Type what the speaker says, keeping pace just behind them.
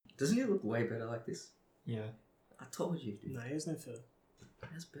Doesn't he look way better like this? Yeah. I told you, dude. No, he has no fur.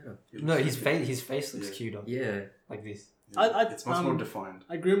 That's better. No, his face looks cuter. Yeah. Like this. Yeah, it's much more defined.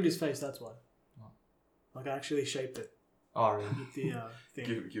 I groomed his face, that's why. Oh. Like, I actually shaped it Oh, really? with the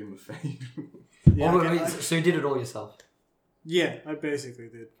thing. Give him a fade. Yeah, Oh, I wait, get- so you did it all yourself? yeah, I basically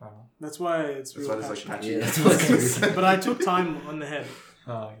did. Fair enough. That's why it's That's real why it's like patchy. patchy. Yeah, that's what it is. But I took time on the head.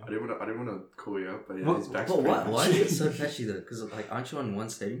 Oh, I didn't want to call you out, but yeah, What, his back's what, pretty why, why is patchy. it so patchy though? Because like, aren't you on one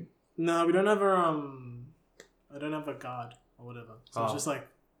setting? No, we don't have a I don't have a guard or whatever. So it's Oh. just like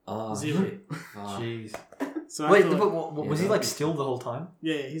Oh, Zero. shit. Fuck. jeez. so. Wait, I feel like, but was he like still the whole time?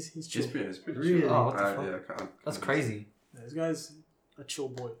 yeah, he's chill. It's pretty Really? chill. Oh, what the fuck? Yeah, I can't. That's crazy. Yeah, this guy's a chill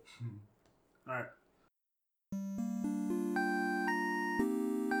boy. All right.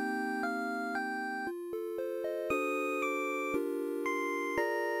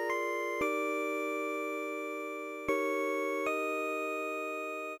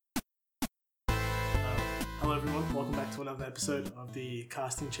 Hello everyone, welcome back to another episode of the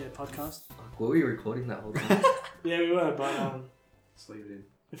Casting Chair podcast. Fuck, were we recording that whole time? Yeah, we were, but Just leave it in.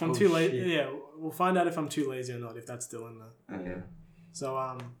 if I'm Oh, too lazy, shit. yeah, we'll find out if I'm too lazy or not, if that's still in there. Okay.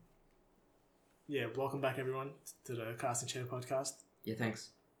 So, yeah, welcome back everyone to the Casting Chair podcast. Yeah, thanks.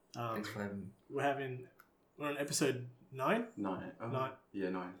 Thanks for having me. We're on episode 9. 9. Oh, 9. Yeah,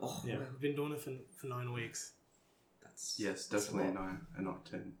 9. Oh, Yeah, we've been doing it for 9 weeks. That's Yes, that's a definitely lot. 9 and not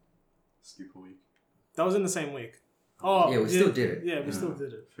 10. Skip a week. That was in the same week. Oh, Yeah, we still did it. Yeah, we Yeah. still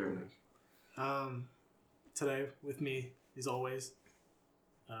did it. Fair enough. Today with me is always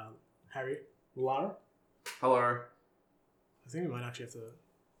Harry, Lara. Hello. I think we might actually have to Turn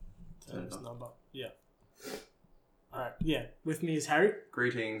turn it this up. number. Yeah. All right. Yeah, with me is Harry,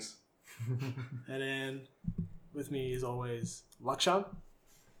 Greetings. and then with me is always Lakshan.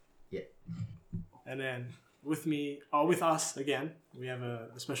 Yeah. And then with us again, we have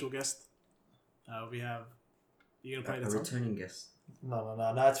a special guest. We have. You gonna play A the song? returning guest. No,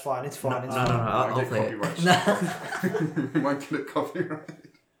 it's fine. It's fine. No, I'll Might play get it. copyright. We might get a copyright.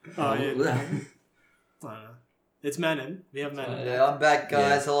 Oh yeah. yeah. I don't know. It's Manan. We have Manan. Yeah, I'm back,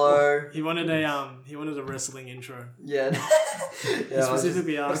 guys. Yeah. Hello. He wanted a wrestling intro. Yeah. He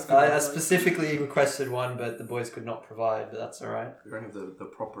specifically asked for I that. specifically requested one, but the boys could not provide. But that's all right. We don't have the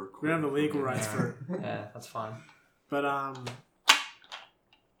proper. We don't have the legal rights Yeah. for it. Yeah, that's fine. But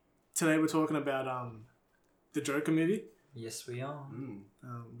today we're talking about the Joker movie. Yes, we are.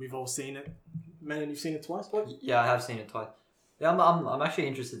 We've all seen it. Manan, you've seen it twice, boy? Yeah, I have seen it twice. Yeah, I'm actually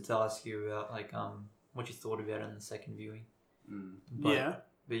interested to ask you about what you thought about it in the second viewing. But, Yeah.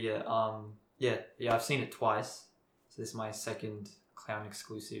 But yeah, I've seen it twice. So this is my second clown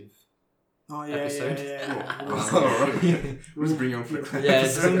exclusive. Oh yeah, Episode. yeah. Alright. Let's bring you on for the class. Yeah,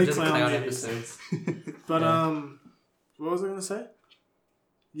 It's it's only just clown clown movies. episodes. But Yeah. what was I gonna say?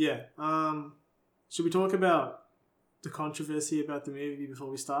 Yeah. Should we talk about the controversy about the movie before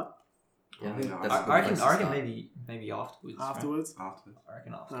we start? Yeah, I think No, that's a good I reckon place to start. maybe afterwards. Afterwards. Afterwards. I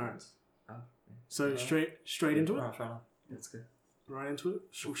reckon afterwards. So Okay. straight into it. Alright, fair enough. That's good. Right into it.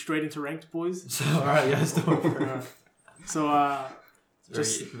 Straight into ranked, boys. So alright, yeah, let's do it. Alright. So It's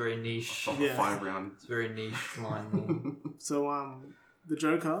Just- very niche. Yeah. 5 round. It's very niche line. the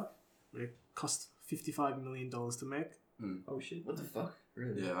Joker, it cost $55 million to make. Oh shit. What the fuck?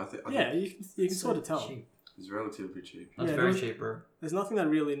 Really? Yeah, I think Yeah, you can So sort of tell. cheap. it's relatively cheap. That's Yeah, very no- cheap, bro. There's nothing that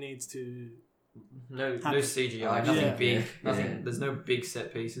really needs to. No Happen. CGI, nothing Yeah. big. Yeah. Nothing. Yeah. There's no big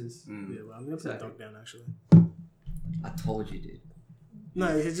set pieces. Yeah, well, I'm gonna put the Exactly. dog down actually. I told you, dude.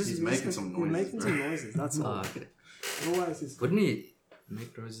 No, he's making some noises, He's making bro. some noises. That's all. Okay. Otherwise, he's. Wouldn't he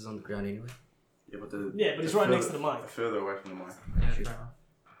make noises on the ground anyway? Yeah, but Yeah, but he's right next to the mic. Further away from the mic. Yeah, Shit. fair enough.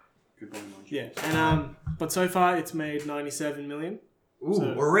 Good one, Mike. Yeah, and but so far it's made 97 million. Ooh,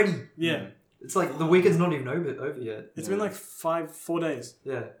 So- already. Yeah, It's like the weekend's not even over yet. it's been like 4 days.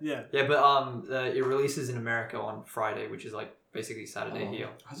 Yeah. Yeah. Yeah, but it releases in America on Friday, which is like basically Saturday Oh. here.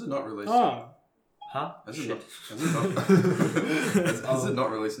 Has it not released? Oh, Huh? Has it Shit. not? Has it not? has it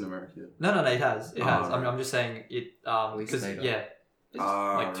not released in America yet? No, it has. It has. Oh, right. I'm just saying it Released because later. yeah, it's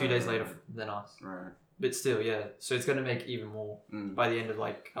like 2 days later right. than us. Right. But still, yeah. So it's gonna make even more by the end of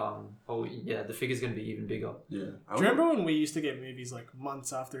like the figure's gonna be even bigger. Yeah. do you remember when we used to get movies like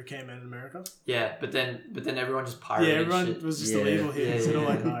months after it came out in America? Yeah, but then everyone just pirated everyone shit. was just Yeah. able here, so they're Yeah.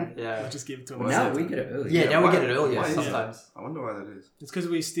 like, alright, Yeah. let's just give it to But them. now that? we get it early. Yeah, now why- we get it earlier why is that? sometimes. I wonder why that is. It's because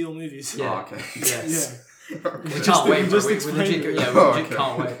we steal movies. Yeah. Oh, okay. Yes. Yeah. We Okay. can't wait, bro. just We explain legit, it. yeah, we Oh, legit okay.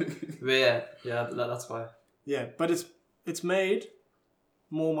 can't wait. But yeah, that's why. Yeah, but it's made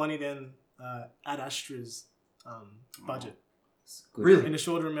more money than Ad Astra's budget It's good. Really? in a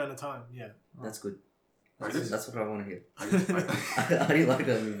shorter amount of time. Yeah. That's good. I guess, That's what I want to hear. I, guess, How do you like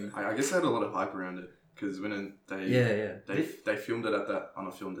that movie? I guess they had a lot of hype around it because when they Yeah. they filmed it at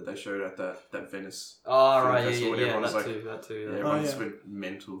that they showed it at that Venice. Oh, Film right, festival, yeah, everyone's that like- too, Yeah, yeah. everyone Oh, just yeah. went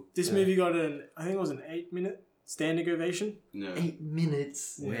mental. This Yeah. movie got I think it was an 8-minute standing ovation. Yeah. 8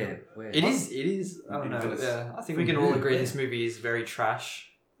 minutes. Where? It is, I don't know, Venice. yeah. I think we can all agree this movie is very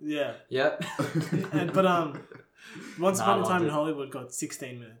trash. Yeah. Yep. But Once Nah, Upon I a Time loved in it. Hollywood got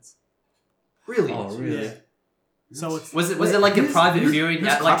 16 minutes. Really? Oh, really? Yeah. So it's Was it like a private viewing who's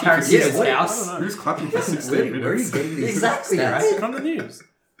at like clapping? Tarantino's Yeah, what- house? I don't know. Who's clapping for 16 Where are you minutes? getting these Exactly, stats? right? from the news.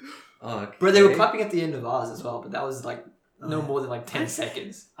 Oh, okay. Bro, they were clapping at the end of ours as well, but that was like no Oh. more than like 10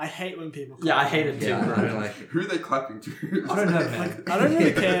 seconds. I hate when people. Yeah, I clap. hate it too, Yeah, bro. I don't like it. Who are they clapping to? I don't know, man. Like, I don't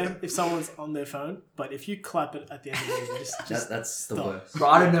really care if someone's on their phone, but if you clap it at the end of the movie, just That's the stop. worst. Bro,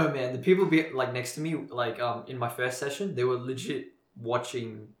 I don't know, man. The people like next to me, like in my first session, they were legit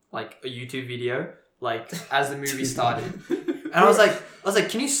watching like a YouTube video, like as the movie started, and I was like,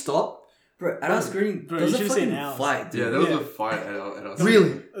 can you stop? Bro, at our screening, Bro, there was you a should've seen fucking ours. fight, dude. Yeah, there was Yeah. a fight at our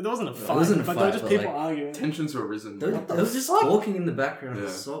Really? There wasn't a fight, wasn't a but there were fight, just but, people like, arguing. Tensions were risen. There What the was just fuck? talking in the background. Yeah.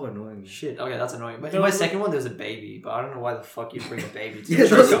 It's so annoying. Shit. Okay, that's annoying. But There in my was- second one, there was a baby, but I don't know why the fuck you bring a baby to Yeah,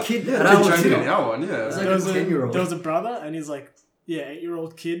 there was a Joker. kid there. Yeah, That that's was a In joke. our one, yeah. It's like There was, a 10-year-old. there was a brother, and he's like,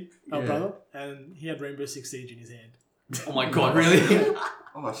 8-year-old kid, Yeah. brother, and he had Rainbow Six Siege in his hand. Oh my god, really?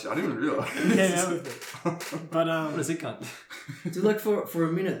 Oh shit, I didn't even realize. He came out with it. But What is it, cunt? Dude, like for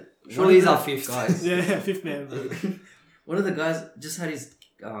a minute. Surely he's one our of the fifth. Guys, yeah, fifth man. Bro. one of the guys just had his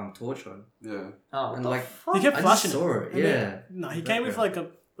torch on. Yeah. Oh, what And the like, fuck? He kept I flashing just saw it. And Yeah. then- no, he came with like there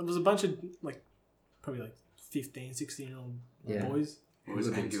was a bunch of like probably like 15, 16-year-old Yeah. boys. Boys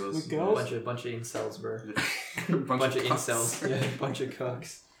and With girls. With girls? Bunch of incels, bro. Yeah. Bunch of cunts. incels. Yeah, bunch of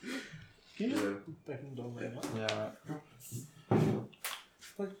cucks. Can you just Yeah. open the door right now? Yeah, right.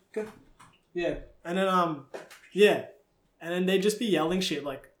 Like, go. Yeah, and then yeah, and then they'd just be yelling shit.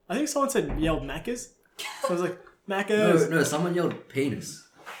 Like I think someone said yelled Maccas. So I was like Maccas. No, someone yelled penis.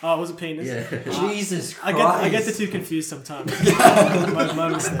 Oh, it was a penis. Yeah. Jesus Christ. I get the two confused sometimes. my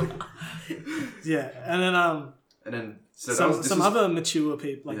mistake. Yeah, and then And then so that some was this some was, other mature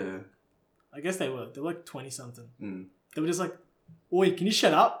people, like yeah. I guess they were like 20 something. Mm. They were just like, "Oi, can you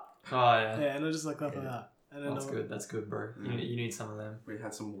shut up?" Oh, yeah. Yeah, and I was just like that. And then That's good. That's good, bro. You need some of them. We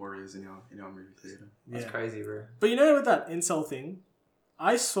had some warriors in our movie theater. That's Yeah. crazy, bro. But you know with that incel thing,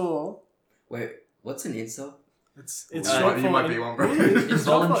 I saw Wait, what's an incel? it's You short might- for you might be one, bro. It's short for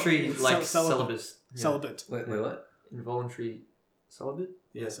Involuntary, like, celibate. celibate. Yeah. Celibate. Wait, what? Involuntary celibate?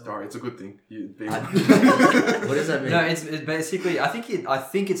 Yeah, Alright, it's a good thing. You be I- one. What does that mean? No, it's basically. I think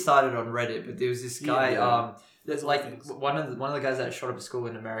it started on Reddit, but there was this guy. Yeah. There's There's like things. one of the guys that shot up a school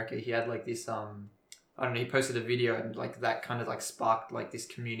in America. He had like this I don't know. He posted a video and like that kind of like sparked like this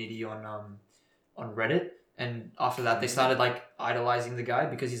community on Reddit. And after that, they started like idolizing the guy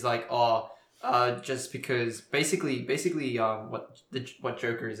because he's like, just because basically what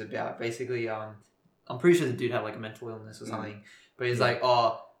Joker is about. Basically, I'm pretty sure the dude had like a mental illness or something. But he's like,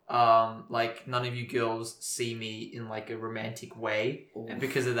 like none of you girls see me in like a romantic way, and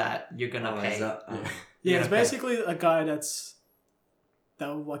because of that, you're gonna Oh, pay. is that, Yeah. Yeah, Yeah, it's okay. basically a guy that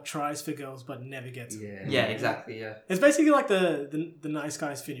like tries for girls but never gets them. yeah. Yeah, exactly. Yeah, It's basically like the nice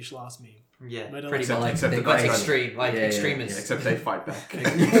guys finish last meme. yeah, But, pretty except- much. except they the got best guys. Extreme, like Yeah, yeah, extremists. Except they fight back.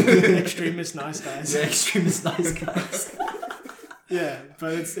 Extremist nice guys. Yeah, extremist nice guys. Yeah,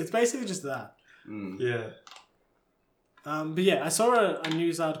 but it's basically just that. Mm. Yeah. But yeah, I saw a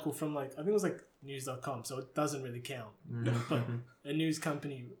news article from like I think it was like news.com, so it doesn't really count. But a news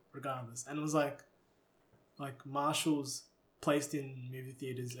company regardless, and it was like Marshalls placed in movie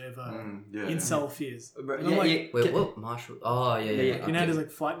theaters over Mm, yeah. incel fears. Bro, And I'm yeah, like, yeah. Wait, what? Marshall? Oh, yeah, yeah. Yeah, You know, there's like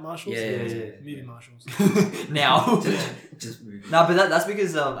flight marshals. Yeah, yeah, yeah. Movie marshals. Now. Just No, but that's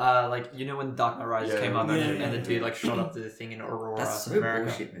because like you know when Dark Knight Rises Yeah, came up yeah, and yeah, the yeah. dude like shot up the thing in Aurora, that's so America.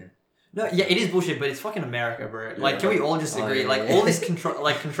 bullshit, man. No, yeah, it is bullshit, but it's fucking America, bro. Like, can we all just Oh, agree? yeah, like, yeah. all this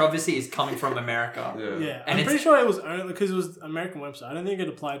controversy is coming from America. Yeah. Yeah, And I'm it's- pretty sure it was only because it was American website. I don't think it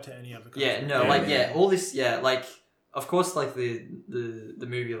applied to any other country. Yeah, no, Yeah, like, yeah. all this, like, of course, like the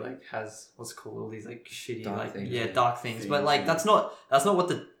movie like has what's it called all these like shitty Dark like things. dark things, but Things, like yeah. that's not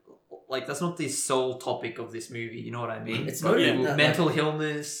what that's not the sole topic of this movie. You know what I mean? It's But not yeah, even that, Mental like,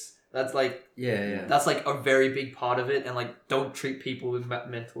 illness. That's like yeah. that's like a very big part of it, and like don't treat people with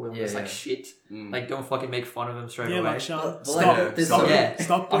mental illness Yeah, like yeah. shit. Mm. Like don't fucking make fun of them straight Yeah, away. like Sean, But, stop. like, Yeah, there's stop. some- Yeah.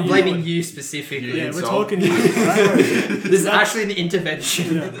 Stop. I'm what blaming doing. you specifically. Yeah, we're So- talking here. Right? This is actually an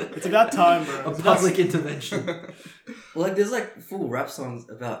intervention. Yeah, it's about time, bro. A It's about- public intervention. Like, there's like full rap songs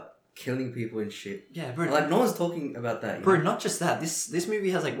about killing people and shit. Yeah, bro. Like no one's talking about that. Bro, not just that. This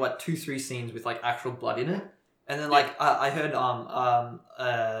movie has like what 2-3 scenes with like actual blood in it, and then like I heard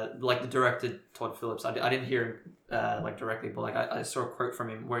like the director Todd Phillips. I didn't hear him like directly, but like I saw a quote from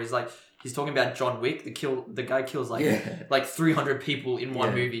him where he's talking about John Wick. The guy kills like 300 people in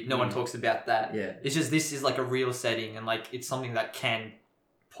one movie. No one talks about that. Yeah, it's just this is like a real setting and like it's something that can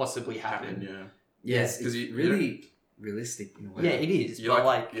possibly happen. Yes, it's really realistic in a way. Yeah, it is. But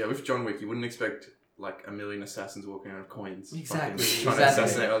like with John Wick, you wouldn't expect like a million assassins walking around with coins. Exactly. Trying to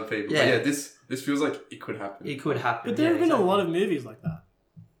assassinate other people. Yeah. But yeah, this feels like it could happen. It could happen. But there have been a lot of movies like that.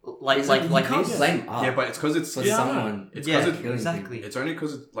 Like you can't this. blame art. Yeah, but it's because it's someone. It's because exactly. It's only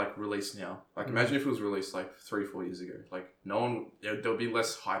because it's like released now. Like imagine if it was released like 3-4 years ago. Like no one, there'll be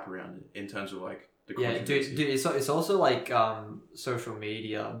less hype around it in terms of like the controversy. Dude, it's also like social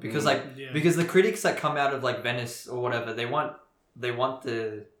media because because the critics that come out of like Venice or whatever they want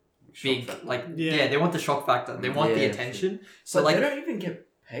the big they want the shock factor. They want the attention. So but like they don't even get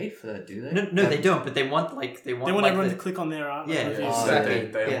paid for that, do they? No, they don't. But they want everyone to click on their art. Yeah, exactly.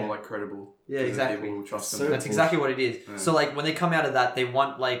 They are more like credible. Yeah, exactly. People will trust them. So That's exactly what it is. Yeah. So like when they come out of that, they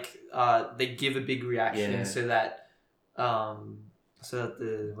want like they give a big reaction so that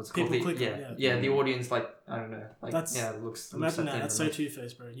the what's it called People click on it, the audience like I don't know like That's- it looks Imagine like that. That's them. so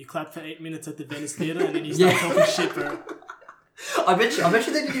two-faced, bro. You clap for 8 minutes at the Venice Theatre and then you start talking shit, bro. I bet you they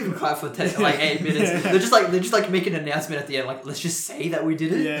didn't even clap for 8 minutes. Yeah. They're just like make an announcement at the end, like let's just say that we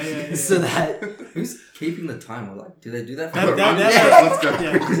did it. Yeah. So that Who's keeping the timer? Like, do they do that? Let's go. They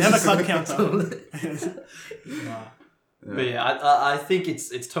have a club counter. But yeah, I think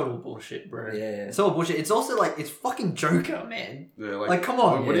it's total bullshit, bro. Yeah. It's total bullshit. It's also like it's fucking Joker, man. Yeah, Like, come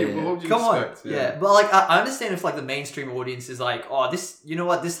on. What would you Come expect? on. Yeah. But like I understand if like the mainstream audience is like, oh, this, you know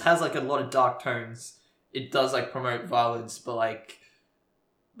what, this has like a lot of dark tones. It does like promote violence, but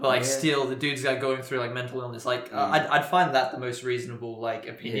still the dude's like going through like mental illness. Like I'd find that the most reasonable like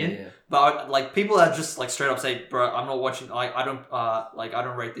opinion. Yeah. But like people that just like straight up say, bro, I'm not watching. I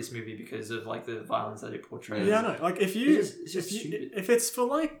don't rate this movie because of like the violence that it portrays. Yeah, I know. Like if it's for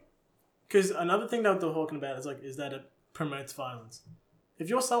like, because another thing that they're talking about is that it promotes violence. If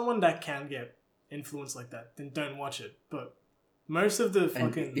you're someone that can get influenced like that, then don't watch it. But most of the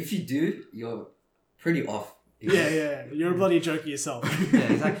fucking And if you do, you're pretty off. you're a bloody joker yourself. Yeah,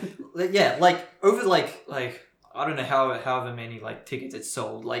 exactly. Like over like I don't know however many like tickets it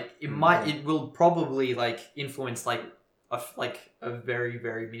sold. Like it will probably like influence like a very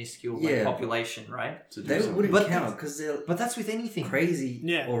very minuscule like population, right? They wouldn't count because they're But that's with anything. crazy.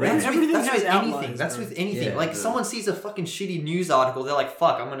 Yeah, already. That's with anything. That's with anything. Yeah, like someone sees a fucking shitty news article, they're like,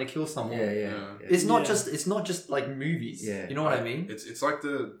 "Fuck, I'm gonna kill someone." Yeah. It's not just like movies. Yeah. You know what I mean? It's like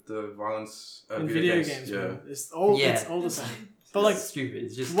the violence in video games, bro. It's all the same. But like, It's stupid.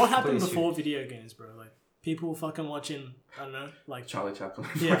 It's just what happened completely before video games, bro? Like people fucking watching, I don't know, like Charlie Chaplin.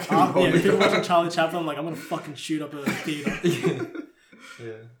 people watching Charlie Chaplin. Like I'm gonna fucking shoot up a theater.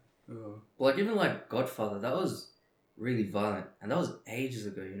 Yeah. Like even like Godfather, that was really violent, and that was ages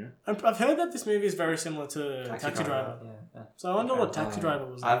ago. You know. I've heard that this movie is very similar to Taxi Driver. Yeah. So I wonder what Taxi Driver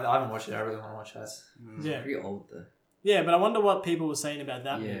was like. I haven't watched it. I really want to watch that. Yeah. Pretty old though. Yeah, but I wonder what people were saying about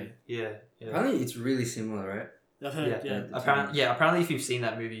that movie. Yeah. Apparently, it's really similar, right? I've heard, yeah. Apparently, if you've seen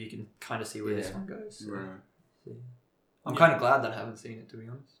that movie, you can kind of see where this one goes. Right. I'm kind of glad that I haven't seen it, to be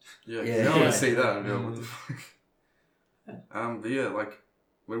honest. Yeah. No one would see that and go, what the fuck? But yeah, like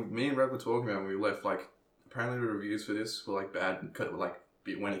when me and Brad were talking about when we left, like apparently the reviews for this were like bad, like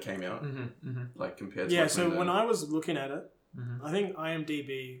when it came out, like compared to so when I was looking at it, I think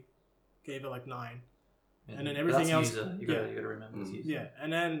IMDb gave it like 9, and then everything else. You gotta remember it's user. Yeah,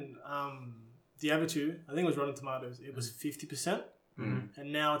 and then the other two, I think it was Rotten Tomatoes. It was 50%,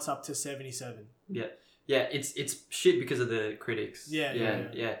 and now it's up to 77. Yeah, it's shit because of the critics.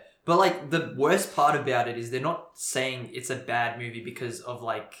 Yeah. But like the worst part about it is they're not saying it's a bad movie because of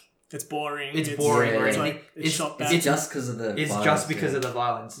like it's boring. It's boring or it's anything. like, it's shot bad. It's just because of the. It's violence, just because of the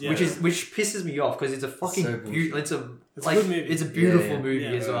violence, which pisses me off because it's a fucking So beautiful. It's a good movie. It's a beautiful movie Yeah.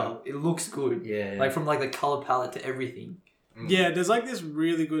 as well. It looks good. Yeah. Like from like the color palette to everything. Yeah, there's like this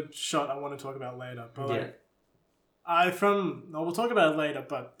really good shot I want to talk about later. But like, we'll talk about it later,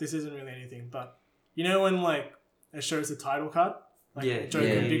 but this isn't really anything. But you know when like it shows the title card? Like Joker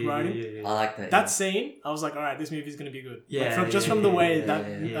and big writing? I like that. That scene, I was like, alright, this movie's going to be good. Yeah. Like, from the way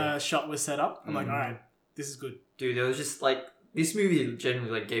that shot was set up, I'm like, alright, this is good. Dude, it was just like, this movie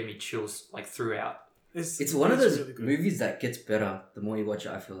genuinely like gave me chills like throughout. It's one of those really good. movies that gets better the more you watch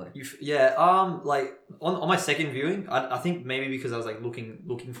it. I feel like. Like on my second viewing, I think maybe because I was like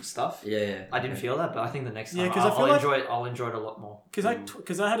looking for stuff. Yeah. I didn't feel that, but I think the next time, Yeah, 'cause I feel like- I'll enjoy it a lot more.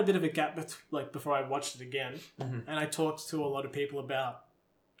 Because I had a bit of a gap before I watched it again, Mhm. and I talked to a lot of people about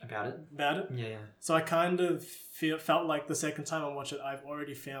About it. it. Yeah. So I kind of felt like the second time I watch it, I've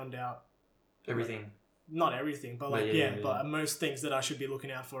already found out Everything. not everything, but But like yeah. but most things that I should be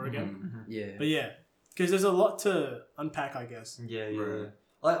looking out for again. Mhm. Yeah. But yeah, because there's a lot to unpack, I guess. Yeah. Right.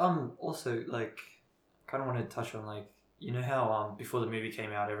 Like also like kind of wanted to touch on like you know how before the movie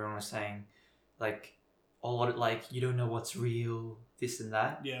came out everyone was saying like a lot of like you don't know what's real, this and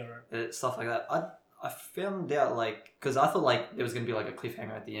that, Yeah, right. stuff like that. I found out like because I thought like there was gonna be like a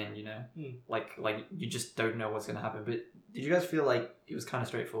cliffhanger at the end, you know, like you just don't know what's gonna happen. But did you guys feel like it was kind of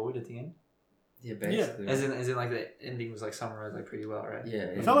straightforward at the end? Yeah, basically. As in like the ending was like summarized like pretty well, right?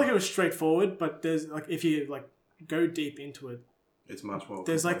 Yeah. I felt like it was straightforward, but there's like if you like go deep into it, It's much more.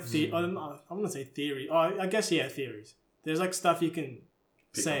 there's like complex. I don't know, I'm gonna say theory. Oh, I guess theories. There's like stuff you can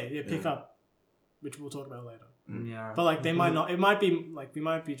pick up, which we'll talk about later. Yeah. But like they might not. It might be like we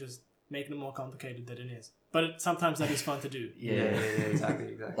might be just making it more complicated than it is. But sometimes that is fun to do. Yeah.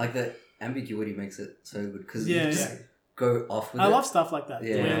 Exactly. Like the ambiguity makes it so good because Yeah, you just go off with I it. love stuff like that.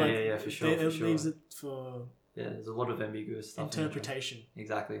 Yeah. where, like, Yeah, for sure. It leaves it for Yeah, there's a lot of ambiguous stuff. in it. interpretation.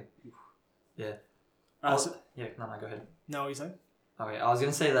 Exactly. Yeah. So, Yeah, no, go ahead. now what you say? Okay, I was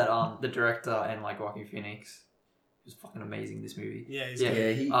gonna say that the director and like Joaquin Phoenix was fucking amazing in this movie. Yeah, he's Yeah.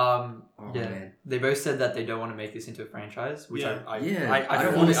 good. Yeah. He. Oh, yeah. Man. They both said that they don't want to make this into a franchise, which Yeah. I I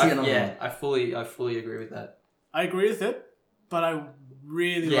don't fully- wanna see I- another yeah, one. I fully agree with that. I agree with it, but I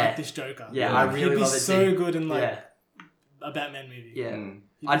really Yeah. like this Joker. Yeah, Yeah. I really He'd be love it so too. good in like Yeah, a Batman movie. yeah. Mm.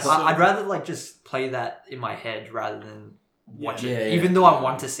 He'd be so I'd good. rather like just play that in my head rather than watch Yeah. it. Yeah, Even though I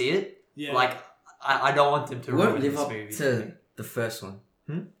want to see it, Yeah. like I don't want them to It won't ruin live this up movie. to the first one.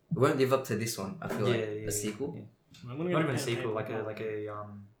 Hmm? It won't live up to this one. I feel like a sequel. Yeah. I'm gonna Not get even a pen and sequel, paper.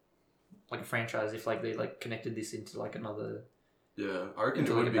 like a franchise. If like they like connected this into like another. Yeah, I reckon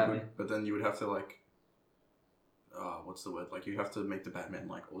Into it like would a be Batman. good, but then you would have to like, what's the word? Like you have to make the Batman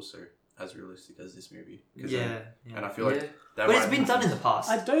like also as realistic as this movie. 'Cause then- Yeah. and I feel like Yeah. that But it's might- been done in the past.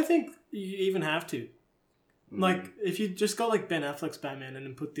 I don't think you even have to. Mm. Like, if you just got like Ben Affleck's Batman and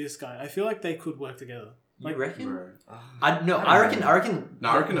then put this guy, I feel like they could work together. You reckon? Right. I don't know. reckon No,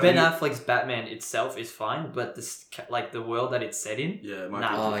 I reckon Ben only- Affleck's Batman itself is fine, but this like the world that it's set in, Yeah, it might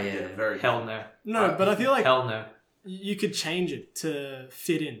Nah. be Oh, yeah. very hell no, No, but I feel like hell no. you could change it to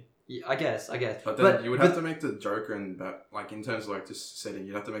fit in. Yeah, I guess. But then you would have to make the Joker and like in terms of like just setting,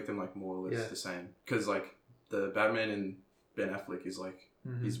 you'd have to make them like more or less Yeah. the same. Because like the Batman in Ben Affleck is like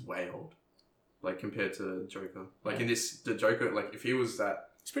Mhm. he's way old, like compared to Joker. Like in this, the Joker, like if he was that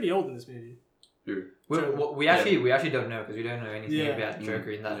He's pretty old in this movie. who We actually don't know because we don't know anything Yeah. about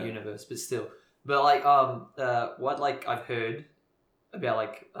Joker in that Yeah. universe, but still. But like what like I've heard about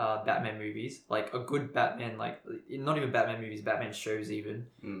like Batman movies, like a good Batman, like not even Batman movies, Batman shows even,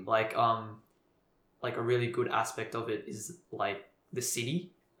 Mm. like a really good aspect of it is like the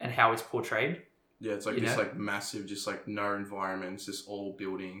city and how it's portrayed. yeah, it's like You this know? like massive, just like no environment, it's just all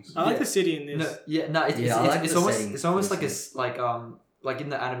buildings. I like Yeah. the city in this. No, it's Yeah, I like it's the almost setting it's almost for like a this like in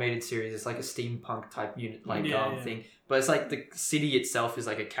the animated series, it's like a steampunk type unit like Yeah. thing. But it's like the city itself is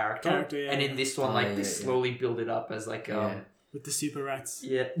like a character, Yeah. and in this one, Oh, like yeah, they yeah. slowly build it up as like Yeah. With the super rats.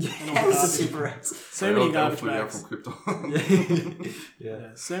 yeah, all the yeah, garbage. super rats. So They many all garbage flew down bags. from Krypton. yeah.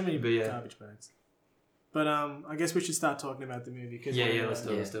 Yeah, so many But yeah. garbage bags. But I guess we should start talking about the movie because Yeah, let's do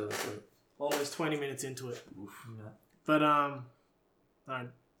it. Yeah. Let's do it. Let's do it. almost 20 minutes into it. Oof. Yeah. But alright,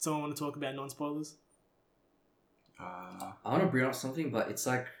 someone want to talk about non-spoilers? I want to bring up something, but it's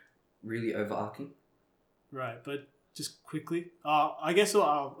like really overarching. Right, but just quickly. I guess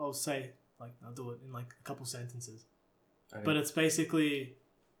I'll say like I'll do it in like a couple sentences. Okay. But it's basically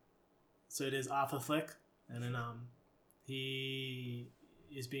so there's Arthur Fleck, and then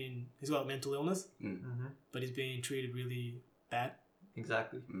he's got mental illness, Mm-hmm. but he's being treated really bad,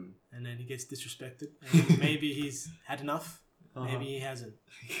 Exactly. and then he gets disrespected. And maybe he's had enough, Uh-huh. maybe he hasn't,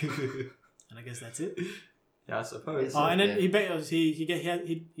 and I guess that's it. Yeah, I suppose. And then Yeah.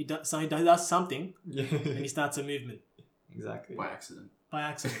 he does something, Yeah. and he starts a movement Exactly. By accident. by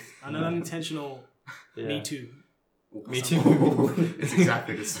accident, an unintentional Yeah. Me Too. Me too. It's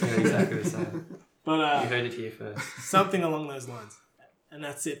exactly the same. Yeah, exactly the same. But You heard it here first. something along those lines, and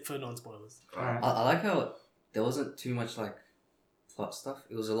that's it for non-spoilers. Alright. I like how there wasn't too much like plot stuff.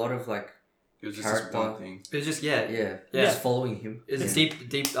 It was a lot of like It was just this Character. one thing. It's just yeah, Yeah. just following him. It's Yeah.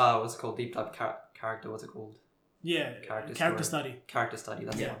 deep. What's it called? Deep dive character. What's it called? Yeah, Character character story. study. Character study.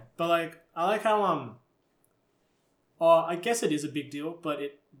 That's Yeah. the one. But like, I like how I guess it is a big deal, but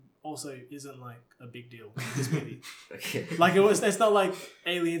it also isn't like a big deal. This movie, Okay. like it's not like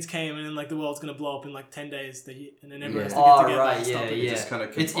aliens came and then like the world's gonna blow up in like 10 days, and then everyone has to get together right, and stop it. yeah. Just kind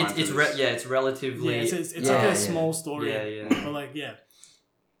of It's it's relatively. Yeah, it's like a small story. Yeah. But like, yeah.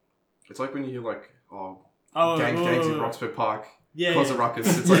 It's like when you hear like, Oh, gangs in Roxburgh Park, yeah, cause yeah. a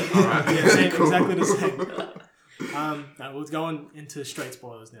ruckus. It's like, alright, Yeah, same, cool. exactly the same. We're going into straight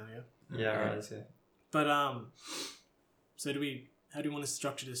spoilers now, yeah. Yeah, right. That's it. But so how do you want to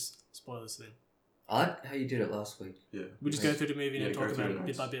structure this spoilers thing? I like how you did it last week. Yeah. We just go through the movie and Yeah, talk go through about the it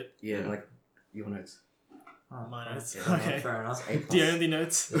bit notes. by bit. Yeah, Yeah. like your notes. Oh, My notes. Yeah, Okay. Fair enough. 8 Do you plus. only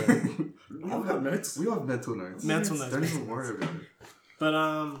notes? Yeah. I've got notes. We have mental notes. Mental notes. Don't even worry about it.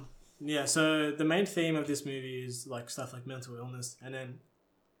 But yeah. So the main theme of this movie is like stuff like mental illness, and then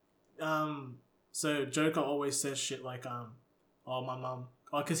so Joker always says shit like oh my mum,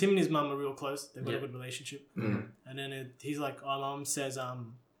 because him and his mum are real close. They've got a good relationship, and then he's like, oh, mum says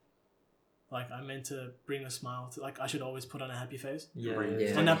like I meant to bring a smile to, like I should always put on a happy face. Yeah.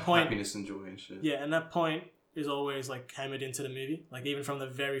 Yeah. And that point, happiness and joy and shit. yeah, and that point is always like hammered into the movie, like even from the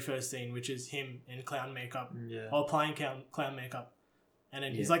very first scene, which is him in clown makeup Yeah. or applying clown makeup, and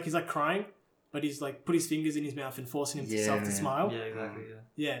then he's like crying, but he's like put his fingers in his mouth and forcing himself to smile. Yeah, exactly. Yeah.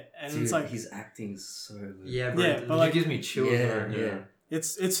 Yeah, and Dude, it's like his acting is so good. Yeah, bro. Yeah, It but like- gives me chills, Yeah, bro. yeah.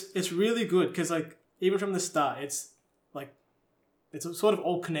 it's really good because like even from the start, it's like it's sort of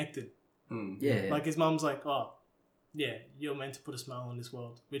all connected. Yeah. Like his mum's like, oh, yeah, you're meant to put a smile on this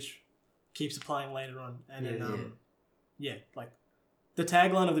world, which keeps applying later on, and then yeah, like the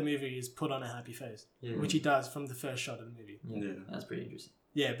tagline of the movie is "Put on a happy face," Yeah. which he does from the first shot of the movie. Yeah. That's pretty interesting.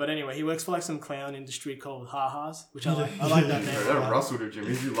 Yeah, but anyway, he works for like some clown industry called Ha Ha's, which I like. I like that name. That rustled with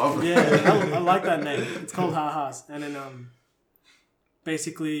Jimmy. You love it. Yeah, I like that name. It's called Ha Ha's, and then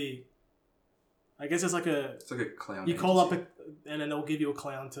basically, I guess it's like a It's like a clown. you call up agency. and then they'll give you a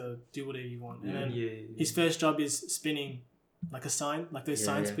clown to do whatever you want, and then Yeah. his first job is spinning like a sign, like those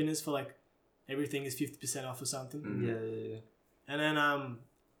sign Yeah. spinners for like everything is 50% off or something. Yeah. And then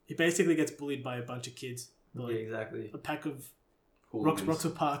he basically gets bullied by a bunch of kids, Yeah, like exactly. a pack of Hooligans.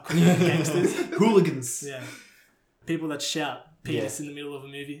 Roxburgh Park gangsters. Hooligans. Yeah, people that shout penis in the middle of a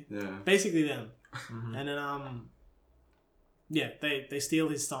movie. Yeah. Basically them. Mhm. And then yeah, they steal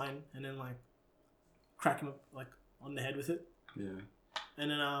his sign and then like crack him up like on the head with it. Yeah.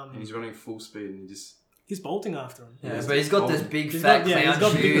 And then And he's running full speed and he just. he's bolting after him. Yeah, Yeah, but he's got he's this big he's fat got- yeah, clown he's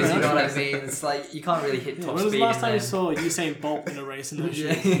got shoes, big you clown know what I shoes. mean? It's like, you can't really hit Yeah, top when was speed the last in time you them. saw Usain Bolt in a race in those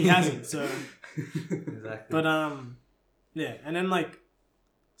Yeah. shoes? He hasn't. So, Exactly. but yeah, and then like,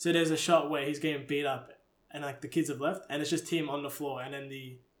 so there's a shot where he's getting beat up, and like the kids have left, and it's just him on the floor, and then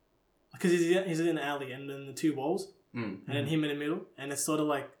because he's in an alley, and then the two walls, and then him in the middle, and it's sort of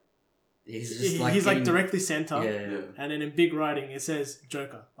like He's he's just like getting- directly center, Yeah. and then in big writing it says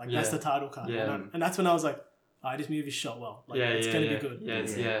Joker, like that's Yeah. the title card, Yeah. and that's when I was like, alright, this movie's shot well, like it's gonna be good. Yeah,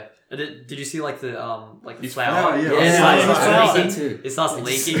 it's, Yeah. yeah. And did you see like the His flower? flower, yeah. it Yeah, starts his flower. leaking. too. It starts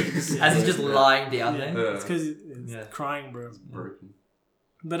leaking as he's just lying down there. Yeah. It's because it's Yeah. crying, bro. Broken.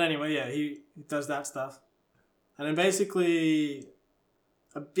 But anyway, yeah, he does that stuff. And then basically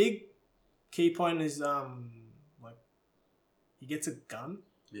a big key point is like he gets a gun.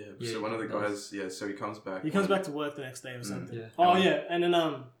 Yeah. Yeah, So one of the he does. guys, so he comes back. He comes back to work the next day or something. Yeah. Oh yeah, and then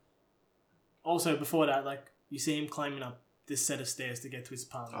also before that, like you see him climbing up this set of stairs to get to his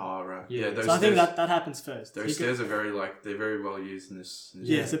apartment. Oh, right. Yeah. Yeah, those So I think stairs, that happens first. those He stairs are very, like, they're very well used in this.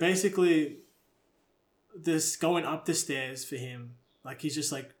 Yeah, so basically this going up the stairs for him, like he's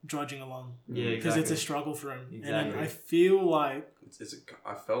just like drudging along. Yeah, Because it's a exactly. struggle for him. And Exactly. then I feel like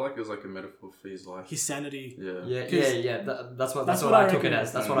I felt like it was like a metaphor for his life. his sanity. Yeah. Yeah. That's what That's I what I took it reckon.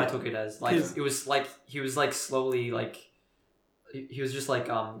 as. That's what I took it as. Like 'Cause- it was like he was like slowly like he was just like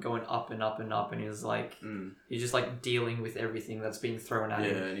going up and up and up, and he was like he's just like dealing with everything that's being thrown at Yeah,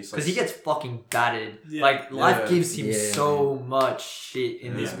 him. and he's like. Because he gets fucking battered. Yeah. Like life Yeah. gives him Yeah. so much shit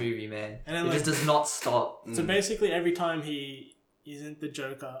in this Yeah. movie, man. And then, It like- just does not stop. So basically, every time he isn't the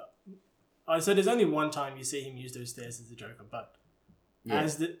Joker, so there's only one time you see him use those stairs as the Joker, but Yeah.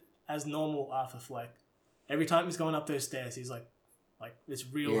 as normal Arthur Fleck, every time he's going up those stairs, he's like it's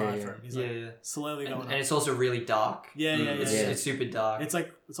real Yeah, hard yeah. for him. He's Yeah, like yeah. slowly going And up. it's also really dark. Yeah. It's super dark. It's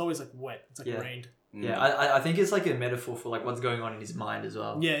like it's always like wet. It's like Yeah. rained. Yeah, I think it's like a metaphor for like what's going on in his mind as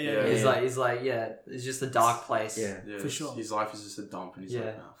well. Yeah. It's like it's just a dark place. Yeah. Yeah, For sure. His life is just a dump, and he's Yeah.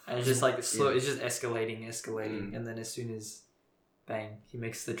 like, nah, And it's just like slow. Yeah. It's just escalating, and then as soon as, bang, he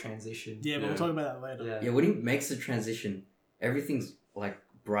makes the transition. Yeah, but Yeah. we'll talk about that later. Yeah. Yeah, when he makes the transition, everything's like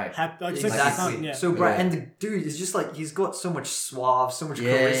bright. Like, Exactly. yeah. So bright, Yeah. and the dude is just like he's got so much suave, so much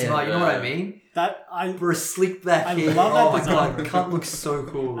Yeah, charisma. You know what I mean? That I For a slick back I hair. love that Oh my design, god, bro. cunt looks so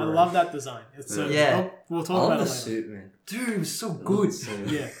cool. I Bro. love that design. It's so Yeah. we'll I talk love about the it later. suit, man. Dude, it was so I love good. the suit.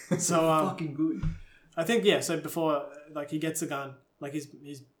 Yeah. So Fucking good. I think so before like he gets a gun, like his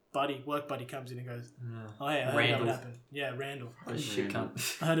work buddy comes in and goes, "Oh hey, I heard about what happened." Yeah, Randall. Oh, shit, cunt.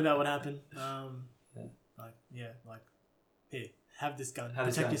 I heard about what happened. Yeah. Like here, have this gun. Have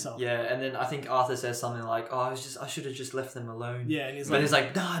this Protect guy. yourself. Yeah, and then I think Arthur says something like, "Oh, I should have just left them alone." Yeah, and he's But like, he's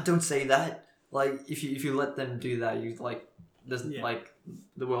like, "Nah, don't say that. Like, if you let them do that, you like, doesn't Yeah. like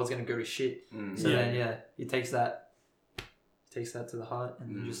the world's gonna go to shit." Mm. So Yeah. then he takes that to the heart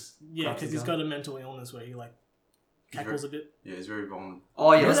and just yeah, grabs the because he's gun. got a mental illness where he like cackles a bit. Yeah, he's very vulnerable.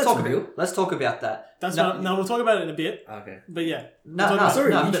 Oh yeah, You know that's let's talk about that. That's No. what. No, we'll talk about it in a bit. Okay. But yeah, No, We'll no, talk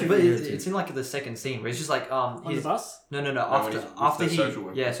about- no, Sorry, but you it's in like the second scene where it's just like on the he's bus. no when after he's with after the he social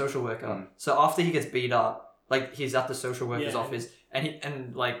worker. social worker. Mm. So after he gets beat up, like he's at the social worker's Yeah. office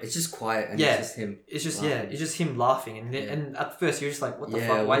and like It's just quiet and Yeah. it's just him. it's just laughing. it's just him laughing and Yeah. and at first you're just like, what the Yeah,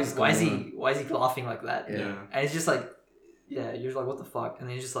 fuck, why what is is he going why is he laughing like that? Yeah. Yeah. And it's just like, yeah, you're just like, what the fuck? And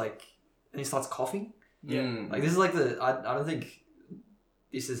then he's just like, and he starts coughing. Yeah. Mm. Like this is like I don't think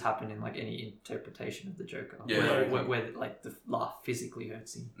this has happened in like any interpretation of the Joker. Yeah, where, yeah. where like the laugh physically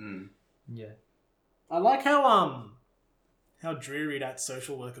hurts him. Mm. Yeah, I like how dreary that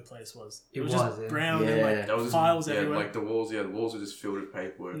social worker place was. It was was, just yeah. brown and Yeah. like That was just, files yeah, everywhere. like the walls. Yeah, the walls were just filled with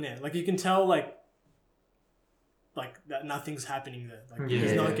paperwork. Yeah, like you can tell like that nothing's happening there. Like he's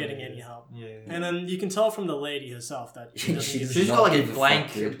Yeah. not getting any help. yeah. And then you can tell from the lady herself that she doesn't give a She's shit. just got like Give a a blank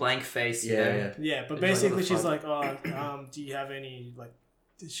fuck, dude. blank face. Yeah, you know? yeah. Yeah, but It's like, basically what the she's fuck? like, oh, do you have any like?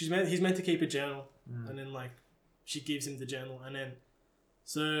 He's meant to keep a journal, Mm. and then like she gives him the journal, and then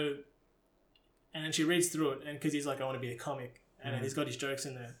she reads through it, and because he's like, I want to be a comic, and then Mm. he's got his jokes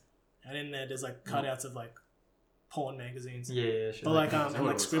in there, and in there's like cutouts of like porn magazines, Yeah. She's but like Is that and what like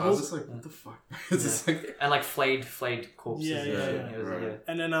it was? I scribbles, was just like, what the fuck? It's just like, and like flayed corpses. Yeah, and yeah, shit. yeah. It was- Right.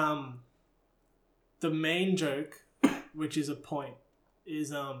 and then the main joke, which is a point,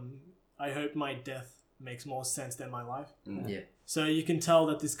 is I hope my death makes more sense than my life. mm. Yeah. So you can tell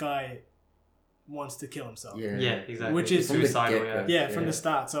that this guy wants to kill himself. Yeah. Yeah, exactly. Which is- From the suicidal. get-go. Yeah. Yeah, from the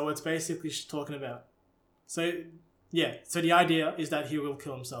start. So it's basically talking about. So the idea is that he will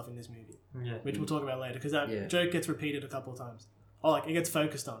kill himself in this movie, Yeah. which we'll talk about later, because that Yeah. joke gets repeated a couple of times. Or like it gets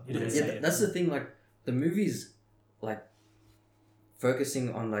focused on. He doesn't Yeah, say it. that's the thing. Like the movie's like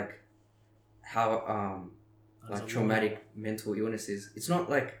focusing on like how That's like a traumatic mental illness is. It's not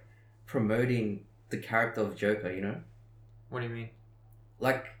like promoting the character of Joker. You know, What do you mean?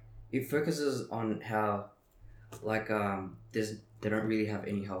 like it focuses on how like they don't really have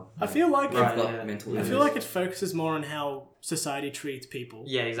any help. I feel like Right, They've got yeah. mental I illness. feel like it focuses more on how society treats people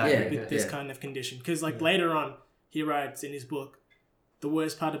Yeah, exactly. Yeah, with this yeah. kind of condition. Because like Yeah. later on, he writes in his book, the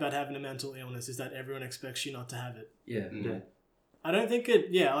worst part about having a mental illness is that everyone expects you not to have it. Yeah. Mm. Yeah. I don't think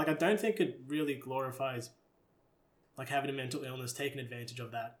it really glorifies like having a mental illness, taking advantage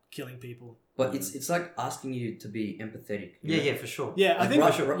of that, killing people. But it's like asking you to be empathetic. you Yeah, know? yeah, for sure. Yeah, I Like, think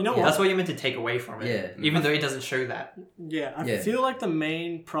right- you know yeah. what? That's what you're meant to take away from it. Yeah. Even though it doesn't show that. Yeah, I Yeah. feel like the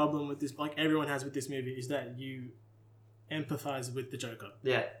main problem with this, like everyone has with this movie, is that you empathize with the Joker.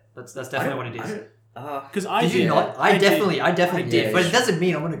 Yeah, that's I definitely don't- what it I is. don't- Because I Did you did. not? I I definitely did. Yeah, But it sure. doesn't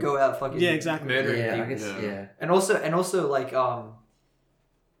mean I'm gonna go out fucking Yeah, exactly. murdering Yeah, I people. guess. Yeah. Yeah. And also like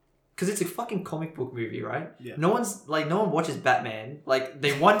because it's a fucking comic book movie, right? Yeah. No one watches Batman. Like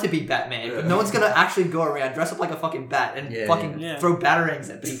they want to be Batman, but Yeah. no one's gonna actually go around dress up like a fucking bat and Yeah, fucking yeah. throw batarangs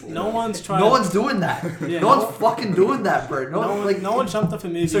at people. No one's trying. No one's doing that. Yeah, no one's fucking doing that, bro. No one jumped off a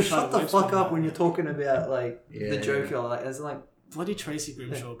movie. So and tried shut to the web fuck spam up that. when you're talking about like Yeah. the Joker. Like it's like Bloody Tracy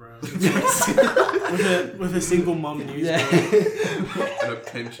Grimshaw, bro. yeah, with a single mom news. yeah. Bro. And a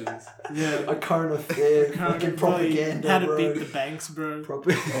pensions. Yeah. a current affair, fucking Bloody propaganda, How to bro. beat the banks, bro.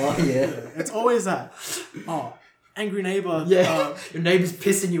 Oh yeah. It's always that. Oh, angry neighbor. Yeah, your neighbor's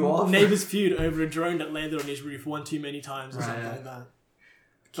pissing you off. Neighbors feud over a drone that landed on his roof one too many times or Right, something yeah. like that.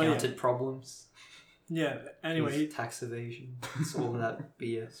 But Counted problems. yeah. Anyway, With tax evasion. It's all that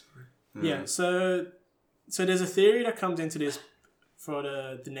BS. Bro. yeah. So there's a theory that comes into this for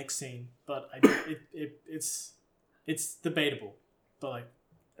the next scene, but it's debatable. But like,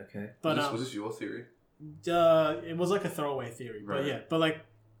 Okay. but Was this your theory? it was like a throwaway theory. But Right. yeah. But like,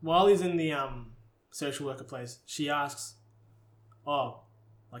 while he's in the social worker place, she asks, "Oh,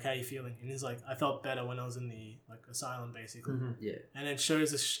 like how you feeling?" And he's like, "I felt better when I was in the like asylum, basically." Mhm. Yeah. And it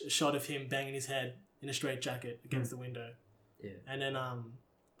shows a shot of him banging his head in a straight jacket against the window. Yeah. And then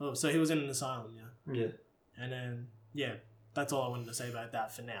so he was in an asylum, yeah. Yeah. And then yeah, that's all I wanted to say about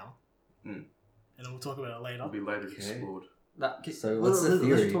that for now. Mm. And then we'll talk about it later. It'll be later Okay. explored. So what's the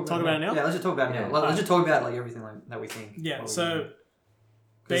theory? Talk about it now? Yeah, let's just talk about it Yeah. now. Let's just talk about like everything like that we think. Yeah, Or- so 'cause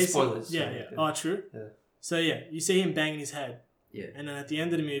basic, spoilers. yeah, so, yeah. Oh, true. Yeah. So yeah, you see him banging his head, Yeah. and then at the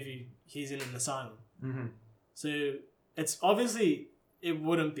end of the movie, he's in an asylum. Mm-hmm. So it's obviously it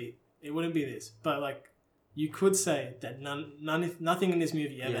wouldn't be this, but like you could say that nothing in this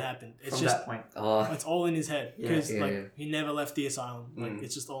movie ever Yeah, happened. It's From just that point. it's all in his head Yeah. because Yeah, like yeah. he never left the asylum. Like Mm.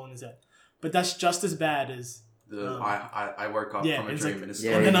 it's just all in his head. But that's just as bad as I woke up yeah, from a it's dream like- and it's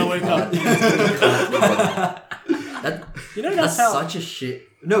Yeah, and then I woke up. That, You know that's that's how. such a shit.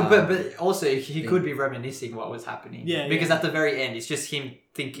 No, but also he could be reminiscing what was happening. Yeah, Because yeah. at the very end, it's just him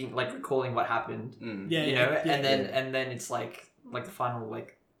thinking, like recalling what happened. Mm. Yeah, You know, yeah, and then it's like the final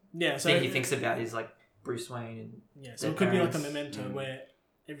like yeah. So thing he thinks about is like Bruce Wayne and yeah, so their it could be like a parents. memento Mm. where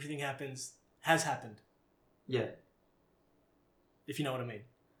everything has happened, yeah. if you know what I mean.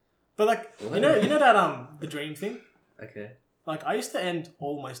 But like What? you know that the dream thing. Okay. Like I used to end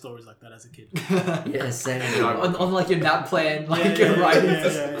all my stories like that as a kid. Yeah, same. on like your nap plan, like Yeah, you're yeah, right.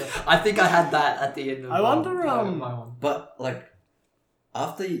 yeah. I think I had that at the end of I wonder, my one. But like,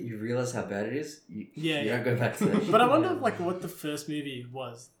 after you realize how bad it is, you Yeah, don't go back to that. But I wonder like what the first movie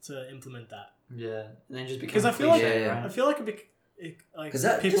was to implement that. Yeah, and then just became 'Cause I feel like- cliche, Yeah, right? I feel like like Because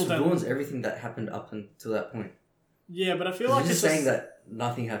that people just don't. ruins everything that happened up until that point. Yeah, but I feel 'Cause like you're it's just saying that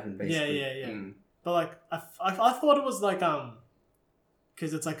nothing happened, Yeah, basically. yeah, yeah. Mm. But like I thought it was like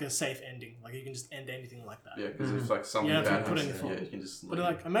because it's like a safe ending. Like you can just end anything like that. Yeah, because if like something You have to bad put happens, in the yeah, thought. you can just. But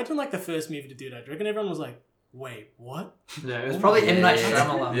like imagine like the first movie to do that. Do you reckon everyone was like, wait, what? Yeah, it was probably M. Night Yeah.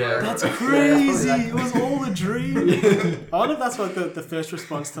 Shyamalan. Yeah. bro. That's Yeah, crazy. that's It was all a dream. I wonder if that's like the first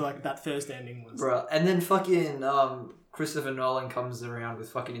response to like that first ending was. Bro, and then fucking Christopher Nolan comes around with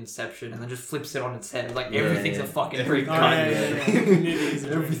fucking Inception and then just flips it on its head. Like Yeah, everything's yeah. a fucking Oh, dream. yeah, yeah, yeah. The movie is a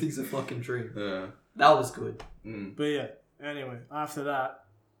dream. Everything's a fucking dream. Yeah. That was good. Mm. But yeah, anyway, after that,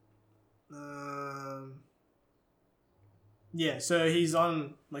 yeah, so he's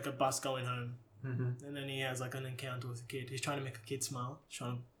on like a bus going home, Mm-hmm. and then he has like an encounter with a kid. He's trying to make a kid smile,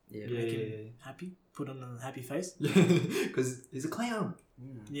 trying Yeah. to make him happy, put on a happy face. Yeah, because he's a clown.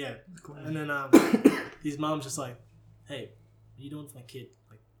 Yeah, and then his mom's just like, "Hey, what are you doing with my kid?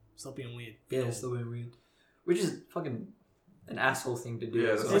 Like, stop being weird." Yeah, it's still being weird. Which is fucking an asshole thing to do. Yeah,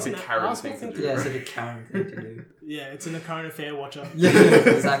 as that's well. It's like a an Karen asshole thing thing to to do. Yeah, it's bro. like a Karen thing to do. Yeah, it's in a current affair watcher. Yeah,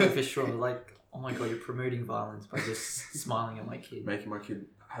 exactly, for sure. Like, oh my god, you're promoting violence by just smiling at my kid. Making my kid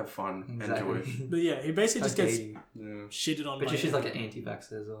have fun, Exactly. enjoy. But yeah, he basically just gets Okay. Yeah. shitted on. But by she's like an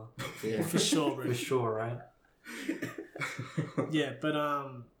anti-vaxxer as well. Yeah. for sure, bro. For sure, right? Yeah, but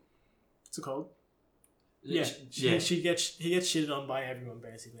what's it called? Yeah, Yeah. he gets shitted on by everyone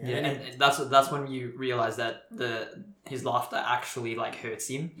basically. Yeah, and that's when you realize that his laughter actually like hurts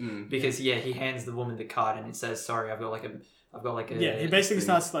him Mm. because he hands the woman the card and it says sorry I've got like a yeah, he basically thing.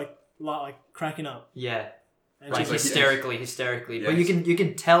 starts like cracking up. yeah And like she's hysterically Yeah, but you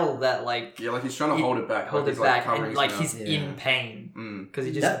can tell that like Yeah, like he's trying to hold it back. hold like, it he's, back covering and his like mouth. he's Yeah. in pain Mm. because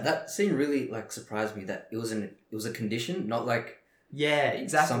he just That scene really like surprised me that it was a condition, not like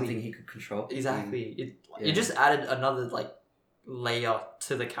exactly something he could control. exactly Yeah. it just added another like layer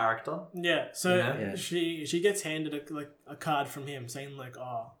to the character. yeah. So You know? Yeah. she gets handed a card from him saying like,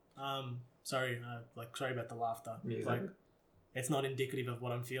 oh, sorry about the laughter. Yeah, Like exactly. it's not indicative of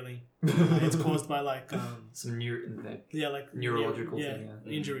what I'm feeling. It's caused by like Some like neurological yeah, thing,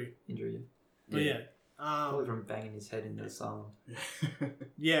 yeah. injury. injury. But yeah. Probably from banging his head into the asylum.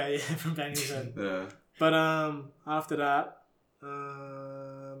 Yeah, from banging his head. Yeah. But after that,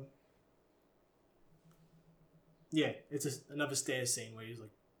 yeah, it's another stairs scene where he's like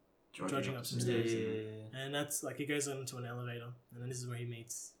trudging up some Yeah, stairs, yeah. and that's like he goes into an elevator, and then this is where he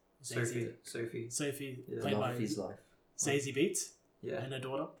meets Sophie. Sophie, Yeah. played Love by of his life. Zazie Beetz, Yeah. and her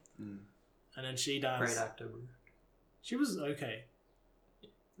daughter, Mm. and then she does. Great actor, bro. She was okay.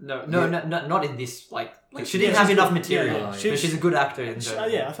 No, Yeah. not in this. Like she Yeah, didn't have she's enough good. material. Yeah, yeah. But she's a good actor. In She, general.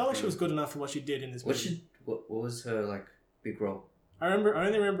 yeah, I felt like she was good enough for what she did in this movie. What was her like big role? I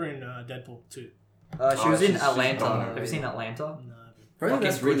only remember in Deadpool 2. She was in she's Atlanta. dominant. Have you seen Atlanta? No, Probably Fucking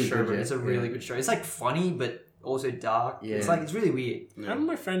that's good really show, good. bro. Yeah. It's a really Yeah. good show. It's like funny, but also dark. Yeah. It's really weird. I remember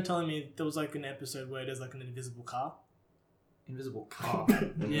my friend telling me there was like an episode where there's like an invisible car. Invisible car.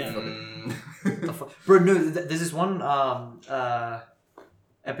 Yeah. Mm. The fuck? Bro, no. There's this one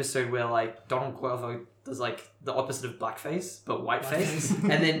episode where like Donald Glover does like the opposite of blackface, but whiteface,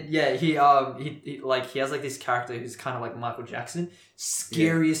 and then he has like this character who's kind of like Michael Jackson.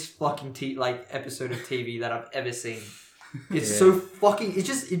 Scariest fucking episode of TV that I've ever seen. It's Yeah. so fucking. It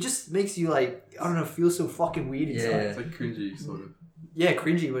just makes you like, I don't know, feel so fucking weird inside. Yeah. It's like cringy, sort of. Yeah,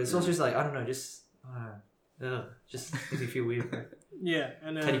 cringy, but it's also just like, I don't know, just just makes me feel weird. Yeah,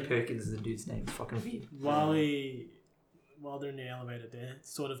 and Teddy Perkins is the dude's name. It's fucking weird. while they're in the elevator, they're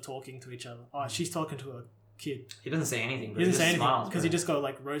sort of talking to each other. Oh, she's talking to a kid. He doesn't say anything. But He doesn't say just anything smiles, because bro. he just got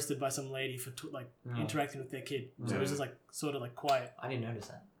like roasted by some lady for Yeah. interacting with their kid. So it was just like sort of like quiet. I didn't notice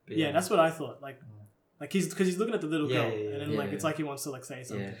that. But Yeah, that's what I thought. Like he's because he's looking at the little Yeah, girl, yeah, and then yeah. like Yeah. it's like he wants to like say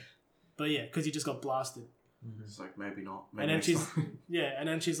something. Yeah. But yeah, because he just got blasted. It's like maybe not. Maybe And then next she's time. and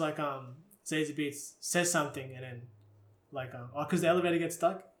then she's like Zazie Beetz says something, and then like because the elevator gets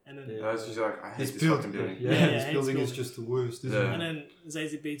stuck, and then Yeah. No, it's just like I hate This this build- fucking building. Yeah, Yeah, this hates building is building. just the worst, isn't Yeah. and then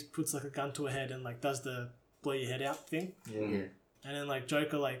Zazie Beetz puts like a gun to her head and like does the blow your head out thing, it? Yeah. and then like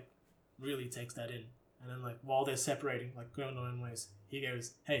Joker like really takes that in, and then like while they're separating, like going their own ways, he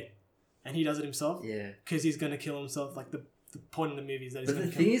goes, "Hey," and he does it himself Yeah. because he's gonna kill himself. Like the point in the movie is that he's But the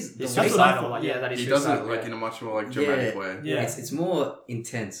gonna thing kill. is, the It's That's way, what I suicidal, thought, like, yeah. that is He does it suicidal, like yeah. in a much more like dramatic Yeah. way. Yeah. it's more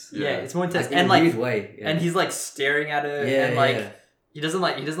intense. Yeah, it's more intense, Like, in and a like, weird way. Yeah. and he's like staring at her, Yeah, and like yeah. he doesn't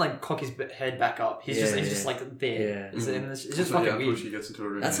like cock his head back up. He's Yeah, just yeah. like there. Yeah. It's, and it's just Also, fucking yeah, until weird. she gets into a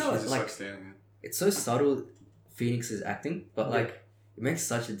room. That's and how she's it, just like- like standing there. It's so subtle, Phoenix's acting, but Yeah. like it makes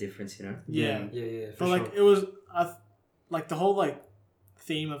such a difference, you know. Yeah, Yeah, for but like sure. it was like the whole like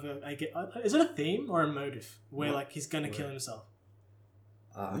theme of it. Is it a theme or a motive where What? like he's gonna kill himself?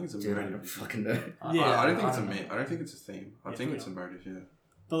 I think it's a Dude, I motive. don't fucking know. Yeah. I don't think it's a don't know. I don't think it's a theme. I Yeah, think for it's a real. motive. Yeah.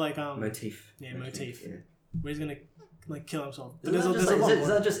 But like Motif. yeah, motif. Yeah. Where he's gonna like kill himself. But Is there's that, a just, lot like, more. is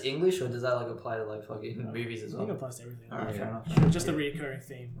that just English, or does that like apply to like fucking movies as I think it well? applies to everything. Alright, Yeah. fair enough. Just a reoccurring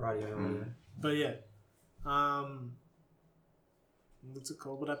theme. Right, yeah. But yeah, what's it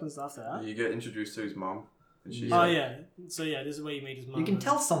called? What happens after that? You get introduced to his mum, and she's Oh like, yeah. So yeah, this is where you meet his mum. You can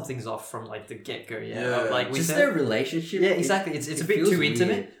tell something's off from like the get go. Yeah, Yeah. like we Just said. their relationship. Yeah, exactly. It's it a bit feels too weird.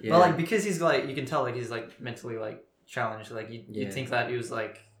 intimate, Yeah. but like because he's like, you can tell like he's like mentally like challenged. Like you Yeah. think that he was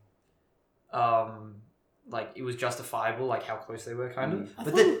like it was justifiable, like how close they were, kind of.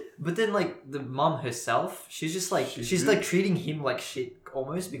 I But then like the mum herself, she's just like She's she's good. like treating him like shit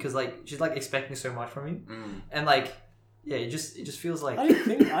almost, because like she's like expecting so much from him, and like yeah, it just feels like I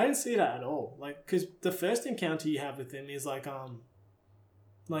didn't see that at all. Like, because the first encounter you have with him is like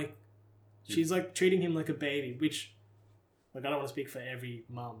she's like treating him like a baby, which, like, I don't want to speak for every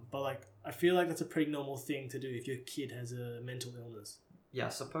mum, but like, I feel like that's a pretty normal thing to do if your kid has a mental illness, yeah, I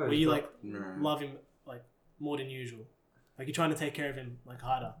suppose. where you but- like love him like more than usual, like you're trying to take care of him like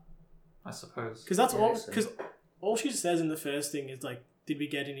harder, I suppose. because that's Yeah, all. so- Because all she says in the first thing is like, "Did we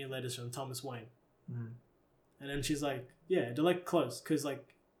get any letters from Thomas Wayne?" Mm. And then she's like, "Yeah, they're like close, because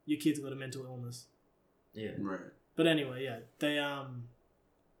like your kid's got a mental illness." Yeah. Right. But anyway, yeah, they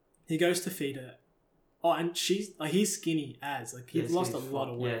he goes to feed her. Oh, and she's like, he's skinny as like he's Yeah, lost a skinny's lot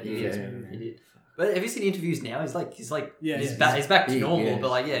fuck. of weight. Yeah, in yeah, this yeah, movie. He did. But have you seen interviews now? He's like Yeah, he's yeah. back. He's back to Big, normal. yeah. But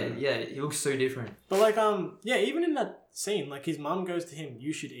like yeah, he looks so different. But like yeah, even in that scene, like his mum goes to him,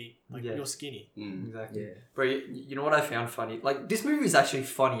 "You should eat. Like Yeah. you're skinny." Exactly. Yeah. Bro, you know what I found funny? Like this movie is actually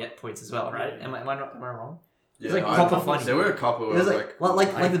funny at points as well, right? Yeah. Am I wrong? Yeah, like I- proper funny. There were a couple where I There's was like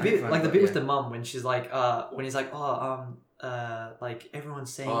like, like the I bit find like the that, bit with yeah. the mum when she's like when he's like like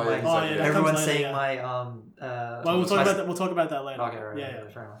everyone's saying Oh, yeah, my he's like, yeah. that comes everyone's later, saying yeah. my Well, we'll talk my- about that. We'll talk about that later. Okay, right, yeah,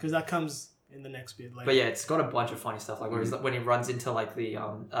 right, fair enough. because that comes in the next bit later. But yeah, it's got a bunch of funny stuff, like where he's, when he runs into like the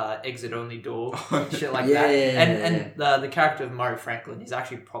exit only door, and shit like Yeah, that. yeah, yeah, And the character of Murray Franklin is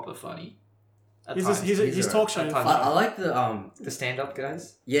actually proper funny. At he's times. his talk show. At is times. funny. I like the The stand-up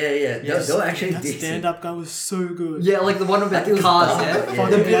guys. Yeah. Yes. They were actually That decent. stand-up guy was so good. Yeah, like the one about Like, the it was cars. dark, Yeah, yeah. the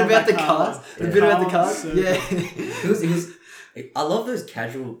Fucking bit love about the that cars. car. The The bit about the car was cars. so Yeah. He was. I love those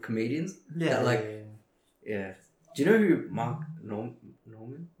casual comedians. Yeah, that, like, yeah. Do you know who Mark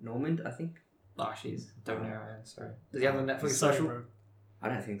Normand? I think. Oh, jeez. Don't know, man. Sorry. Does he have a Netflix Sorry, special? bro. I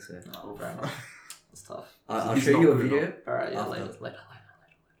don't think so. Oh, fair enough. That's tough. I'll He's show not you a good video. Alright, yeah, After. later.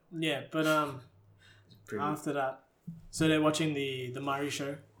 Yeah, but Pretty- after that, so they're watching the Murray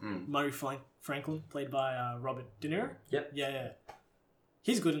show. Mm. Murray Franklin, played by Robert De Niro. Yep. Yeah.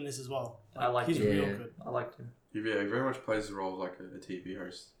 He's good in this as well. I like He's him. real Yeah. good. I liked him. He very much plays the role of like a TV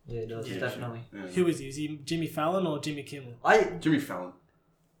host. Yeah, he does, Yeah. definitely. Yeah. Who is he? Is he Jimmy Fallon or Jimmy Kimmel? Jimmy Fallon.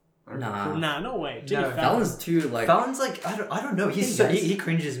 I don't know. Nah. No way. Jimmy No, Fallon. Fallon's too like. Fallon's like I don't know. He's think he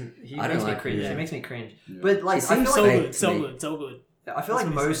cringes. He I don't makes me like cringe. him, He yeah. makes me cringe. Yeah. But like He I seems feel So like fake good, to so me. good, so good. I feel like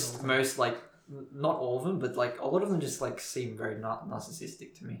That's what he says all the most like not all of them, but like a lot of them just like seem very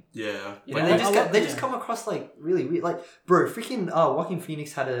narcissistic to me. Yeah. You know, they just come across like really weird. Like, bro, freaking Joaquin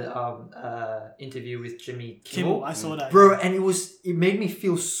Phoenix had a interview with Jimmy Kimmel. I saw that, bro, and it made me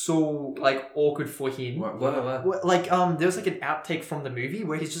feel so like awkward for him. What? Like there was like an outtake from the movie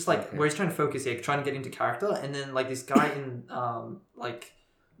where he's just like where he's trying to focus, trying to get into character, and then like this guy in like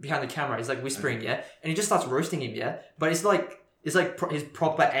behind the camera is like whispering, and he just starts roasting him, but it's like he's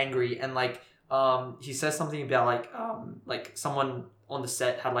proper angry, and like he says something about like someone on the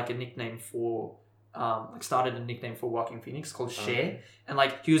set had like a nickname for started a nickname for Joaquin Phoenix called Cher, and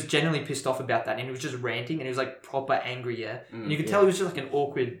like he was genuinely pissed off about that, and he was just ranting, and he was like proper angry, and you could tell it was just like an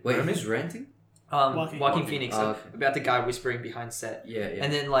awkward moment. Who's ranting? Joaquin Phoenix about the guy whispering behind set,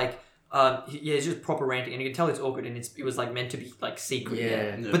 and then like he's just proper ranting, and you could tell it's awkward, and it was like meant to be like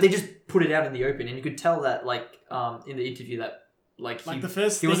secret, but they just put it out in the open, and you could tell that like in the interview that like the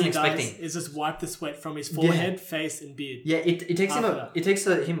first thing wasn't he expecting does is just wipe the sweat from his forehead, face, and beard. Yeah, it takes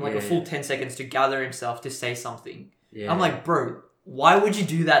him like a full 10 seconds to gather himself to say something. I'm like, bro, why would you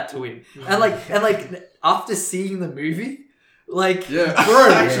do that to him? And like after seeing the movie, like bro,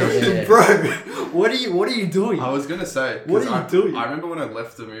 what are you doing? I was gonna say, what are you doing? I remember when I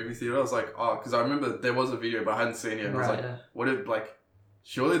left the movie theater, I was like, because I remember there was a video, but I hadn't seen it, and I was like, what if like.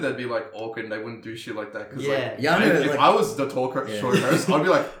 Surely they'd be like awkward and they wouldn't do shit like that. Cause if I was the show host, I'd be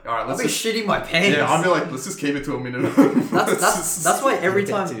like, all right, let's I'd be shitting my pants. Yeah, I'd be like, let's just keep it to a minute. that's why every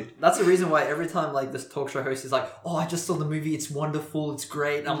time. That's the reason why every time like this talk show host is like, oh, I just saw the movie. It's wonderful. It's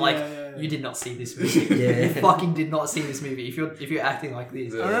great. And I'm like, you did not see this movie. You fucking did not see this movie. If you're acting like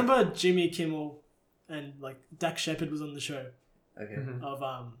this. I remember Jimmy Kimmel and like Dak Shepard was on the show. Okay. Of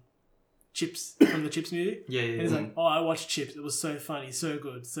Chips from the Chips movie. And he's like, oh, I watched Chips. It was so funny, so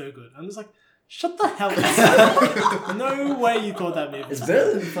good, so good. I'm just like, shut the hell up. No way you thought that movie. It's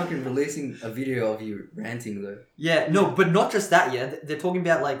better than fucking releasing a video of you ranting though. Yeah, no, but not just that, They're talking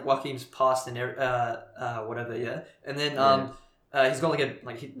about like Joaquin's past and whatever, And then he's got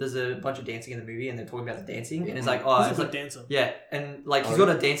there's a bunch of dancing in the movie, and they're talking about the dancing, and it's like, oh, he's a good dancer. Yeah, and like he's got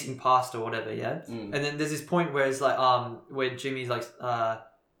a dancing past or whatever, And then there's this point where it's like where Jimmy's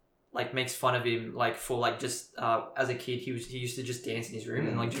like makes fun of him like for like just as a kid he used to just dance in his room,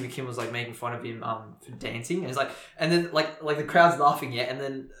 and like Jimmy Kimmel was like making fun of him for dancing, and it's like, and then like the crowd's laughing, and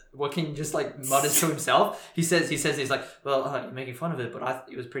then Joaquin just like mutters to himself. He says he's like, well, you're making fun of it, but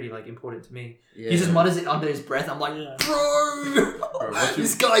it was pretty like important to me. He just mutters it under his breath. I'm like, bro,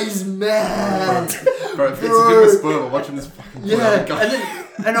 this guy is mad. Bro, it's a bit of a spoiler watching this fucking guy.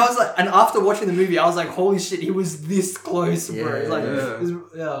 And I was like, and after watching the movie, I was like, holy shit, he was this close, bro.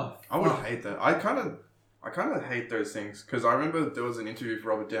 I would hate that. I kind of hate those things, because I remember there was an interview for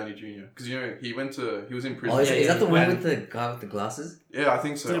Robert Downey Jr. because he was in prison. Oh, is that the one with the guy with the glasses? Yeah, I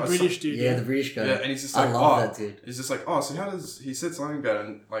think so. The British dude. Yeah, the British guy. Yeah, and he's just like, I love that dude. He's just like, so how does he said something about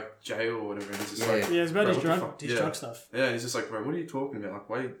in like jail or whatever? And he's just it's about his drug stuff. Yeah, and he's just like, bro, what are you talking about? Like,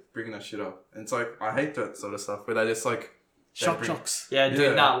 why are you bringing that shit up? And it's like, I hate that sort of stuff where they just like. Shocks. Yeah,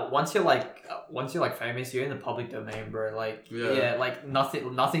 dude. Nah, once you're like famous, you're in the public domain, bro. Like, like nothing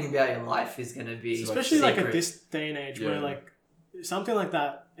about your life is gonna be especially like at this day and age where like something like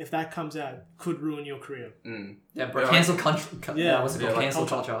that, if that comes out, could ruin your career. Yeah, bro. Cancel culture. What's it called? Like cancel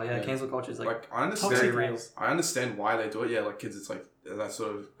culture. Yeah, cancel culture is like I understand. Very real. I understand why they do it. Yeah, like kids, it's like that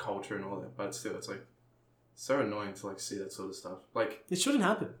sort of culture and all that, but still, it's like. So annoying to like see that sort of stuff. Like it shouldn't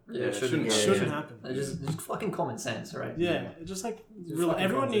happen. Yeah, it shouldn't happen. It's just fucking common sense, right? Yeah, it's just like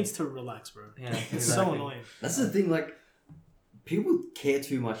everyone needs to relax, bro. Yeah, it's so annoying. That's the thing. Like people care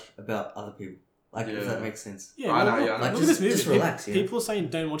too much about other people. Like if that makes sense. Yeah, I know. Like look at this movie. Just relax. People are saying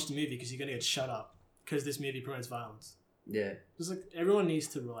don't watch the movie because you're gonna get shut up because this movie promotes violence. Yeah, just like everyone needs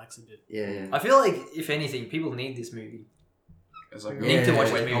to relax a bit. Yeah. I feel like if anything, people need this movie. It's like, need to watch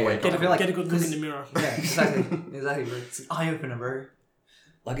the movie. Get a good look in the mirror. Yeah, exactly, bro. It's an eye opener, bro.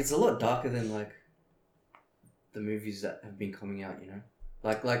 Like it's a lot darker than like the movies that have been coming out. You know,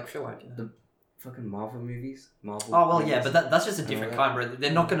 like I feel like the fucking Marvel movies. Oh well, movies. Yeah, but that's just a different kind, bro.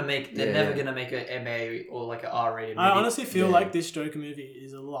 They're not gonna make. They're never gonna make a MA or like an R-rated movie. I honestly feel like this Joker movie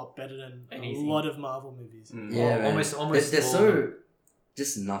is a lot better than a lot of Marvel movies. Yeah, almost. They're so.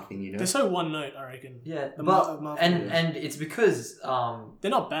 Just nothing, you know. They're so one note, I reckon. Yeah, and it's because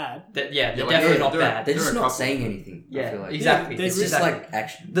they're not bad. They're definitely not bad. They're just not saying anything. Yeah, I feel like. exactly. It's just like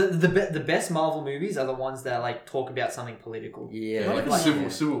action. The best Marvel movies are the ones that like talk about something political. Yeah, like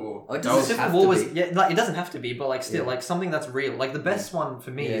Civil War. Oh, Civil War was like it doesn't have to be, but like still like something that's real. Like the best one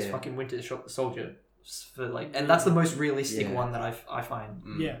for me is fucking Winter Soldier, for like, and that's the most realistic one that I find.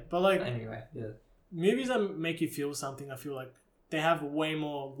 Yeah, but like anyway, movies that make you feel something, I feel like. they have a way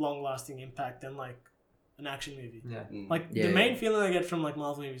more long lasting impact than like an action movie. Yeah. Like the main feeling I get from like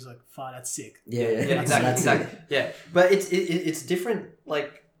Marvel movies is like, "Fuck, that's sick." Yeah, Exactly. Yeah, but it's different.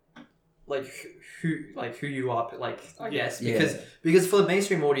 Who you are, like I guess because for the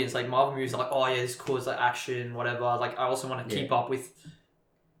mainstream audience, like Marvel movies are like, oh yeah, this cool, like action, whatever. Like I also want to keep up with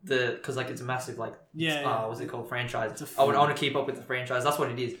because like it's a massissive like what's it called, franchise. I want to keep up with the franchise. That's what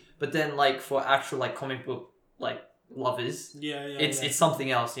it is. But then like for actual like comic book like lovers, it's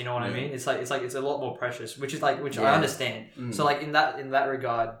something else. You know what I mean? It's a lot more precious, which I understand. So like in that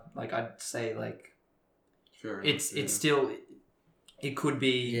regard, like I'd say like it's still. It could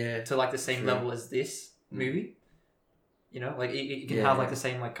be to like the same level as this movie, you know, like it can have like the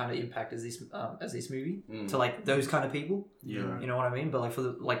same like kind of impact as this movie to like those kind of people. Yeah, you know what I mean. But like for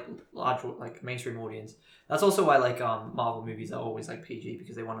the like large like mainstream audience, that's also why like Marvel movies are always like PG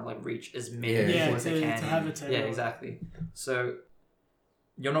because they want to like reach as many people as they can. To have it exactly. So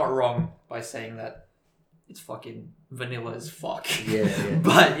you're not wrong by saying that it's fucking vanilla as fuck.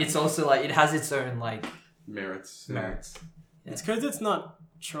 But it's also like it has its own like merits. Yeah. It's because it's not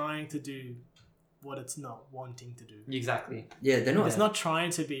trying to do what it's not wanting to do. Exactly. Yeah, they're not. It's not trying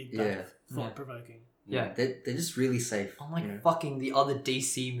to be that thought provoking. Yeah, they're just really safe. Unlike fucking the other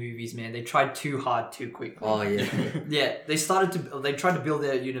DC movies, man. They tried too hard too quickly. Oh yeah. Yeah, they tried to build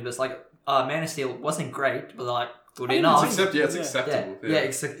their universe. Like Man of Steel wasn't great, but they're like good enough. It's acceptable.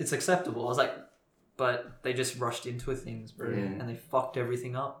 It's acceptable. I was like, but they just rushed into things, bro, and they fucked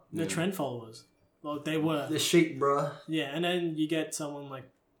everything up. The trend followers. Well, they were. The sheep, bro. Yeah, and then you get someone like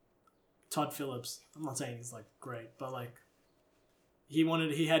Todd Phillips. I'm not saying he's like great, but like he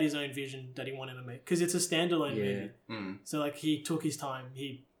had his own vision that he wanted to make because it's a standalone movie. So like he took his time.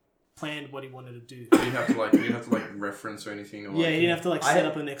 He planned what he wanted to do. You didn't have to reference or anything. Or, he didn't have to like set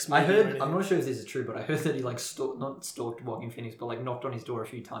up a next movie. I heard. I'm not sure if this is true, but I heard that he like not stalked Joaquin Phoenix, but like knocked on his door a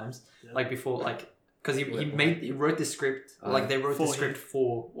few times, like before like. Because he wrote the script, like they wrote the script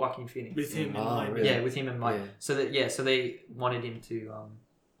for Joaquin Phoenix. With him in mind. Really? Yeah, with him in mind. Yeah. So they wanted him to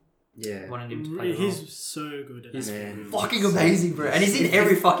play. He's so good at it. He's fucking amazing, bro. And he's in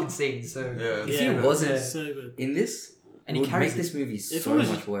every fucking scene, so... If he wasn't so good. in this, and it would make this movie so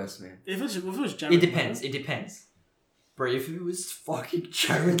much worse, man. If it was Jared It depends. Bro, if it was fucking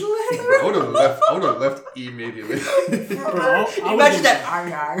Jared Leto... I would have left immediately. Bro, imagine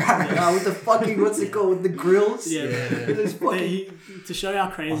that with the fucking, what's it called, with the grills? Yeah. To show how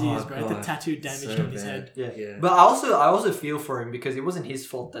crazy he is, bro. The tattoo damaged on his head. Yeah. But I also feel for him because it wasn't his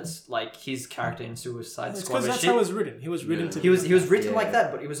fault that's like his character in Suicide Squad. Because that's how it was written. He was written to He was written like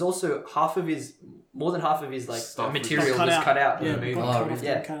that, but it was also more than half of his like material was cut out in the movie.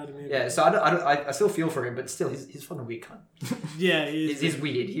 Yeah, so I still feel for him, but still he's fucking weird cunt. Yeah, he's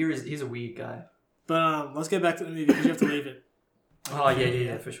weird. He's a weird guy. But let's get back to the movie because you have to leave it.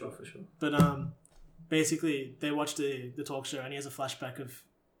 Yeah, for sure. But basically they watch the talk show and he has a flashback of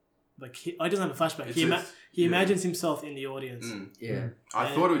like he doesn't have a flashback. He imagines himself in the audience.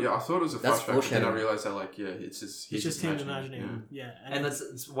 I thought it was a flashback, but then I realized that it's just him imagining. Yeah. And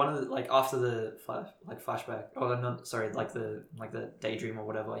it's one of the like after the flashback. Oh, not sorry, like the daydream or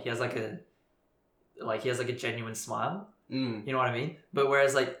whatever. He has like a genuine smile. You know what I mean? But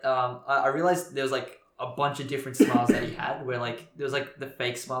whereas like I realized there was like a bunch of different smiles that he had where like there was like the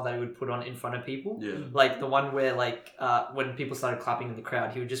fake smile that he would put on in front of people. Yeah. Like the one where like when people started clapping in the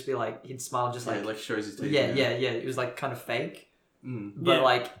crowd, he would just be like he'd smile just like shows his teeth. Yeah. It was like kind of fake. But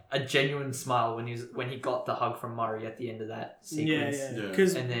like a genuine smile when he got the hug from Murray at the end of that sequence.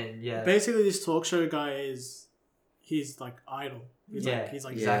 Because basically this talk show guy he's like idol. He's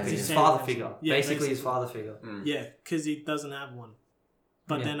exactly his father figure. Yeah, basically his father figure. Yeah, because he doesn't have one.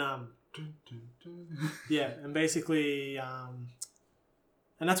 But then and basically and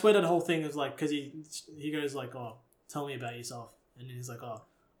that's where that whole thing is like because he goes like, oh, tell me about yourself, and then he's like, oh,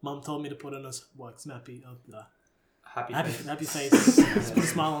 mum told me to put on a snappy happy face. Put a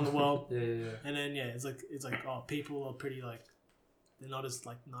smile on the world. And then it's like oh, people are pretty like they're not as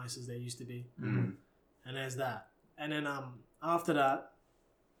like nice as they used to be. And there's that, and then after that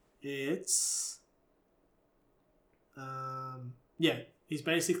it's he's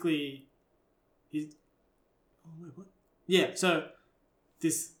basically so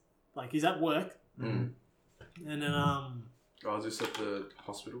this like he's at work and then is this at the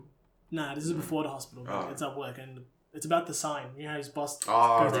hospital? Nah, this is before the hospital. It's at work and it's about the sign. You know, his boss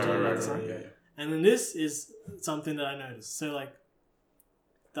goes to talk about the sign. And then this is something that I noticed. So like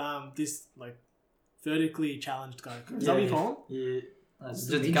this like vertically challenged guy. Is that what you call him? Yeah. Just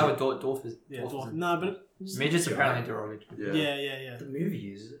the guy with dwarf. Yeah, dwarf. No, but midgets apparently derogatory. Yeah. The movie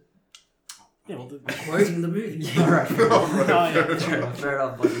uses it. Yeah, well, Quoting the movie. Yeah, right. Oh, yeah. Fair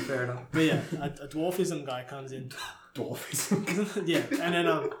enough, buddy. Fair enough. But yeah, a dwarfism guy comes in. Dwarfism. Yeah, and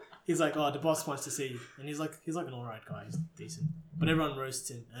then he's like, "Oh, the boss wants to see you," and he's like an alright guy, he's decent, but everyone roasts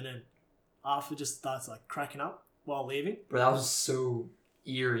him, and then Arthur just starts like cracking up while leaving. Bro, that was so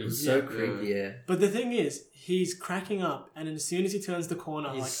eerie. It was so creepy, yeah. But the thing is, he's cracking up, and then as soon as he turns the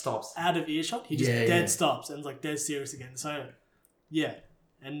corner, He like stops. out of earshot, he just Yeah, dead yeah. stops and is like dead serious again. So yeah,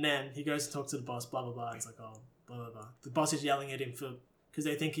 and then he goes to talk to the boss, blah blah blah. It's like, oh, blah blah blah. The boss is yelling at him because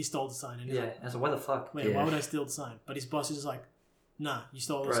they think he stole the sign, and he's Yeah, like, and I was like, what the fuck? wait, Yeah. why would I steal the sign? But his boss is just like, nah, you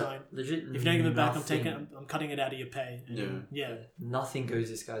stole the Bro, sign. legit. If you don't give it back, nothing- I'm cutting it out of your pay. And yeah. Nothing goes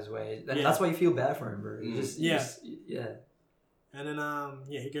this guy's way. And Yeah. that's why you feel bad for him, bro. You Mm. just, Yeah. yeah. And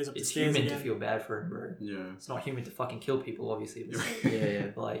then he goes up the It's stairs human again. to feel bad for him, bro. Yeah. It's not human to fucking kill people, obviously. But, Yeah.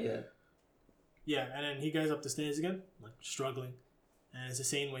 but like, yeah. Yeah, and then he goes up the stairs again, like struggling. And it's a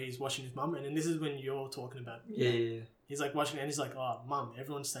scene where he's watching his mum, and then this is when you're talking about. Yeah. He's like watching, and he's like, "Oh, mum,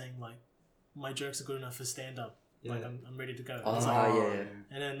 everyone's saying like, my jokes are good enough for stand up. Yeah. Like, I'm ready to go." Oh, It's like, yeah.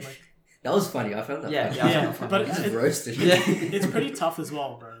 and then like, That was funny. I found that Yeah, funny. yeah, I Yeah, found it funny. but He just it- roasted him. Yeah. it's pretty tough as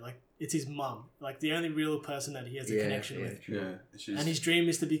well, bro. Like, it's his mum, like the only real person that he has a Yeah, connection yeah. with. Yeah. She's, And his dream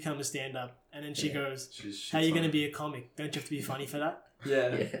is to become a stand up. And then she Yeah. goes, she's "How are you funny. going to be a comic? Don't you have to be funny for that?"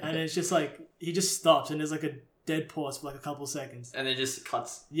 Yeah. Yeah. And it's just like, he just stops, and there's like a dead pause for like a couple of seconds. And then just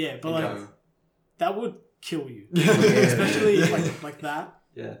cuts. Yeah, but And like, Yeah. that would kill you. Yeah. Especially Yeah. like that.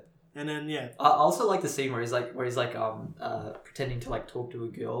 Yeah. And then, yeah. I also like the scene where he's like pretending to like talk to a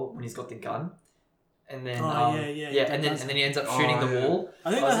girl when he's got the gun, and then Oh, yeah, he and then does. and then he ends up shooting Oh, the yeah. wall.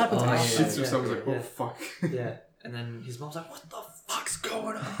 I think Oh, that happens oh, after. yeah. Shits himself. He's like, oh Yeah. fuck. Yeah, and then his mom's like, "What the fuck's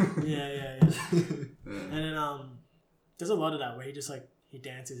going on?" Yeah. Yeah. And then there's a lot of that where he just like he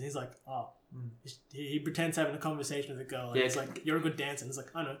dances and he's like, oh, he pretends having a conversation with a girl and Yeah. he's like, "You're a good dancer," and it's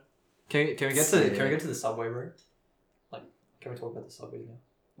like, "I know." Can we get to the subway, bro? Like, can we talk about the subway now?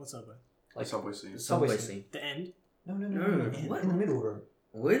 What's up, bro? Like subway scene. Subway Subway scene. scene. The end. No. No, what? In the middle, bro.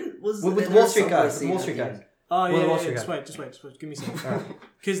 When was With the the Wall Street subway guys. With the scene Wall at Street the guys. end? Oh Well, yeah, what's yeah. your Just guy? wait. Give me a second. Alright.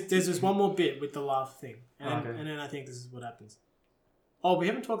 Because there's this one more bit with the laugh thing, and, Okay. and then I think this is what happens. Oh, we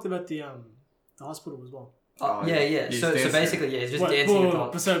haven't talked about the hospital as well. Oh, Yeah. yeah. He's So dancing. basically, yeah, he's just Wait, dancing. whoa, with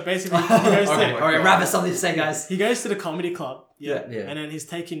whoa, the- So basically, he goes to Okay, my alright, God. Rabbit, something to say, guys. he goes to the comedy club. Yeah. Yeah. And then he's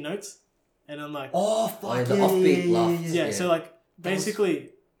taking notes, and I'm like, Oh, fuck. Oh, the offbeat laugh. yeah. Yeah. So like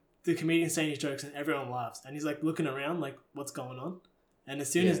basically, the comedian's saying his jokes and everyone laughs, and he's like looking around like, what's going on? And as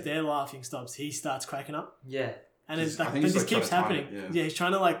soon as Yeah. their laughing stops, he starts cracking up, Yeah. and He's- it's I like think this he's, like, keeps trying to time happening. it, Yeah, he's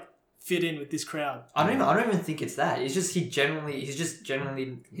trying to like fit in with this crowd. I don't even think it's that. It's just he's just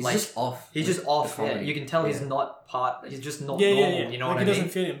generally He's like just off. he's with just off. the Yeah, comedy. you can tell he's Yeah. not part. He's just not Yeah, normal. yeah. You know like what I he mean? doesn't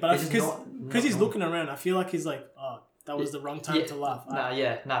fit in, but He's just because not he's normal. looking around, I feel like he's like, oh, that was the wrong time Yeah, to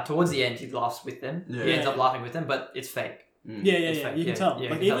laugh. Towards the end, he laughs with them. Yeah. He ends Yeah. up laughing with them, but it's fake. Mm. Yeah, It's yeah. fake. You can Yeah, tell. yeah, Like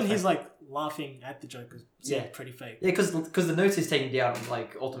you can even tell he's it's like laughing at the joke is Yeah. pretty fake. Yeah, because the notes he's taking down,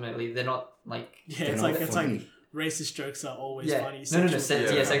 like ultimately, they're not like. Yeah, They're it's not like funny. racist jokes are always Yeah, funny. no,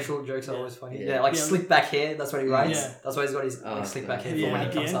 sexual- Yeah. sexual jokes are Yeah. always funny. Yeah. Yeah, like Yeah. slick back hair. That's what he writes. Yeah. That's why he's got his Oh, like slick back hair Yeah, for when at he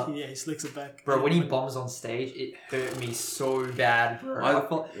the comes end, up. yeah, he slicks it back. Bro, when he When- bombs on stage, it hurt me so bad, bro.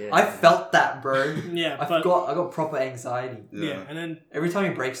 I- I felt that, bro. Yeah, I but got proper anxiety. yeah, and then Every time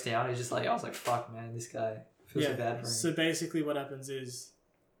he breaks down, it's just like I was like, "Fuck, man, this guy feels so bad yeah. for him." So basically, what happens is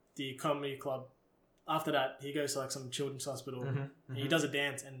the comedy club. After that, he goes to like some children's hospital. Mhm, And he mhm. does a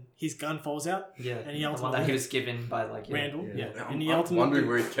dance, and his gun falls out. Yeah, and he the one ultimately- that he was given by like Randall, Yeah. yeah, I'm, and he I'm ultimately wondering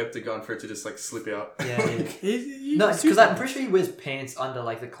where he kept the gun for it to just like slip out. Yeah, yeah. No, He's because I'm pretty sure he wears pants under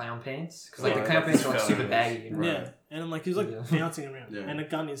like the clown pants, because like Yeah, the clown like pants the are like clown super pants. baggy. You know? yeah, and like he's like Yeah. bouncing around, Yeah. and the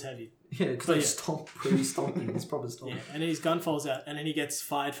gun is heavy. Yeah, because But they yeah. stomp, pretty stomping. It's proper Yeah, stomping. and then his gun falls out, and then he gets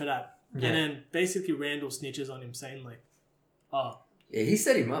fired for that. Yeah. And then basically Randall snitches on him, saying like, "Oh, Yeah, he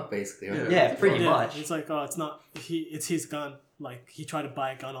set him up basically. Right? Yeah, pretty yeah." much. It's like, "Oh, it's his gun. Like he tried to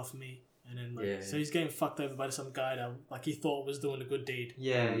buy a gun off me." And then like, Yeah. so he's getting fucked over by some guy that like he thought was doing a good deed,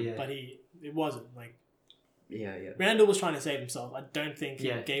 Yeah, yeah. but it wasn't. Like Yeah, yeah. Randall was trying to save himself. I don't think he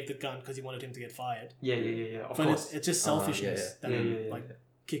Yeah. gave the gun because he wanted him to get fired. Yeah. Of But course. it's just Oh, yeah, selfishness yeah. that Yeah, yeah, like yeah.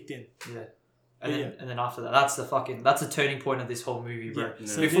 kicked in. Yeah. But And then after that, that's the turning point of this whole movie, bro. Yeah.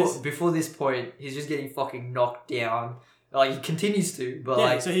 So Before this point, he's just getting fucking knocked down. Like he continues to, but Yeah,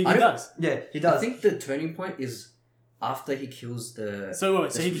 like so he I don't- does. yeah, he I does. think the turning point is after he kills the. So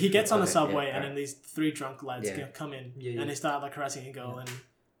wait, so he gets on the Okay, subway, yeah, and then these three drunk lads Yeah. come in, Yeah, yeah. and they start like harassing a girl, and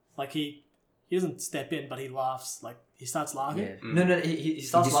like he he doesn't step in, but he laughs. Like he starts laughing. Yeah. No, he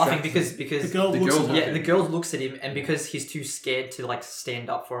starts laughing because The because girl The looks girl at him. yeah, the girl looks at him, and because he's too scared to like stand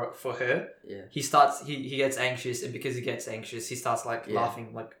up for her, Yeah. he gets anxious, and because he gets anxious, he starts like Yeah.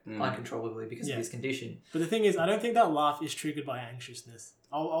 laughing like uncontrollably because Yeah. of his condition. But the thing is, I don't think that laugh is triggered by anxiousness.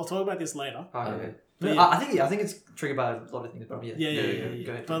 I'll talk about this later. Okay. But I think it's triggered by a lot of things, but yeah. Yeah.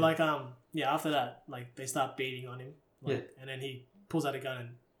 Go ahead. But like after that, like they start beating on him. Like, and then he pulls out a gun and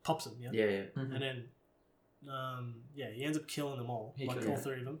pops him. Yeah. Yeah. Mhm. And then he ends up killing them all, He like kills all them.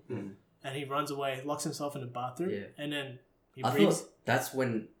 three of them. Mm. And he runs away, locks himself in the bathroom, Yeah. and then he I breathes. thought that's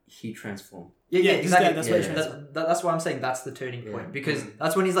when he transformed. Yeah, Yeah, exactly. that's what he That's why I'm saying that's the turning Yeah. point, because Mm.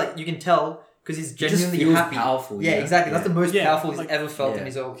 that's when he's like, you can tell because he's He just genuinely feels happy. powerful. Yeah, exactly. That's the most Yeah, powerful he's like- ever felt Yeah. in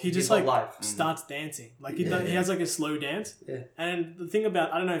his whole He his just whole like life. starts dancing. Like Yeah. he has like a slow dance. Yeah. And the thing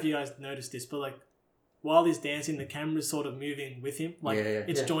about, I don't know if you guys noticed this, but like while he's dancing, the camera's sort of moving with him. Like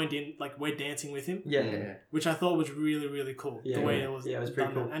it's Yeah. joined in. Like we're dancing with him, Yeah, Yeah. which I thought was really really cool. Yeah. The way it was. Yeah, it was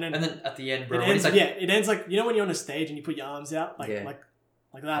pretty done. cool. And then, And then at the end, bro, it when ends. he's like, It ends like, you know when you're on a stage and you put your arms out like Yeah. like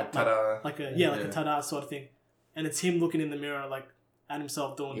that. Ta-da. Like a Yeah. a tada sort of thing, and it's him looking in the mirror like at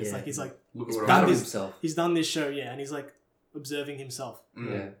himself doing this. Yeah. Like he's like Look He's at what done proud I'm of this- himself. he's done this show, and he's like observing himself,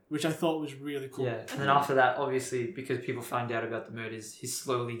 Yeah. which I thought was really cool. yeah. And then after that, obviously, because people find out about the murders, he's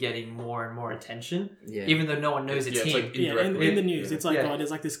slowly getting more and more attention, Yeah. even though no one knows it's Yeah, it's him. like- Yeah, in the Indirectly. news, Yeah. it's like, Yeah. oh,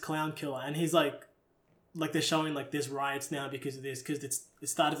 there's like this clown killer, and he's like they're showing like there's riots now because of this, because it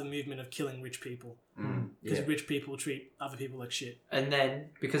started the movement of killing rich people, because Yeah. rich people treat other people like shit. And then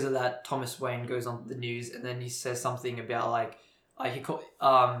because of that, Thomas Wayne goes on the news, and then he says something about like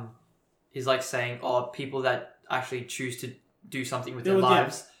he's like saying, oh, people that actually choose to do something with their Yeah.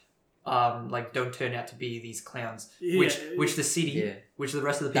 lives, like don't turn out to be these clowns. Yeah. Which the city, Yeah. which the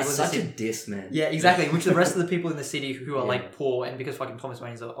rest of the people That's in the such a city. diss, man. Yeah, exactly. Which the rest of the people in the city who are Yeah. like poor, and because fucking Thomas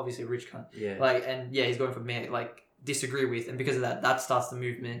Wayne is obviously a rich cunt, Yeah. like, and yeah, he's going for mayor, like disagree with, and because of that, that starts the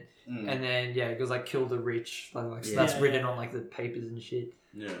movement, and then yeah, it goes like kill the rich, like so Yeah. that's Yeah, written yeah. on like the papers and shit,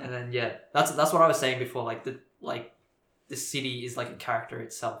 Yeah. and then yeah, that's what I was saying before, like the city is like a character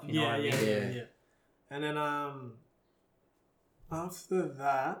itself, you know what I mean? Yeah. And then after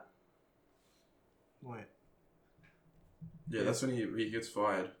that, wait. Yeah, that's when he gets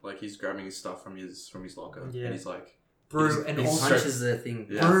fired. Like he's grabbing his stuff from his locker. Yeah. And he's like, Bro, and He also, punches the thing.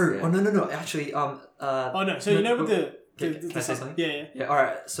 Yeah. bro, Yeah. oh no, actually, Oh no, so you know with the Can I say something? Yeah. Yeah,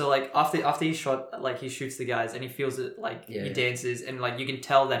 alright. So like after he shot, like he shoots the guys and he feels it, like Yeah. he dances, and like you can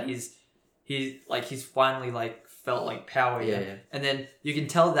tell that he's finally like felt like power, Yeah. And then you can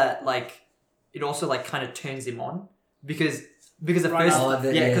tell that like it also like kind of turns him on because at Right first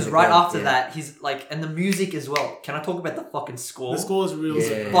after- because the right girl, after yeah. that he's like, and the music as well. Can I talk about the fucking score? The score is real. Yeah.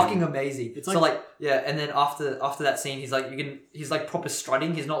 sick. Fucking amazing. It's So like yeah, and then after that scene, he's like he's like proper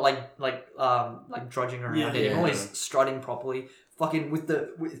strutting. He's not like drudging around Yeah. anymore. Yeah. He's strutting properly. Fucking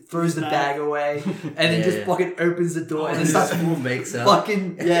throws the Bag. bag away, and then Yeah, just yeah. fucking opens the door and then Oh, starts Full makes up.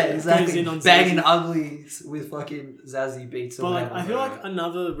 fucking yeah, Goes exactly in on banging Zazie. uglies with fucking Zazie beats or But like, whatever. I feel like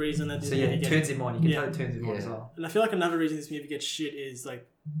another reason that this so yeah, movie it gets, turns him on. You can Yeah. tell it turns him on as Yeah. well. and I feel like another reason this movie gets shit is like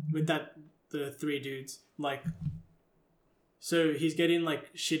with the three dudes, like, so he's getting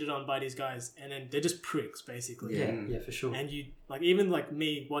like shitted on by these guys, and then they're just pricks basically. Yeah, Mm. yeah, for sure. And you like, even like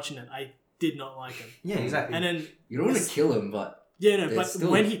me watching it, I did not like him. Yeah, exactly. And then You don't want to kill him, but yeah, no, They're but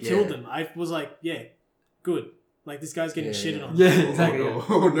still- when he killed yeah. them, I was like, yeah, good. Like this guy's getting Yeah, shitted yeah. on. yeah, exactly.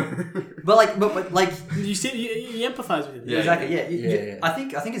 Oh no. But like You see, you empathize with him. Yeah. exactly. Yeah, Yeah. I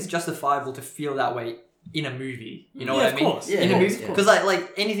think it's justifiable to feel that way in a movie. You know Yeah, what of I mean? course. Yeah, in a of movie, course, because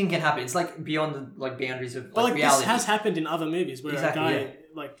like anything can happen. It's like beyond the like boundaries of But like reality. this has happened in other movies where Exactly, a guy yeah.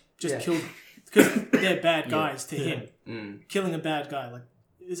 like just Yeah. killed because they're bad Yeah. guys to Yeah. him. Killing a bad guy, like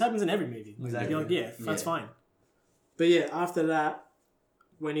this happens in every movie. Like, Exactly. You're like, yeah, that's Yeah. fine. But yeah, after that,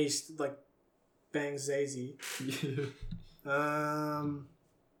 when he's like bangs Zazie,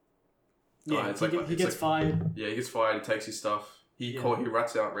 yeah, it's he, like- he it's gets like- fired. Yeah, he gets fired. He takes his stuff. He Yeah.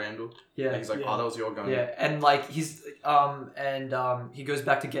 rats out Randall. yeah, And he's like, Yeah. oh, that was your gun. yeah, and like he's he goes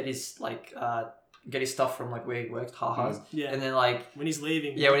back to get his like get his stuff from like where he worked, Haha's, Yeah, and then like when he's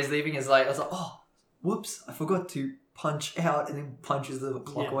leaving. yeah, when he's leaving, is like I was like, oh, whoops, I forgot to punch out, and then punches the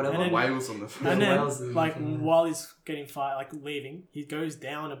clock Yeah, or whatever. and then- Wales on the And then, Wales is- like, yeah. while he's getting fired, like, leaving, he goes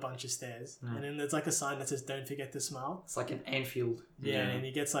down a bunch of stairs. Mm. And then there's, like, a sign that says, don't forget to smile. It's like an Anfield. Yeah, Yeah. and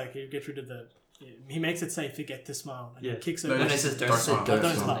he gets rid of the... He makes it say, forget to smile. And Yeah. he kicks No, over... And no, it says don't don't smile. smile.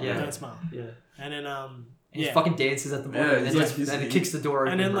 don't smile. smile. Yeah. Don't smile. Yeah. And then, And he yeah. fucking dances at the bottom, Yeah, and then yeah, just he's- and he kicks the door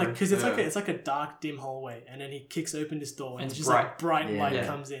open. And then, like, bro. because Yeah. it's like a dark, dim hallway. And then he kicks open this door. And And it's it's just, like, bright Yeah. light Yeah.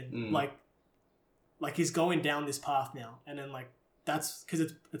 comes in. Mm. Like, he's going down this path now. And then, like, that's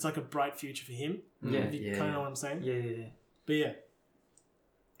because it's like a bright future for him. Yeah. If you kind of know what I'm saying. Yeah. But yeah.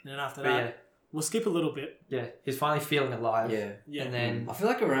 And then after But that, we'll skip a little bit. yeah, he's finally feeling alive. Yeah. Yeah. And then I feel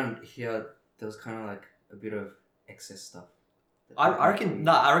like around here there was kind of like a bit of excess stuff. I reckon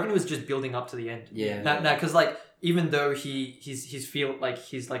it was just building up to the end. Yeah. No, because like even though he's feel like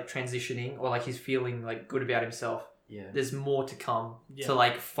he's like transitioning or like he's feeling like good about himself, Yeah. there's more to come Yeah. to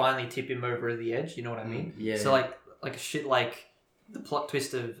like finally tip him over the edge. You know what I mean? Yeah. So like shit like the plot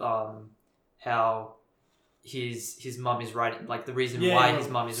twist of how his mum is writing, like the reason why his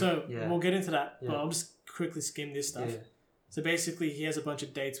mum is. So yeah. we'll get into that, but Yeah. I'll just quickly skim this stuff. Yeah. So basically, he has a bunch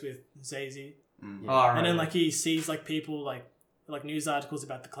of dates with Zazie, Mm. Oh, right. and then like he sees like people like news articles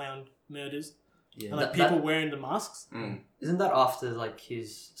about the clown murders, Yeah. and like That- people wearing the masks. Mm. Isn't that after like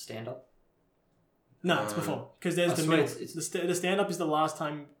his stand up? No, it's before because there's I the swear middle. it's- The stand up is the last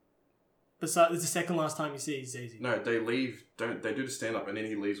time. Besides, it's the second last time you see Zazie. No, they leave. They do the stand up, and then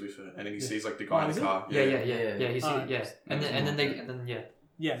he leaves with her, and then he Yeah. sees like the guy Oh, in is the it? car. Yeah. He's Alright. yeah, and then yeah.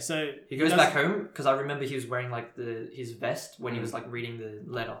 Yeah, so He goes does- back home because I remember he was wearing like his vest when he Mm. was like reading the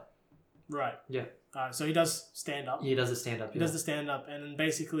letter. Right. Yeah. So he does stand up. He does the stand up. He does the stand up, and then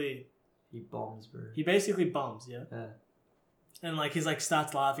basically He bombs, bro. he basically bums, yeah. Yeah. And like he's like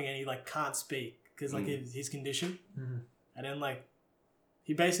starts laughing, and he like can't speak because like his condition. Mhm. And then like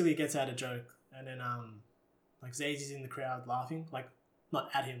he basically gets out a joke, and then like Zazie's in the crowd laughing, like not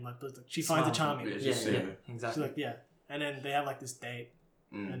at him, like but she finds it Smiling. charming. Yeah, Yeah, just yeah, seeing it. She's exactly. like yeah, and then they have like this date,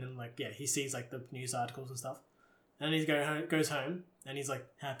 Mm. and then like yeah, he sees like the news articles and stuff, and then he goes home, and he's like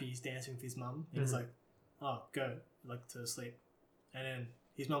happy, he's dancing with his mum, and he's Mhm. like, oh go like to sleep, and then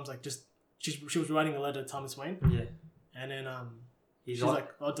his mum's like just she was writing a letter to Thomas Wayne, Yeah. and then He's she's like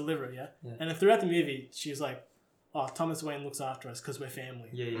I'll deliver it, yeah, Yeah. and then throughout the movie she's like, oh Thomas Wayne looks after us because we're family,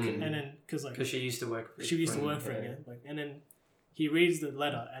 yeah, Mm. and then because like because she used to work. she used to for him. work for him, yeah. Like, and then he reads the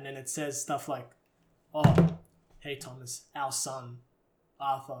letter, and then it says stuff like, "Oh, hey Thomas, our son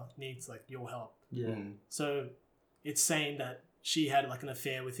Arthur needs like your help." Yeah. Mm. So it's saying that she had like an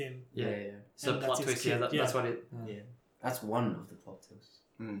affair with him. Yeah. Yeah. So And plot that's his twist. Yeah, kid, that's what it. Yeah. That's one of the plot twists.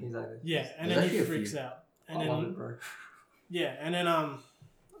 Mm. Exactly. Yeah, and There's then he actually a freaks few. out, and I love it, then bro. yeah, and then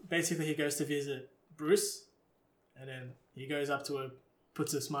basically he goes to visit Bruce, and then he goes up to her,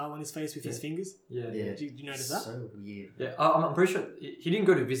 puts a smile on his face with his Yeah. fingers. Yeah. Yeah. Yeah. Did you notice that? So weird. Yeah. I'm pretty sure he didn't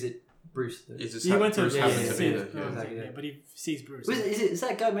go to visit Bruce. Though. It's just He went to Bruce yeah, happens yeah, to see be it, there. Yeah. Exactly, yeah. but he sees Bruce. Is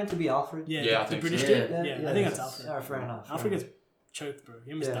that guy meant to be Alfred? Yeah, Yeah, I the think British so. dude. Yeah, Yeah, yeah, I think yeah. that's Alfred. Oh, fair enough. Alfred gets choked, bro.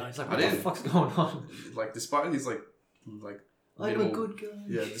 He almost Yeah. died. It's like, I what the didn't- fuck's going on? Like despite these like I'm a minimal- good guy.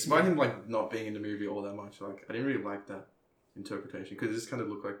 yeah, despite him like not being in the movie all that much, like I didn't really like that interpretation because it just kind of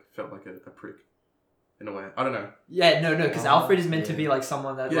felt like a prick in a way. I don't know. Yeah, no, because Oh, Alfred is meant to yeah. be like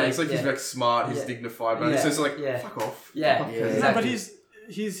someone that. Yeah, like, he's like he's like smart, he's Yeah. dignified, but Yeah, it's just like yeah. fuck off. Yeah, Fuck off. yeah. No, exactly. but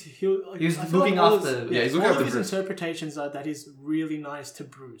he He was I feel looking all after- his, Yeah, he's looking all after of his Bruce. interpretations are that he's really nice to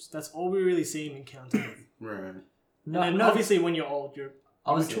Bruce. That's all we really see him encounter. with. Right. No, and then no. obviously when you're old, you're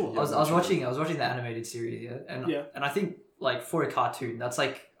I was mature. I was mature. watching the animated series, yeah, Yeah. and I think like for a cartoon, that's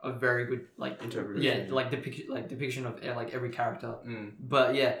like a very good like Interpretation. yeah like depiction of like every character. Mm.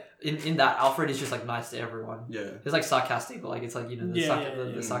 But yeah, in that Alfred is just like nice to everyone. Yeah. He's like sarcastic, but like it's like the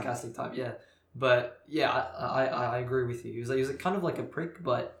Yeah. sarcastic type. Yeah, but yeah, I agree with you. He was kind of like a prick,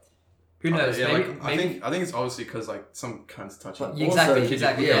 but who knows? Yeah, maybe, like, I think it's obviously because like some cunts touching. But Yeah, exactly, also,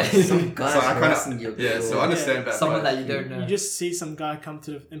 exactly, Yeah. yeah. Some guys So I kinda- harassing your Yeah, so I understand that. someone but that you don't know. you just see some guy come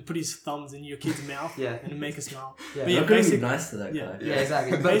and put his thumbs in your kid's mouth Yeah. and make a smile. yeah. But You're yeah, gonna be basic- nice to that yeah. guy. Yeah,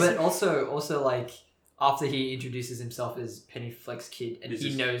 exactly. But Basic- also like after he introduces himself as Penny Fleck's kid, and He's he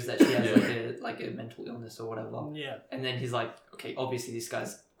just- knows that she has Yeah. like a mental illness or whatever, Yeah, and then he's like, okay, obviously this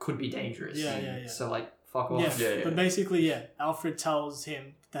guy's could be dangerous. yeah. So like, fuck off. Yeah. Yeah, yeah. But basically, yeah, Alfred tells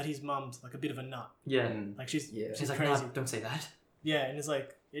him that his mum's like a bit of a nut. Yeah. Mm. Like she's Yeah. she's She's like, crazy. no, don't say that. Yeah, and it's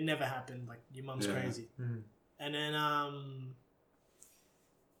like it never happened. Like your mum's Yeah. crazy. Mm. And then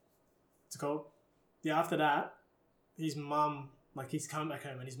what's it called? Yeah, after that, his mum he's come back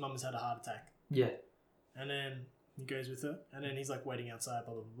home and his mum has had a heart attack. Yeah. And then he goes with her, and then he's like waiting outside,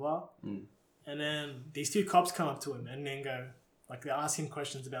 blah blah blah. Mm. And then these two cops come up to him and then go like they ask him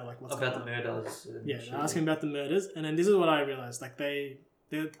questions about like what's About the going on. murders. And Yeah, shit. they ask him about the murders, and then this is what I realized: like they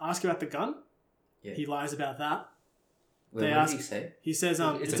ask about the gun. Yeah. He lies about that. Wait, They what ask- did he say? He says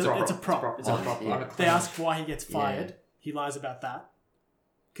It's it's a a prop. prop. It's a Oh, prop. yeah. I'm a They clown. ask why he gets fired. Yeah. He lies about that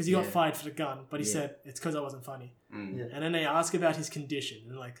because he got Yeah. fired for the gun, but he Yeah. said it's because I wasn't funny. Mm. Yeah. And then they ask about his condition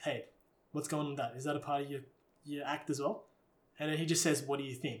and like, hey, what's going on with that? Is that a part of your act as well? And then he just says, what do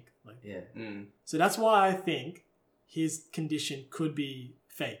you think? Like, Yeah. Mm. so that's why I think his condition could be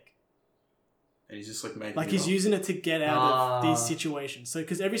fake. and he's just like making. Like it he's up. using it to get out of these situations. So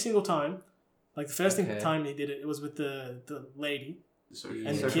because every single time, like the first time he did it, it was with the lady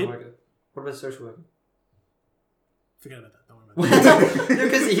and the kid. Worker. What about the social worker? Forget about that. Don't worry about that.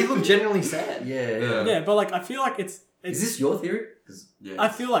 Because he looked genuinely sad. Yeah. Yeah, but like I feel like it's. Is this your theory? I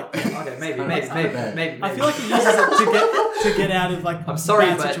feel like Okay, maybe. I feel like he uses it to get out of like I'm sorry,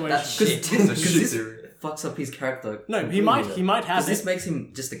 bad but situations. that's shit. Because this fucks up his character. No, he might have it. This makes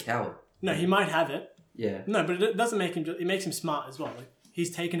him just a coward. No, he might have it. Yeah. No, but it doesn't make him. It makes him smart as well. Like he's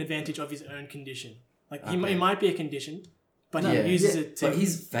taken advantage of his own condition. Like he might be a condition, but he uses it to. But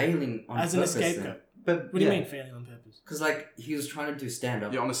he's failing on as purpose an escape. But What do you mean failing on purpose? Because like he was trying to do stand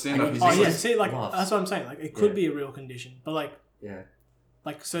up. Yeah, on the stand up. And He's Oh just yeah, like, see, like laughs. that's what I'm saying. Like it could be a real condition, but like Yeah.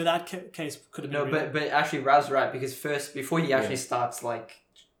 like so that case could have been. no, real. but actually, Rav's right because first before he actually starts like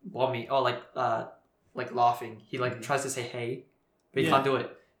bombing or like laughing, he like tries to say hey, but he can't do it,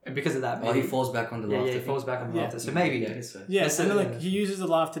 and because of that, he falls back on the laughter. he falls back on the Yeah. laughter. So maybe. Yeah, I guess so. Yeah, That's and then it, like he uses the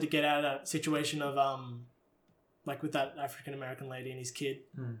laughter to get out of that situation of like with that African American lady and his kid,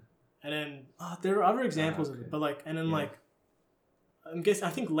 and then there are other examples of it, but like and then like I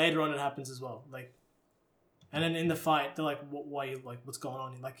think later on it happens as well, like, and then in the fight they're like, why you like what's going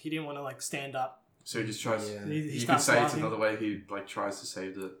on? Like he didn't want to like stand up. so he just tries. Yeah. He You could starts say it's laughing. another way he like tries to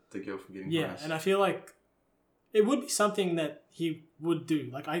save the girl from getting Yeah, harassed. and I feel like it would be something that he would do.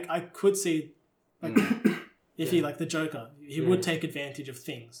 Like I could see like if he like the Joker, he would take advantage of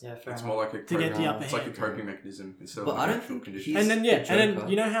things. Yeah, fair It's enough. more like a To get the upper it's like a hand. coping mechanism instead But of I like don't actual think condition. And then the and then Joker.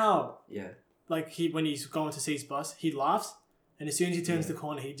 you know how Yeah. like when he's going to see his boss, he laughs, and as soon as he turns the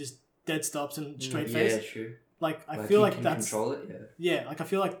corner, he just dead stops and straight face. Yeah, true. Like I Like, feel he like can that's control it. Yeah. like I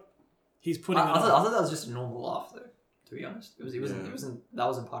feel like he's putting. I it on. thought that was just a normal laugh though. To be honest, that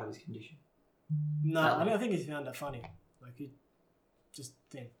wasn't part of his condition. No, I don't think he found that funny. Like he just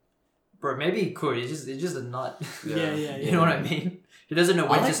think. Bro, maybe he could. He's just a nut. Yeah. You know what I mean? He doesn't know I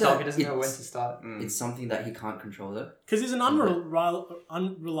when like to stop. that He doesn't know when it's- to start. It's something that he can't control though. Because he's an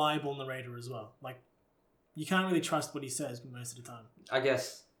unreliable narrator as well. Like you can't really trust what he says most of the time. I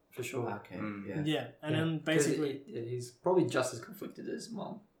guess for sure. Okay. Mm. Yeah. Yeah, and then 'Cause basically. he's probably just as conflicted as his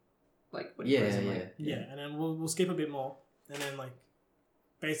mom. Like when he Yeah, plays him, yeah. like- Yeah, and then we'll skip a bit more, and then like,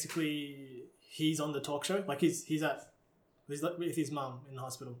 basically he's on the talk show, like he's like with his mum in the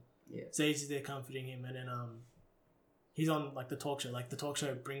hospital. Yeah. Zaze's there comforting him, and then he's on like the talk show. Like the talk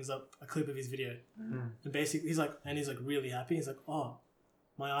show brings up a clip of his video, and basically he's like really happy. He's like, oh,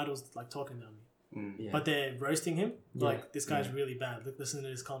 my idol's like talking about me, Yeah. but they're roasting him. Yeah. Like this guy's really bad. Look, listen to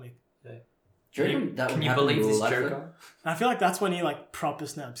this comic. Do you reckon that Can would you happen in believe real this life, though? Joker? And I feel like that's when he like proper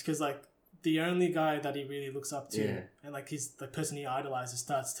snaps, because like the only guy that he really looks up to, Yeah. and like he's the person he idolizes,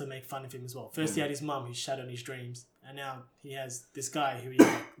 starts to make fun of him as well. First he had his mum who shadowed his dreams, and now he has this guy who he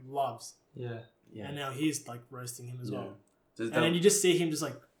like, loves, Yeah. Yeah. and now he's like roasting him as well. Does And then you just see him just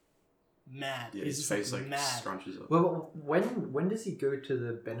like mad. yeah, He's his just face like like mad. scrunches up. Well, when does he go to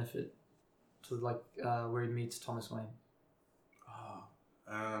the benefit, to like where he meets Thomas Wayne?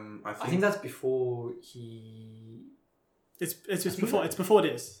 I I think that's before he. It's before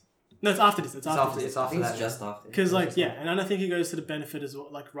this. No, it's after this. It's after this. It's I after think that. it's just after. Because like yeah, and then I think he goes to the benefit as well,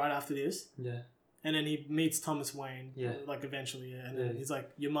 like right after this. Yeah. And then he meets Thomas Wayne, Yeah. like eventually, yeah. And then Yeah. he's like,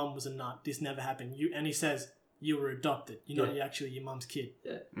 "Your mum was a nut. This never happened." And he says, "You were adopted. You're not actually your mum's kid."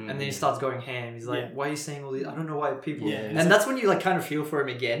 Yeah. And then he starts going ham. He's like, Yeah. "Why are you saying all these? I don't know why people." Yeah, And it's that's when you like kind of feel for him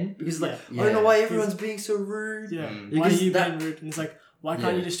again because like Yeah. I don't know why Yeah. everyone's being so rude. Yeah. Mm. Why are Because you that- being rude? And it's like, why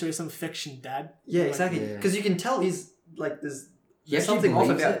can't you Yeah. just show some affection, Dad? Yeah, Like, exactly. Yeah. Because you can tell he's like there's He actually something off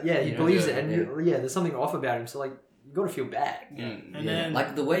believes about. it, Yeah, he you know? believes Yeah. it, and there's something off about him. So like you got to feel bad. And Yeah. then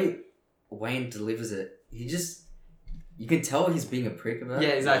Like the way Wayne delivers it, you can tell he's being a prick about it.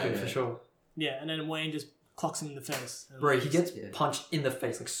 Yeah, exactly Yeah. for sure. and then Wayne just clocks him in the face. And Bro, like, he gets Yeah. punched in the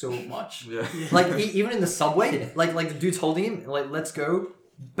face like so much. Yeah. Like even in the subway, like the dude's holding him, like let's go,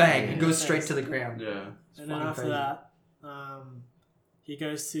 bang, Yeah. it goes straight to the ground. Yeah. It's and then fucking after crazy. that, he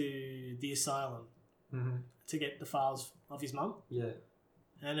goes to the asylum Mhm. to get the files of his mum. Yeah.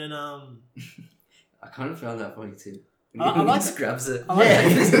 And then I kind of found that funny too. I he like just grabs it. I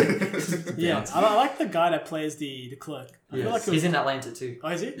like Yeah. I like the guy that plays the clerk. I feel like it was, He's in Atlanta too. oh,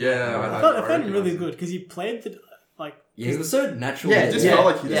 is he? Yeah. I found him really recognize good because he played the like. Yeah, he was so natural. Yeah, It just Yeah. felt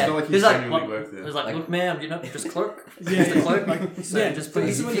like he Yeah. felt like he He's like, genuinely what- worked there. He's like, Like- look, man, you know, just clerk. Yeah, Just a clerk. like, So yeah, just but please.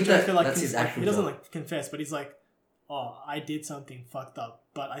 this is when you the think Joker that- like that's his like, actual he doesn't job. like confess, but he's like, "Oh, I did something fucked up,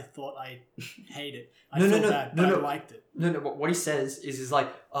 but I thought I hate it. I No, no, felt no, bad, no, but no. I liked it." No, what he says is he's like,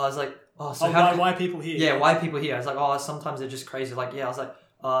 oh, I was like, oh, so Oh, how? why are people here? Yeah, why are people here? I was like, oh, sometimes they're just crazy. Like, yeah, I was like,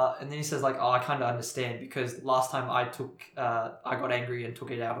 And then he says like, oh, I kind of understand because last time I got angry and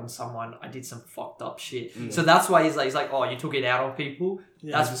took it out on someone, I did some fucked up shit. So that's why he's like, oh, you took it out on people?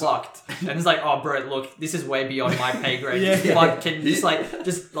 Yeah. That's fucked. And he's like, oh, bro, look, this is way beyond my pay grade. Yeah. Like, can you just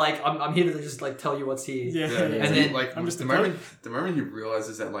like, I'm here to just like tell you what's here. Yeah. And then like I'm just the moment he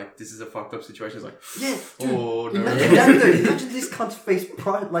realizes that like this is a fucked up situation, he's like, Yeah, dude, oh no. imagine that though. Imagine this cunt's face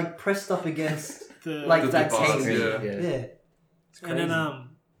pressed up against Like, The that's bars, crazy. yeah. yeah. It's crazy. And then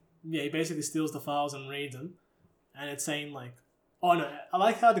he basically steals the files and reads them, and it's saying like, oh no, I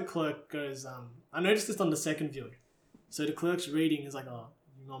like how the clerk goes. I noticed this on the second viewing. So the clerk's reading is like, oh,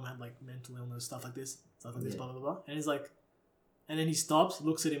 your mom had like mental illness, stuff like this, blah blah blah, and he's like, and then he stops,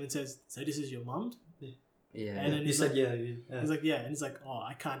 looks at him and says, so this is your mom? Yeah. And then You he's said like, yeah. he's like, yeah, and he's like, oh,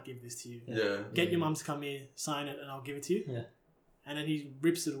 I can't give this to you. Yeah. Get your mum to come here, sign it, and I'll give it to you. Yeah. And then he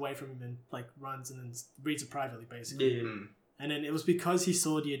rips it away from him and like runs and then reads it privately, basically. Yeah. Mm. And then it was because he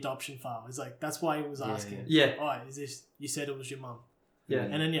saw the adoption file. It's like that's why he was asking. Yeah. Oh, is this? You said it was your mum. Yeah.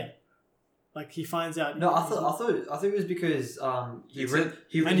 And then like he finds out. No, I thought it was because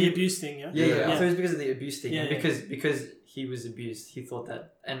the abuse thing. Yeah. Yeah. I Yeah. thought it was because of the abuse thing. Yeah, And yeah. because he was abused, he thought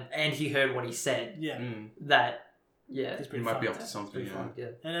that, and he heard what he said. Yeah. Mm. That yeah, It's He pretty might be fucked. up to something. pretty Yeah. fucked, yeah.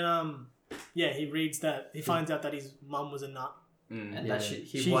 And then he reads that he finds out that his mum was a nut. Mm. And Yeah. that shit,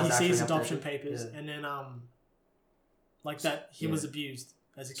 He was actually sees up adoption there. papers, Yeah. and then like that he was abused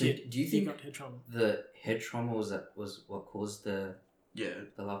as a So kid. do you he think got head trauma? the head trauma was what caused the Yeah.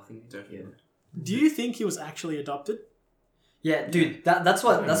 love thing? Definitely. Do you think he was actually adopted? Yeah, dude, that's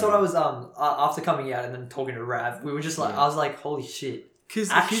what I was after coming out and then talking to Rav, we were just like, Yeah. I was like, holy shit,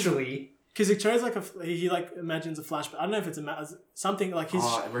 Because it shows like he like imagines a flashback. I don't know if it's something like his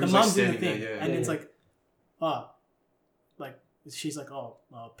where the he's, like, mum's in the standing thing, there, yeah. and Yeah, it's yeah. like, like she's like,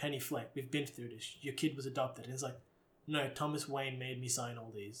 Penny Fleck, we've been through this. Your kid was adopted, and it's like, no, Thomas Wayne made me sign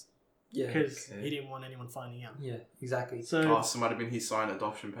all these yeah, because Okay. he didn't want anyone finding out. yeah, exactly. So Oh, so it might have been he signed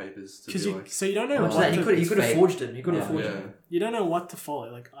adoption papers to because be you like. so you don't know How much what that? He to, could have fake. forged him. He could have Yeah. forged Yeah. him. you don't know what to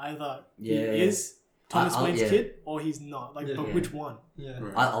follow. Like either he Yeah. is Thomas I- Wayne's yeah. kid or he's not. Like, Yeah. but Yeah. which one? Yeah.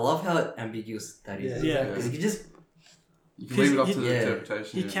 Right. I love how ambiguous that is. Yeah. Because you just You can leave it up to the Yeah.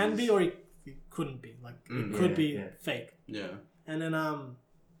 interpretation. He yeah. can be or he couldn't be. Like Mm. it could Yeah, be yeah. fake. Yeah. And then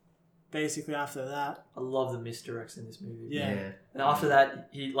basically after that, I love the misdirects in this movie. Yeah. And after that,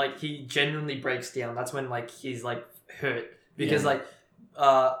 he genuinely breaks down. That's when like he's like hurt because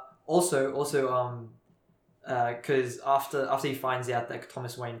Yeah. also because after he finds out that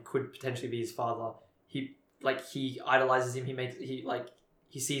Thomas Wayne could potentially be his father, he idolizes him.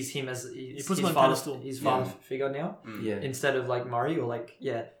 He sees him as He puts him on a father's pedestal. his Yeah. father's figure now Mm. yeah. instead of like Murray or like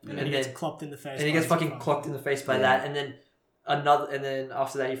Yeah. and And he gets then- clocked in the face. and he by gets his fucking father. clocked in the face by Yeah. that, and then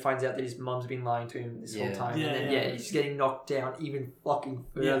after that he finds out that his mum's been lying to him this whole Yeah. time, Yeah, and then yeah. he's getting knocked down even fucking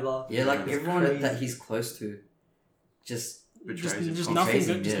Yeah. further. Yeah, like It's everyone crazy. that he's close to just Betrays him. Just Oh, nothing.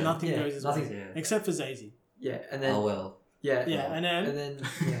 crazy, Just yeah. nothing Yeah, goes his nothing- way yeah. except for Zazie. Yeah, and then oh well. yeah, Yeah, and then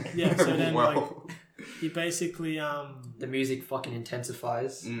yeah, yeah. So then like Well. he basically the music fucking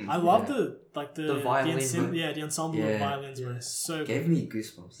intensifies. Mm. I love Yeah. the violin, the ensemble of Yeah. violins were Yeah. so Gave good. me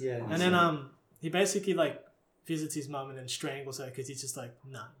goosebumps. Yeah. And then he basically like visits his mum and then strangles her because he's just like,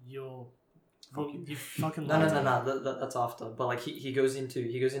 nah, you fucking No, lied to me. that's after. But like he goes into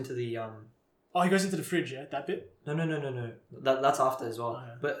the Oh, he goes into the fridge, yeah, that bit. no. That's after as well. Oh,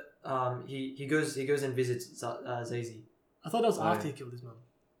 yeah. But he goes and visits Zazie. I thought that was Oh, after yeah. he killed his mum.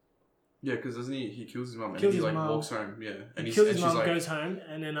 Yeah, because doesn't he kills his mum and Kills he his like mum. walks home. Yeah, and He he's kills and his she's mum, like goes home,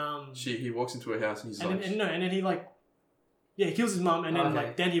 and then he walks into her house and he's and like then, and then he like, yeah, he kills his mum, and then Okay.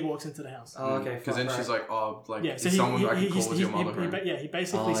 like then he walks into the house. Oh, okay. because then she's like like Yeah, so is someone I can call as your mother home. he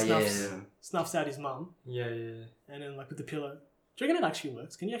basically Oh, yeah, snuffs out his mum, yeah. and then like with the pillow. Do you reckon it actually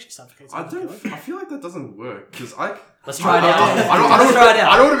works? Can you actually suffocate I someone with a don't. pillow? I feel like that doesn't work because I. Let's try it out. I don't Let's try it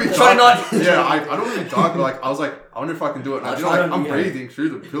out. I don't want to be Try dark. not- Yeah, I don't want to be dark. But like I was like, I wonder if I can do it. And I I'll feel try like it, I'm yeah. breathing through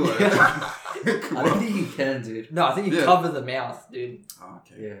the pillow. Come I don't on. think you can, dude. No, I think you Yeah. cover the mouth, dude. Oh,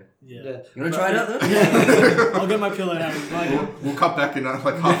 okay. Yeah. Yeah. Yeah. You wanna try it out though? I'll get my pillow out. Right now. We'll cut back in like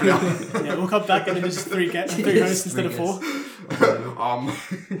half an hour. Yeah, we'll come back and then there's just three hosts instead of four.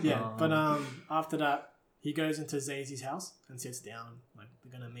 Yeah, Oh. but after that, he goes into Zazie's house and sits down. Like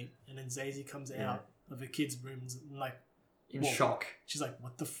they're gonna meet, and then Zazie comes out of her kid's rooms and like In Whoa. shock. she's like,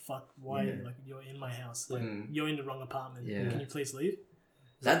 "What the fuck? Why? Yeah. Like you're in my house? Like Mm. you're in the wrong apartment. Yeah. Can you please leave?"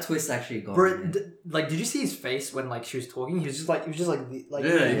 That twist actually got Bro, me. like, did you see his face when like she was talking? He was just like Yeah,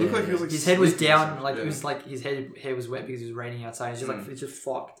 he looked like he was like his head was sleeping or down, something. like Yeah. it was like his hair was wet because it was raining outside. It's just like Mm. it's just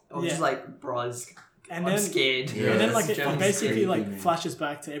fucked. I was Yeah. just like, bros, And I'm then scared. Yeah. and then like It's it just basically creepy, like man. flashes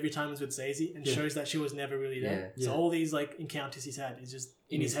back to every time he was with Zazie and Yeah. shows that she was never really there. Yeah. So Yeah. all these like encounters he's had is just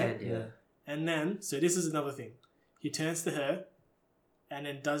in his head. Yeah. And then so this is another thing. He turns to her and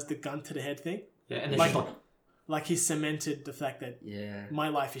then does the gun to the head thing. Yeah. And then Like- she's like, Like he cemented the fact that Yeah. my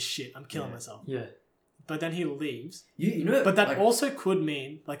life is shit. I'm killing Yeah. myself. yeah. But then he leaves. You know. But that like, also could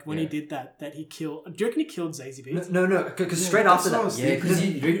mean like when he Yeah. did that he killed. Do you reckon he killed Zazie Beetz? No, because Yeah, straight that's after what I that, was Yeah, because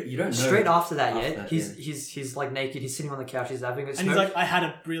you don't know. straight after that, After yeah, that, he's like naked. He's sitting on the couch. He's having a And smoke. he's like, I had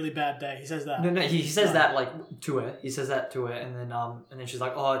a really bad day. He says that. No, he says No. that like to her. He says that to her, and then she's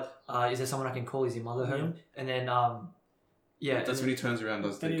like, "Oh, is there someone I can call? Is your mother home?" And then yeah, That's when he turns around and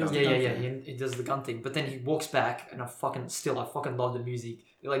does the Then he gun. does yeah, the yeah, gun yeah. thing. He does the gun thing, but then he walks back, and I fucking love the music.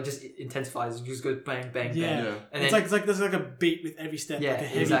 It like just intensifies. It just goes bang, bang, Yeah. bang, Yeah. and It's then like there's like a beat with every step, Yeah, like a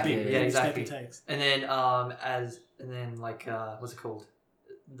heavy exactly. beat with Yeah, every exactly. step he takes. and then what's it called?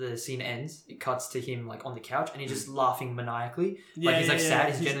 The scene ends. It cuts to him like on the couch, and he's just laughing maniacally. Yeah, Like he's like sad.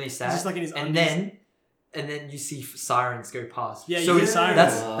 He's He's genuinely sad. He's just like in his and undies. then you see sirens go past. Yeah, so you hear sirens.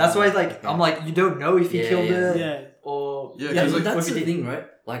 that's why like Okay. I'm like you don't know if he Yeah, killed yeah. her Yeah. or Yeah, Yeah, 'cause, but like, that's if the he did- thing, right?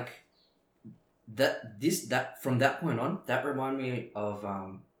 Like that from that point on, that reminded me of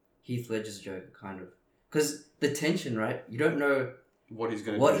Heath Ledger's Joker, kind of, because the tension, right? You don't know What he's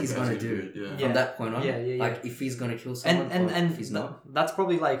gonna What do. he's gonna basically. do. Yeah. Yeah. from that point on. Yeah, yeah, yeah. Like if he's gonna kill someone, and or if he's not. that's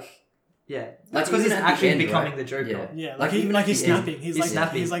probably like yeah that's Like, because he's even at the actually end, becoming right? the Joker. Yeah. Yeah, Like, like, he, even like at he's the end, snapping. He's he's like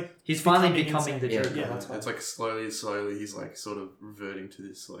snapping. he's like He's finally becoming becoming the insane. Joker. Yeah. That's why. It's like slowly, he's like sort of reverting to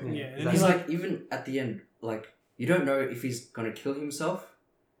this like. Yeah, and He's he's like even at the end, like you don't know if he's gonna kill himself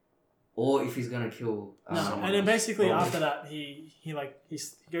or if he's gonna kill. No, Someone and then else. basically Well, after that, he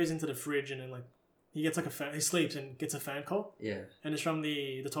goes into the fridge and then like he gets like a phone. He sleeps and gets a phone call, Yeah, and it's from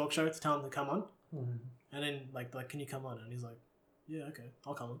the talk show to tell him to come on. Mhm. And then like can you come on? And he's like, yeah, okay,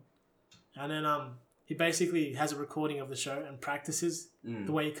 I'll come on. And then he basically has a recording of the show and practices Mm.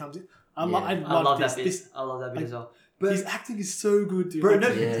 the way he comes in. Yeah. I I love love this. that bit. This I love that bit like, as well. But his acting is so good, dude. bro, Like, no,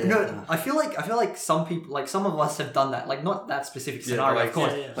 Yeah. no. I feel like some people, like some of us, have done that. Like not that specific Yeah, scenario, like- of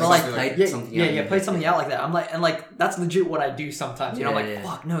course. Yeah, yeah. But like, played yeah, something yeah, out. yeah, play something out like that. I'm like, and like that's legit what I do sometimes. You know, I'm Yeah, like, yeah.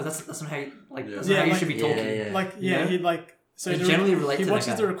 fuck, no, that's not how you like. Yeah. That's not Yeah, how you like- should be Yeah, talking. yeah. like You yeah, know? he like so I the- generally relate he to that watches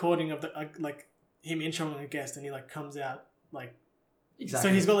guy. the recording of the like him introing a guest and he like comes out like Exactly.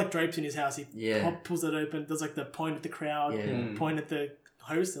 so he's got like drapes in his house. He Yeah. pulls it open, does like the point at the crowd, Yeah. Mm. point at the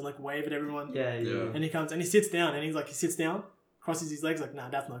host and like wave at everyone. Yeah, yeah, Yeah. And he comes and he sits down and he sits down, crosses his legs like nah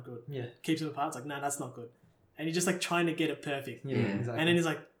that's not good. yeah, Keeps them apart. It's like nah that's not good. And he's just like trying to get it perfect. yeah, Yeah. exactly. And then he's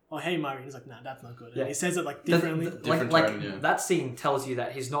like oh hey Murray. And he's like nah that's not good. And Yeah. he says it like The- differently. Different like tone, yeah. that scene tells you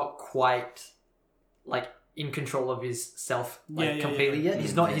that he's not quite like in control of his self like Yeah, yeah, completely yeah. yet.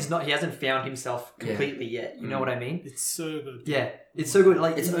 He's Mm, not. He hasn't found himself Yeah. completely yet. You know what I mean? It's so good. Yeah, it's so good.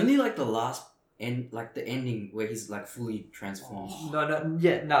 Like It's only like the last end, like the ending where he's like fully transformed.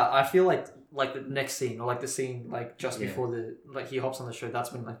 no. I feel like the next scene or like the scene like just Yeah. before the like he hops on the show.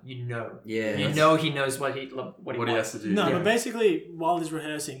 That's when like you know Yeah, he knows what he What he wants. has to do. No, Yeah. but basically, while he's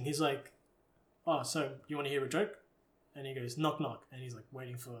rehearsing, he's like, "Oh, so you want to hear a joke?" And he goes, "Knock, knock," and he's like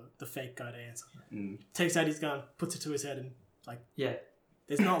waiting for the fake guy to answer. Mm. Takes out his gun, puts it to his head, and like, Yeah.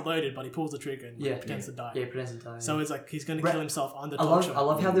 it's not loaded, but he pulls the trigger and like, Yeah. pretends to die. Yeah, pretends to die. So it's like he's gonna Right. kill himself on the I talk show.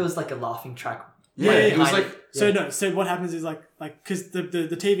 love how there was like a laughing track. Yeah, it was behind like it. So Yeah. no, so what happens is like because the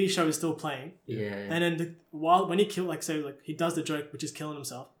TV show is still playing, Yeah, and then when he he does the joke, which is killing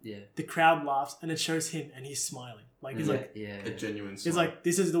himself. yeah, The crowd laughs, and it shows him, and he's smiling. Like he's Yeah. like, yeah. a genuine. he's smile. like,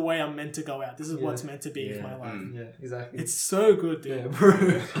 this is the way I'm meant to go out. This is Yeah. what's meant to be with Yeah. my life. Mm. Yeah, exactly. It's so good, dude. yeah, bro.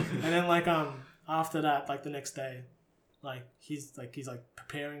 And then like after that, like the next day, like he's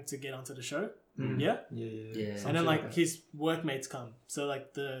preparing to get onto the show. Mm. Yeah. Yeah. Yeah. And then Something like that. his workmates come. So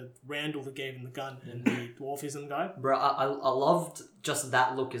like the Randall who gave him the gun and the dwarfism guy. Bro, I loved just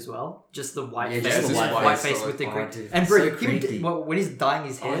that look as well. Just the white Yeah, face, just the white, white face face, with the oh, green. dude, And bro, so him creepy. when he's dyeing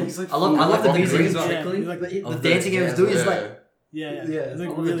his hair, he's like I love full the of music green as well. Yeah, he's like, The Of the dancing he was jazz, doing is yeah. like yeah. yeah, He's like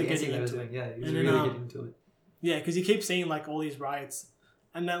I love the really dancing getting he was into it. doing. Yeah, he was And then, really getting into it. Yeah, because he keeps seeing like all these riots,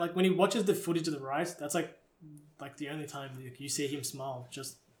 and then like when he watches the footage of the riots, that's like the only time you see him smile,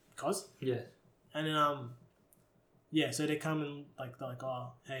 just because. Yeah, And then yeah, so they come and like they're like,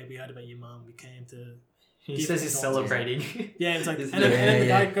 oh hey, we heard about your mum, we came to he Give says him he's the celebrating. yeah. It's like Isn't and then, it? and then the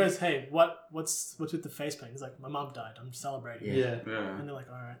Yeah, guy yeah. goes, hey, what's with the face paint? He's like, my mum died, I'm celebrating. Yeah. Yeah. And they're like,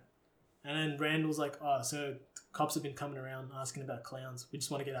 all right. And then Randall's like, oh, so the cops have been coming around asking about clowns. We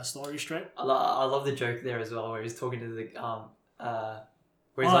just want to get our story straight. I love the joke there as well, where he's talking to the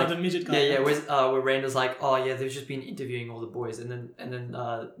where he's Oh, like the midget guy. yeah, where Randall's like, oh yeah, they've just been interviewing all the boys, and then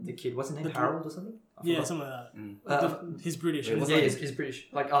the kid, what's his name, The dwarf. Harold or something? Yeah, something like that. He's British. Wait, and what's he's Yeah, like- he's British.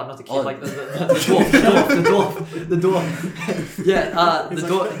 Like, oh, not the kid, Oh. like the dwarf. Yeah, the He's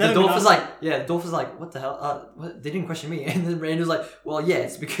like, dwarf. they The don't dwarf even was like, yeah, the dwarf was like, what the hell? What? They didn't question me. And then Randy was like, well, yeah,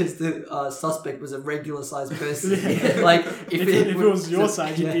 it's because the suspect was a regular sized person. Yeah. Like, if it was your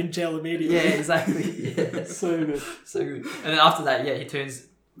side, you'd yeah. be in jail immediately. Yeah, exactly. Yeah. So good. So good. And then after that, yeah, he turns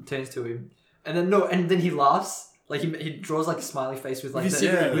to him, and then he laughs. Like he draws like a smiley face with like With his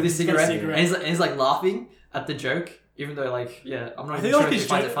cigarette. with his He's got a cigarette, cigarette. and he's like laughing at the joke, even though like I'm not I even feel sure like if he he's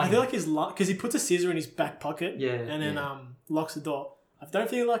finds it I funny. feel like he's because he puts a scissor in his back pocket. Yeah, And then locks the door. I don't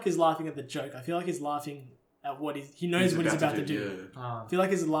feel like he's laughing at the joke. I feel like he's laughing at what he knows what he's about to do. I feel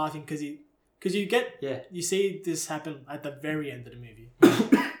like he's laughing because you get you see this happen at the very end of the movie,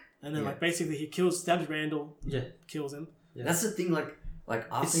 and then like basically he stabs Randall, kills him. Yeah. That's the thing. Like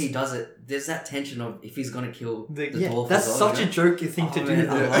after he does it, there's that tension of if he's gonna kill the dwarf. That's as well, such a jokey thing to do. Man,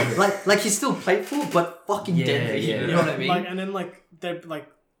 I love it. Like he's still playful, but fucking deadly. Yeah. You know what I mean? Like and then like they're like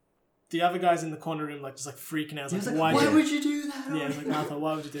the other guys in the corner room like just like freaking out. He was Like, like, why? why would you do that? Yeah, it's like Arthur,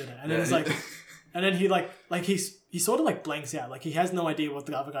 why would you do that? And then it's like, and then he sort of like blanks out. Like he has no idea what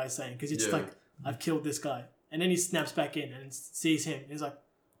the other guy is saying because it's just like, I've killed this guy. And then he snaps back in and sees him. And he's like,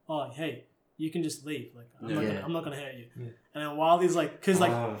 oh, hey, you can just leave. Like I'm not gonna hurt you. Yeah. And then while he's like, because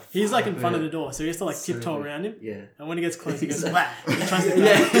like he's like in front of the door, so he has to like So tiptoe good. around him. Yeah. And when he gets close, he goes, Exactly. wah! He tries to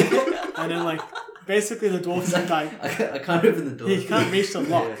grab. And then like basically the dwarf is like, I can't open the door. he can't reach the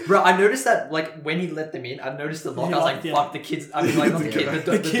lock. Yeah. Bro, I noticed that like when he let them in, I noticed the lock. He I was locked, like, yeah. "Fuck the kids!" I mean, like not the The kid,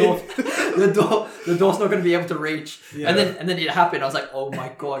 The kid. the door's not gonna be able to reach. Yeah. And then it happened. I was like, "Oh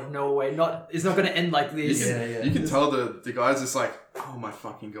my god, no way! It's not gonna end like this." Yeah. You can tell the guy's just like, oh my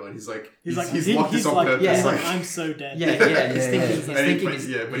fucking god. He's like, He's like, he's locked this on like, purpose. yeah, he's like, like, I'm so dead. Yeah. He's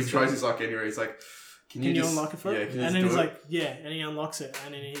thinking. but he tries his luck anyway. He's like, can Can you just unlock it for yeah, it? can you And just then do he's it? like, yeah, and he unlocks it,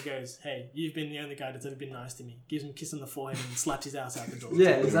 and then he goes, hey, you've been the only guy that's ever been nice to me. Gives him a kiss on the forehead and slaps his ass out the door. Yeah,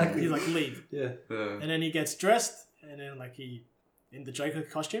 exactly. He's like, leave. Yeah. And then he gets dressed, and then like he, in the Joker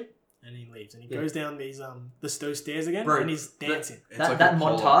costume, and he leaves. And he goes down these those stairs again, Bro, and he's dancing. It's That like that a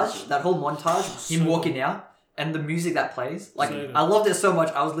polar montage, opposite. that whole montage, him So walking out. And the music that plays, like So good. I loved it so much.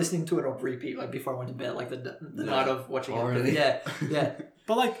 I was listening to it on repeat, like before I went to bed, like the night of watching Oh, it. really? Yeah.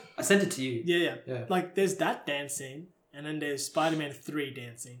 But like, I sent it to you. yeah. Like there's that dance scene, and then there's Spider-Man 3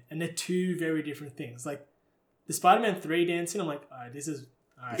 dance scene, and they're two very different things. Like the Spider-Man 3 dance scene, I'm like, alright, this is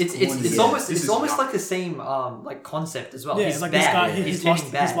alright. It's Yeah. almost This it's is almost not- like the same like concept as well. yeah, He's it's like bad. this guy, He's he's turning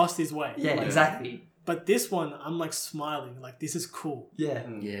lost, bad. he's lost his way. Yeah, Like, exactly. But this one, I'm like smiling, like this is cool. Yeah,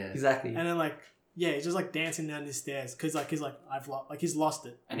 Yeah. exactly. And then like, yeah, he's just like dancing down these stairs because like he's lost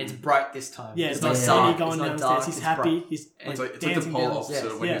it. And it's bright this time. Yeah, it's it's not like dark. sunny going it's not down the dark. stairs. He's it's happy. bright. He's It's like the dancing polar down. opposite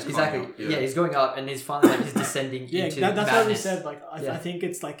of when Yeah, he's Exactly. climbing up. Yeah, he's going up, and he's finally like he's descending Yeah, into that's madness. what we said. Like I Yeah. think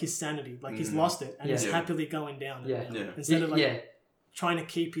it's like his sanity. Like he's Mhm. lost it and he's Yeah. happily going down. Yeah. now. Yeah. Instead of like yeah, trying to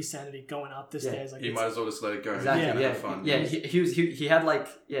keep his sanity going up the Yeah. stairs. Like He might as well just let it go. exactly. and Yeah, have fun. yeah. He had like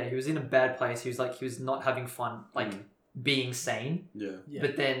he was in a bad place. He was not having fun. Like being sane. Yeah. yeah.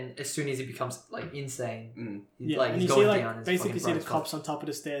 But then as soon as he becomes like insane, Mm. Yeah, like and he's you going see down. like it's basically fucking see bright the as fuck. cops on top of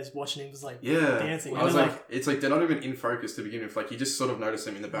the stairs watching him, just like Yeah. dancing. I And was then, like, it's like they're not even in focus to begin with. Like you just sort of notice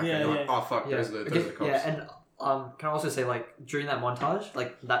them in the background. Yeah, You're like, yeah. oh fuck, Yeah. those are the cops. Yeah, and can I also say like during that montage,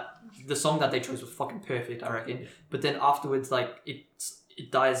 like that the song that they chose was fucking perfect, I reckon. But then afterwards, like it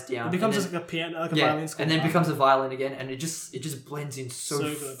dies down. it becomes and just like a piano, like a then, violin score. and then becomes a violin again, and it just blends in so, So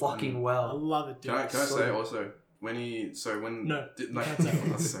good. fucking I well. love it, dude. Can I So- say also when No, like can't say.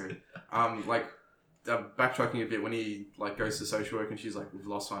 oh, sorry like backtracking a bit when he like goes to social work and she's like we've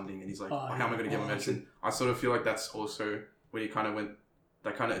lost funding and he's like Oh, how am I going to get my yeah. medicine? I sort of feel like that's also where he kind of went.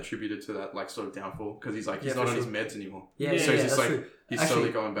 That kind of attributed to that like sort of downfall because he's like he's Yeah, not for on his sure. meds anymore. Yeah, Yeah, so he's yeah, just that's like true. he's Actually,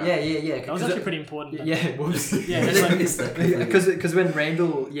 slowly going back. Yeah. That was actually pretty important. Yeah, it was. Yeah, And it's then- like- It's like- because when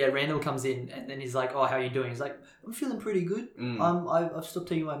Randall comes in and then he's like, oh, how you doing? He's like, I'm feeling pretty good. Mm. I've stopped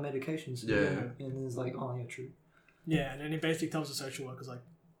taking my medications. Yeah. And then he's like, oh yeah, true. Yeah, and then he basically tells the social workers like,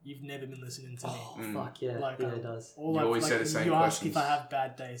 "You've never been listening to me." Oh Mm. fuck yeah, Like, yeah, it does. All You I've, always like, say the same you ask questions. if I have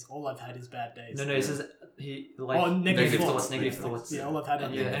bad days. All I've had is bad days. No, he says he like Oh, negative thoughts, thoughts. negative Yeah, thoughts. Yeah, all I've had is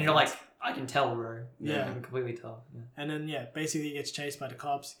And, negative and you're like, thoughts. I can tell, bro. Yeah. I can completely tell. Yeah. And then yeah, basically he gets chased by the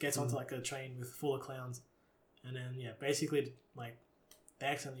cops, gets Mm. onto like a train with full of clowns, and then yeah, basically like they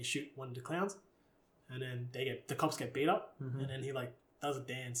accidentally shoot one of the clowns, and then the cops get beat up, Mhm. and then he like does a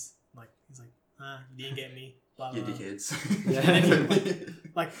dance, like he's like, you didn't get me, blah You blah. blah. dickheads.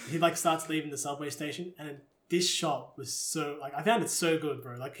 Like he like starts leaving the subway station, and then this shot was so like I found it so good,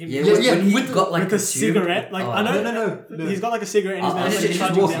 bro. Like him Yeah, Yeah, when he with- got like with the the tube- cigarette, like Oh, I know, no. he's got like a cigarette in his I mouth, was and just he's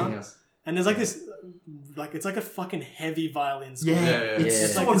trudging walking. down. And there's like this like it's like a fucking heavy violin score. Yeah.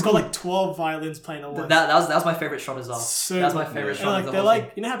 It's Yeah. like it's got like 12 violins playing at once. That was my favorite shot as well. So That was my good. favorite And shot. like of the they're whole like,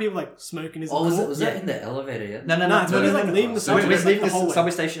 thing. you know how people like smoking isn't Oh, was cool? was that in the elevator? Yeah. No, it's when he's like leaving the So subway. When he's It's like leaving the the hallway.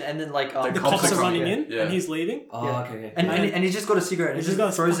 subway station, and then like The The cops cops are are running coming, in yeah. and he's leaving. Oh, Yeah. okay. and he's just got a cigarette and He's just just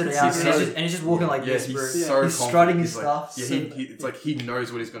got a throws it fucking out, and cigarette. he's just walking like Yeah, this, he's bro. so He's confident. strutting his He's stuff. Like, it's like he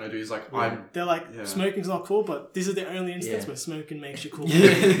knows what he's gonna do. He's like, They're like, Yeah. smoking's not cool, but this is the only instance Yeah. where smoking makes you cool.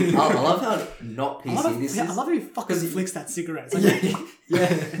 Yeah. I love how not I love, PC this I is. love how he fucking 'Cause he- flicks that cigarette. It's like,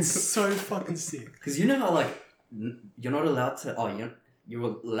 Yeah. it's so fucking sick. Because you know how like you're not allowed to. Oh, you're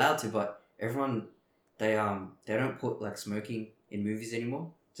allowed to, but everyone they don't put like smoking in movies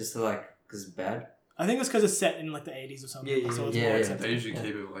anymore. Just to like because it's bad. I think it's because it's set in like the 80s or something. Yeah, so it's yeah, more yeah. acceptable. they usually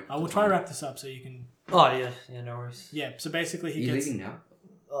keep it like. I will try to wrap this up so you can. Oh yeah, no worries. Yeah, so basically Are he you gets. leaving now?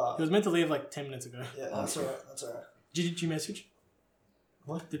 He was meant to leave like 10 minutes ago. Yeah, that's alright, That's alright. Did you message?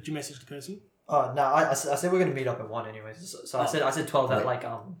 What? Did you message the person? Oh no, I said we're gonna meet up at 1 anyways. So I said 12 at Wait. like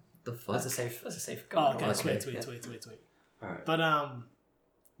The fuck? as a safe Oh, okay, okay, sweet. Alright. But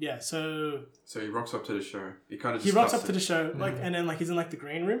yeah. So So he rocks up to the show. He kind of he rocks up to the show, like, Mhm. and then like he's in like the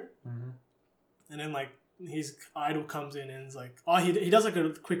green room, Mhm. and then like his idol comes in and is like, oh, he does like a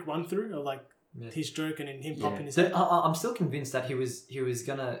quick run through of like Yeah. his joke and him Yeah. popping his So head I'm still convinced that he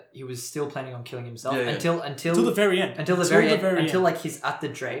was still planning on killing himself Yeah, yeah. until until the very end. until the very end, until end. like he's at the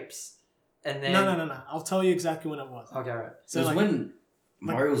drapes, and then No. I'll tell you exactly when it was. Okay, right. It So was like, when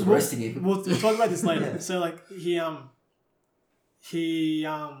Mario was we'll- roasting him. We'll talk about this later. Yeah. So like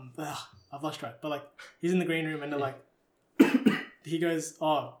I've lost track, but like he's in the green room and they're like he goes,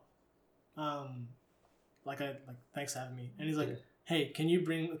 oh, thanks for having me, and he's like, Yeah. hey,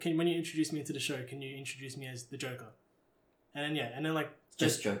 when you introduce me into the show, can you introduce me as the Joker? And then like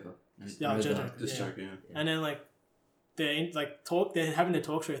Just Joker. Yeah, No Joker. doubt. Just Yeah. joking. Yeah. and then like they're having the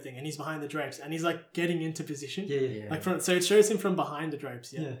talk show thing, and he's behind the drapes, and he's like getting into position, Yeah. Yeah. like so it shows him from behind the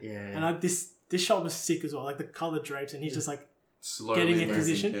drapes, Yeah. Yeah. And this shot was sick as well, like the colored drapes, and he's just like. Slowly Getting in moving,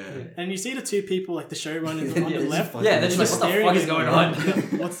 position. Yeah. And you see the two people, like the showrunners on Yeah, the it's left. funny. Yeah, they're just like, just what the staring fuck at is him. going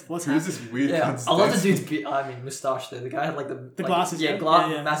on? What's Who's happening? this weird? Yeah, cunt I love the standing- dude's moustache there. The guy had like the glasses, Yeah,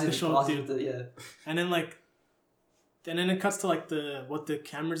 yeah, massive the short glasses. dude. With the, yeah. And then it cuts to like what the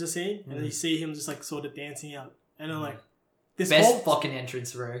cameras are seeing, and then you see him just like sort of dancing out, and then like this Best whole fucking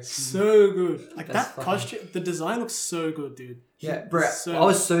entrance, bro. so good. Like Best that fucking- costume, the design looks so good, dude. Yeah, bro. So- I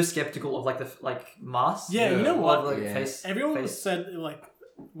was so skeptical of like the mask. Yeah, you Yeah. know what? Like, Yeah. face. Everyone face. said like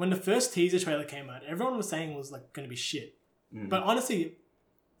when the first teaser trailer came out, everyone was saying it was like going to be shit. Mm. But honestly,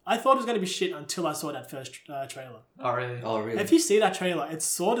 I thought it was going to be shit until I saw that first trailer. Oh really? Oh really? If you see that trailer, it's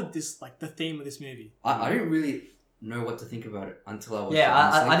sort of this like the theme of this movie. I didn't really know what to think about it until I watched Yeah,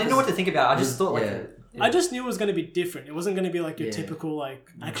 it. honestly, I didn't know what to think about. I just Just- thought like. yeah. Yeah. I just knew it was going to be different. It wasn't going to be like your Yeah. typical like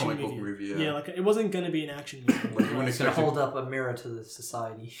action Comic book movie. movie, yeah. Like it wasn't going to be an action movie. Like, you wouldn't It's gonna expect hold up a mirror to the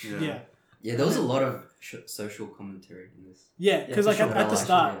society. yeah. Yeah, there was a lot of social commentary in this. Yeah, because for like sure. at the Actually,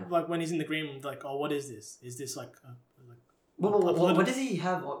 start, yeah. like when he's in the green room, like, oh, what is this? Is this like What does he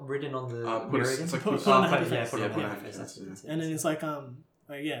have written on the Put mirror a- again? it's like Put- put put on a a- happy yeah, face. put on Yeah, a put on a happy happy face. face, That's it. and then it's like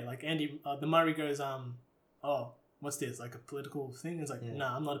like Andy, the Murray goes oh, what's this, like a political thing? It's like, Yeah.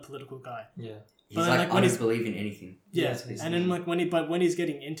 nah, I'm not a political guy. Yeah. He's But then, like, like, I when don't he's- believe in anything. Yeah, Yes, and then like when he's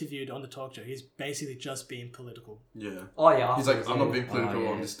getting interviewed on the talk show, he's basically just being political. Yeah. Oh yeah. He's like, afterwards, I'm yeah. not being political. yeah.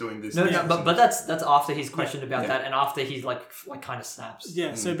 I'm just doing this. No, this, no, this, but that's after he's questioned about Yeah. that, and after he's like kind of snaps.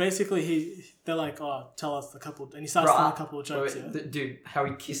 Yeah, so basically they're like, oh, tell us a couple, and he starts Bro, telling a couple of jokes. Wait, Yeah. dude, how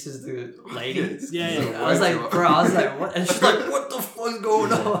he kisses the lady. Yeah. I was like, bro, I was like, what? And she's like, what the fuck's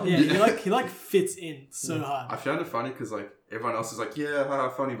going on? Yeah, he like fits in so hard. I found it funny because like everyone else is like, yeah, haha,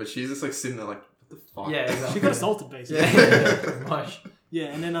 funny, but she's just like sitting there like, what the fuck? Yeah, exactly. She got assaulted basically. Yeah, pretty much. Yeah,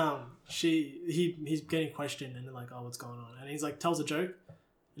 and then he's getting questioned, and they're like, oh, what's going on? And he's like tells a joke,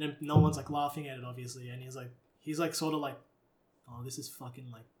 and then no one's like laughing at it, obviously, and he's like sort of like, oh, this is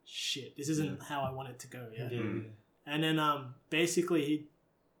fucking like shit. This isn't how I want it to go. Yeah. Yeah. Mm. And then basically he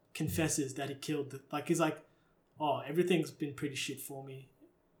confesses that he killed he's like, oh, everything's been pretty shit for me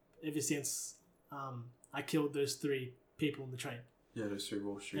ever since I killed those 3 people in the train. Yeah, those 3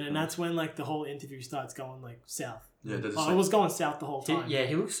 Wall Street. And then that's when like the whole interview starts going like south. Yeah, that's Oh, it was going south the whole time.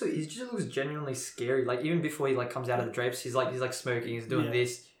 He just looks genuinely scary. Like even before he like comes out of the drapes, he's like smoking, he's doing Yeah.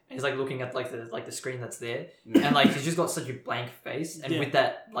 this, and he's like looking at like the screen that's there, Yeah. and like he's just got such a blank face, and Yeah. with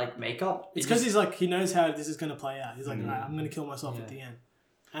that like makeup, It's because he's like, he knows how this is going to play out. He's like, Mm. "Alright, I'm going to kill myself Yeah. at the end.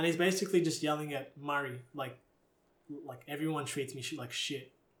 And he's basically just yelling at Murray, like everyone treats me like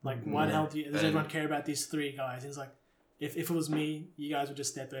shit. Like, why the Yeah. hell does And- everyone care about these 3 guys? And he's like, if it was me, you guys would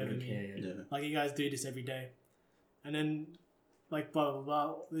just step over me. Okay, yeah. Yeah. Like, you guys do this every day. And then, like, blah, blah,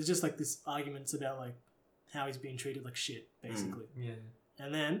 blah. There's just, like, this arguments about, like, how he's being treated like shit, basically. Yeah.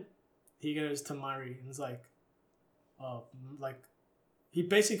 And then he goes to Murray and is like, oh, like, he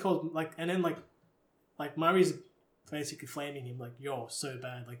basically called, like, and then, like Murray's basically flaming him, like, you're so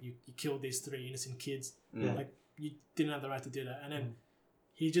bad, like, you killed these 3 innocent kids. Yeah. Like, you didn't have the right to do that. And then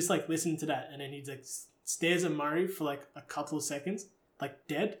he just, like, listened to that, and then he's, like, stares at Murray for, like, a couple of seconds, like,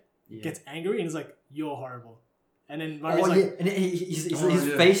 dead, gets angry, and is like, you're horrible. And then Murray's like... and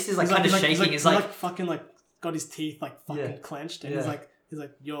his face is, like, kind of shaking. He's like, fucking, like, got his teeth, like, fucking clenched, and he's like,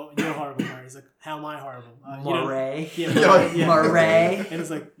 you're horrible, Murray. He's like, how am I horrible? Murray. Murray. And it's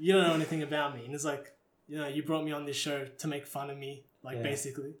like, you don't know anything about me. And it's like, you know, you brought me on this show to make fun of me, like,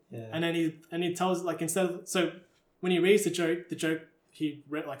 basically. Yeah. And then he tells, like, instead of... So, when he reads the joke he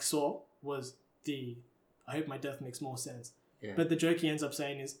saw was I hope my death makes more sense. Yeah. But the joke he ends up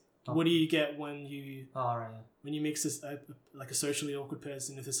saying is, what do you get when you when you mix a socially awkward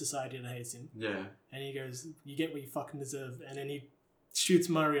person with a society that hates him? Yeah. And he goes, you get what you fucking deserve. And then he shoots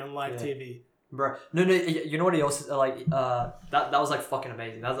Murray on live TV. Bro, no, you know what he also, like, that was, like, fucking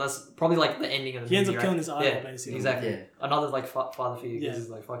amazing. That's probably, like, the ending of the movie, he ends up killing his idol, basically. Exactly. Yeah. Another, like, father figure because he's,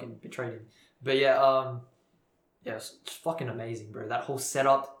 like, fucking betrayed him. But, yeah, it's fucking amazing, bro. That whole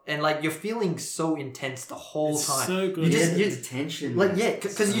setup. And, like, you're feeling so intense the whole time. So good. The tension. Like,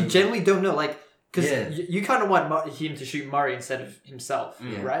 because you generally don't know, like, because you kind of want him to shoot Murray instead of himself,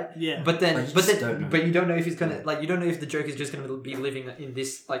 right? Yeah. But you don't know if he's gonna, like, you don't know if the Joker's just gonna be living in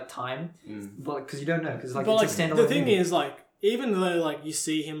this, like, time, but because you don't know, because, like, but, it's a standalone the thing movie. is, like, even though, like, you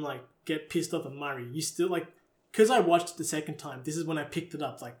see him, like, get pissed off at Murray, you still, like, because I watched it the second time, this is when I picked it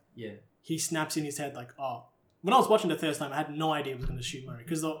up, like, he snaps in his head, like, oh. When I was watching the first time, I had no idea he was going to shoot Murray,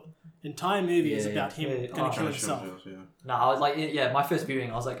 because the entire movie is about him going to kill himself. No, I was like, my first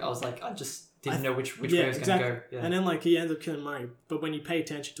viewing, I was like, I just didn't know which way it was going to go. Yeah. And then, like, he ends up killing Murray, but when you pay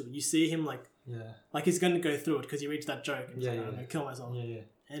attention to it, you see him, like, he's going to go through it because he reached that joke and he's like, I'm going to kill myself.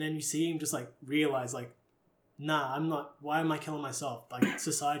 And then you see him just, like, realize, like, nah, I'm not, why am I killing myself? Like,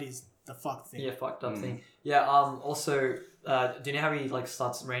 society's the fucked thing. Yeah, fucked up thing. Yeah, also, do you know how he, like,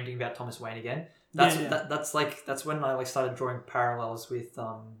 starts ranting about Thomas Wayne again? That's when I, like, started drawing parallels with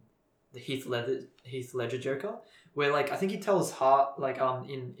the Heath Ledger Joker, where, like, I think he tells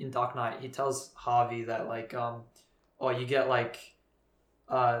in Dark Knight, he tells Harvey that, like, you get, like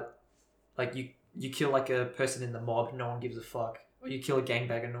you kill, like, a person in the mob, no one gives a fuck. Or you kill a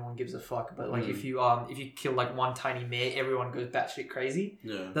gangbanger, no one gives a fuck. But, like, if you kill, like, one tiny mare, everyone goes batshit crazy.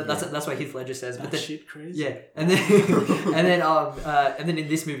 Yeah. That's what Heath Ledger says. Batshit crazy. Yeah. And then in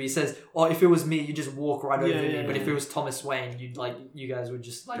this movie, he says, "Oh, if it was me, you just walk right over me. But if it was Thomas Wayne, you guys would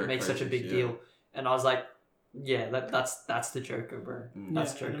just, like, go make crazy, such a big deal." And I was like, "Yeah, that's the Joker, bro.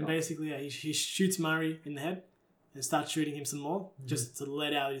 That's Joker." And then basically, he shoots Murray in the head and starts shooting him some more, just to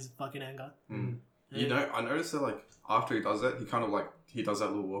let out his fucking anger. You know, I noticed that, like, after he does that, he kind of, like, he does that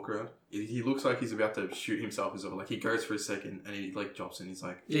little walk around. He looks like he's about to shoot himself as well. Like, he goes for a second and he, like, drops and he's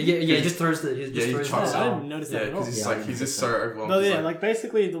like... he just throws the... he chucks it. I didn't notice that at all. Because he's just so overwhelmed. But like,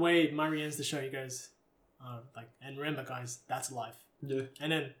 basically, the way Murray ends the show, he goes, and remember, guys, that's life. Yeah.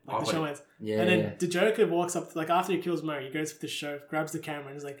 And then, like, the show ends. And then the Joker walks up, like, after he kills Murray, he goes for the show, grabs the camera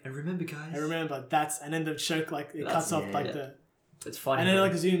and is like... And remember, guys. I remember, that's... And then the show, like, it cuts off, like, the... It's funny. And then it,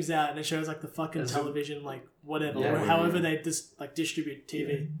 like, zooms out and it shows, like, the fucking television, like, whatever, or however they just, like, distribute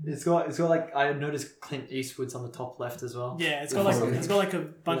TV. Yeah. It's got like, I noticed Clint Eastwood's on the top left as well. Yeah, it's got like a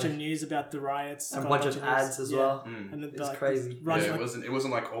bunch of news about the riots. And a bunch of ads as well. And then, it's like, crazy. It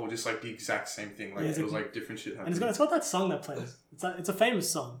wasn't like, just like the exact same thing. Like, it was like different shit happening. And it's got that song that plays. It's a famous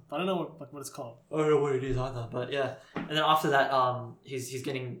song, but I don't know what it's called. I don't know what it is either, but yeah. And then after that, he's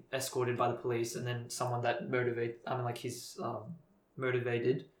getting escorted by the police, and then someone that he's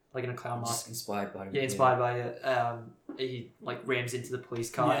motivated, like, in a clown mask. Inspired by him. Yeah, inspired by it. He, like, rams into the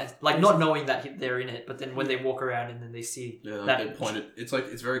police car, not knowing that they're in it, but then when they walk around and then they see that they pointed. It's like,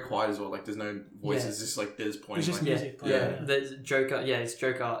 it's very quiet as well. Like, there's no voices. Just like there's pointing. It's just like, music. The Joker. Yeah, it's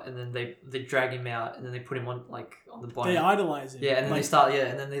Joker, and then they drag him out, and then they put him on, like, on the bottom. They idolize him. Yeah, and then they start. Yeah,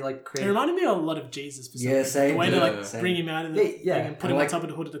 and then they, like, create. It reminded me a lot of Jesus. For some reason. Same. The way they, like, bring him out of the thing and put him on top of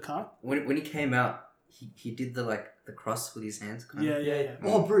the hood of the car. When he came out, he did the cross with his hands. Yeah.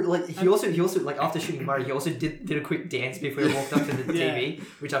 Oh, bro! Like, he also like, after shooting Murray, he also did a quick dance before he walked up to the TV,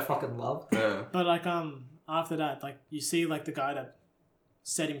 which I fucking love. Yeah. But, like, after that, like, you see, like, the guy that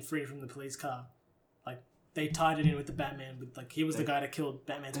set him free from the police car, like, they tied it in with the Batman. With, like, he was the guy that killed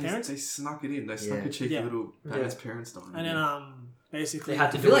Batman's parents. They snuck it in. They snuck a cheeky little Batman's parents down. And then basically they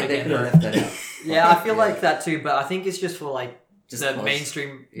had to I feel like they could have left that out. Yeah, I feel like that too, but I think it's just for, like, just the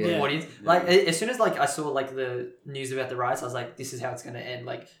mainstream audience. Like, as soon as, like, I saw, like, the news about the riots, I was like, this is how it's going to end.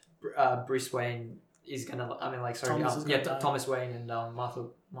 Like, Bruce Wayne is gonna. I mean, like, sorry, Thomas is gonna die. Thomas Wayne and Martha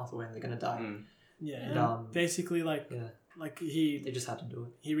Wayne, they're gonna die. Mm. Yeah, And, and basically like Yeah, like he they just had to do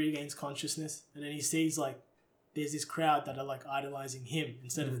it. he regains consciousness, and then he sees like there's this crowd that are like idolizing him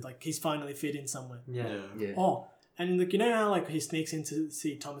instead of like he's finally fit in somewhere. Yeah. Yeah. Oh, and like you know how like he sneaks in to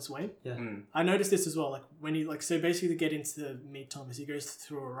see Thomas Wayne. Mm. I noticed this as well. Like when he like so basically to get into meet Thomas, he goes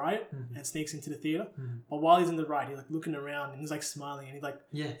through a riot Mhm. and sneaks into the theater. Mhm. But while he's in the riot, he's like looking around and he's like smiling and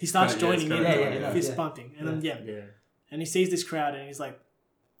Yeah. he starts Kinda, yeah, it's joining in, kinda like, yeah, fist yeah. bumping, and then Yeah. and he sees this crowd and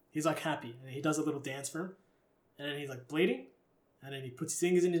he's like happy, and he does a little dance for him, and then he's like bleeding, and then he puts his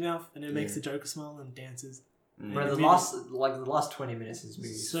fingers in his mouth and then makes Yeah. the Joker smile and dances. Mm. Bro, the Maybe- last 20 minutes of this movie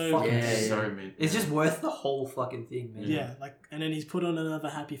is So fucking Yeah, sick. So mean. It's just worth the whole fucking thing, man. Yeah, like and then he's put on another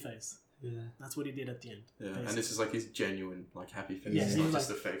happy face. Yeah. That's what he did at the end. Yeah, basically. and this is like his genuine, like happy face. Yeah, it's he's not like-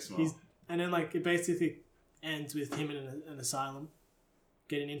 just a fake smile. he's- And then like it basically ends with him in an asylum,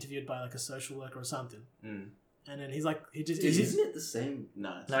 getting interviewed by like a social worker or something. Mm. And then he's like he just Dude, he's, isn't it the same?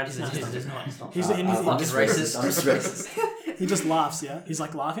 No, it's No, it isn't. No, It's not. It's not. He's- Uh, and he's- uh, I'm fucking just racist. I'm just racist. he just laughs. Yeah, he's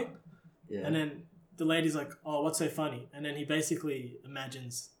like laughing, Yeah. and then the lady's like, "Oh, what's so funny?" And then he basically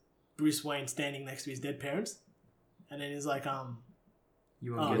imagines Bruce Wayne standing next to his dead parents, and then he's like,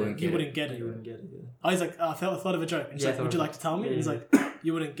 You "Oh, wouldn't you get wouldn't get it. it." You wouldn't get it. Yeah. Oh, he's like, "Oh, I thought of a joke." And she's Yeah, I like, thought "Would you of like to tell me?" Yeah, And he's yeah. like,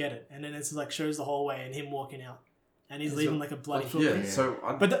 "You wouldn't get it." And then it's like shows the hallway and him walking out, and he's It's leaving a- like a bloody like, footprint. yeah.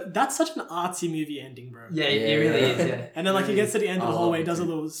 So, But that's such an artsy movie ending, bro. Yeah, it Yeah. really is. Yeah. And then like he gets to the end of the I hallway, love it, does a dude.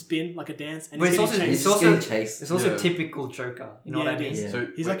 little spin, like a dance, and But he's it's getting also- chased. He's it's just also- getting chased. It's also Yeah. typical Joker. You know Yeah, what I it mean? is. Yeah. so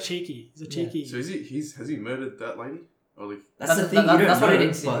He's wait, like cheeky. He's a Yeah. cheeky. So has he murdered that lady? Or like That's the That- thing. that- you don't that's what know, it but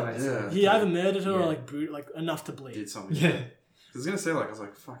insinuates. yeah, He either murdered her or Yeah. like enough to bleed. did something? Yeah. I was gonna say like I was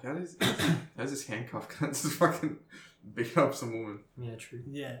like, fuck, how's this handcuff gonna just fucking beat up some woman? Yeah, true.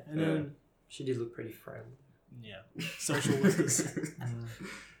 Yeah, and Yeah. then She did look pretty frail. yeah, social workers, Mm.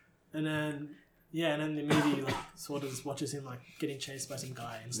 and then and then the movie like sort of watches him like getting chased by some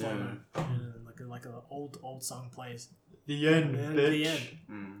guy in slow mo, and then, like an old song plays. The And then the end.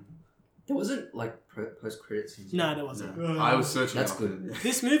 Mm. There wasn't like post credits. No, there wasn't. No. I was searching. That's up good. it.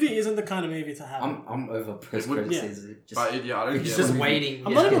 This movie isn't the kind of movie to have. I'm over post would- credits. Yeah. Just, But I don't. It's It's get just it. waiting.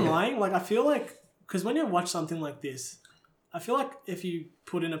 I'm yeah. not even lying. Like I feel like because when you watch something like this, I feel like if you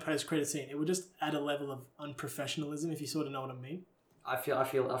put in a post credit scene, it would just add a level of unprofessionalism. If you sort of know what I mean. I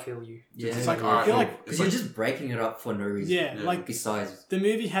feel you. yeah, It's like, I alright, feel well, like- because you're just breaking it up for no reason. Yeah, Yeah. like Besides the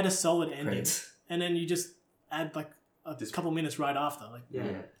movie had a solid ending, credits. and then you just add like a This- couple minutes right after. Like Yeah.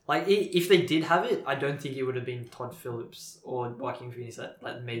 Yeah. Like if they did have it, I don't think it would have been Todd Phillips or Joaquin Phoenix that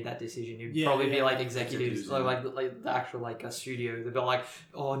like made that decision. It'd Yeah, probably be yeah. like executives, Executives, like the actual like a studio. They'd be like,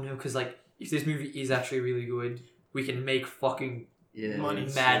 oh no, because like if this movie is actually really good, we can make fucking Yeah. Money.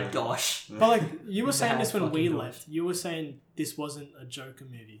 mad Yeah. dosh. But like you were saying Mad this when fucking we dosh. left, you were saying this wasn't a Joker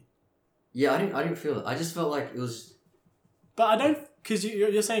movie. Yeah, I didn't feel it. I just felt like it was. But I don't because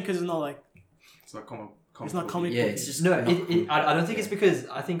you're saying because it's not like It's not comic. it's not comic Yeah, book. it's just No, not I don't think it's because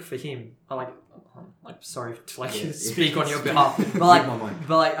I think for him, like sorry to like Yeah. speak on your behalf, but Read like my mind.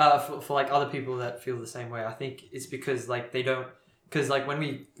 But like for like other people that feel the same way, I think it's because like they don't, because like when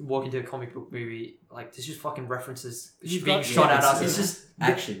we walk into a comic book movie, like there's just fucking references You've being got- shot Yeah, at us. It's just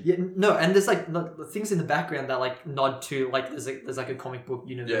action. Yeah, no, and there's like the things in the background that like nod to like there's like a comic book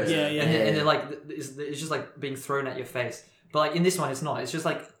universe, Yeah, and, yeah. and they're like it's just like being thrown at your face. But like in this one, it's not. It's just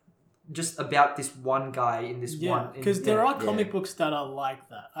like just about this one guy in this Yeah, one. because there are Yeah. comic books that are like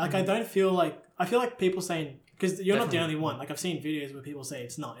that. Like I don't feel like I feel like people saying because you're not the Definitely. only one. Like I've seen videos where people say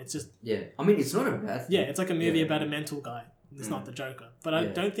it's not. It's just Yeah, I mean it's not a bad thing. yeah, it's like a movie Yeah. about a mental guy. It's not the Joker. But I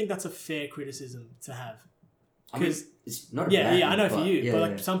Yeah. don't think that's a fair criticism to have. I mean, 'Cause- it's not. A Yeah, bad yeah, I thing, know for you, yeah, but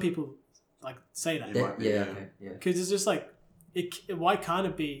like yeah. some people like say that Yeah. might be, yeah, yeah. okay, yeah. because it's just like why can't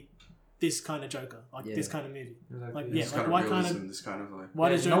it be this kind of Joker, like Yeah. this kind of movie? Exactly. Like, Yeah. yeah, This like kind of why can't realism, it? this kind of like. Why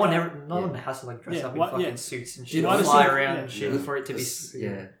does no Joker? one no Yeah. one has to like dress Yeah, up in why- fucking yeah. suits and Dude, shit, why or does fly it- around yeah. and shit Yeah. for it to be.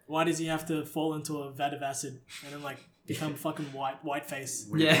 Yeah. Why does he have to fall into a vat of acid and then like become fucking white face?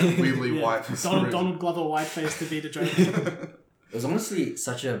 Yeah. Weirdly Yeah. white for some Donald Glover white face to be the Joker. reason. It was honestly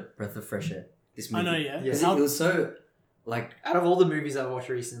such a breath of fresh air. This I movie. know, yeah. Yeah. Because How- it was so like Out of all the movies I've watched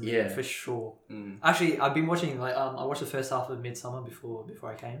recently, Yeah. for sure. Mm. Actually, I've been watching like I watched the first half of Midsummer before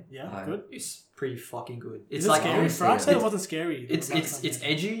I came. yeah, good. It's pretty fucking good. Is It's it like scary? honestly, For I said it it's- wasn't scary. it's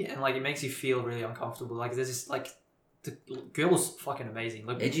edgy and like it makes you feel really uncomfortable. Like there's this like the girl was fucking amazing.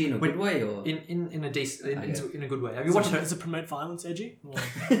 Like edgy in a good way, or in a decent Okay. in a good way. Have you watched her? Does it promote violence, edgy? Or-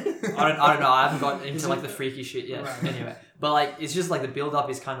 I don't know. I haven't got Is into it- like the freaky shit yet. Right. Anyway, but like it's just like the build up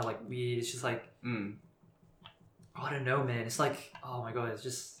is kind of like weird. It's just like Mm. I don't know, man. It's like oh my god, it's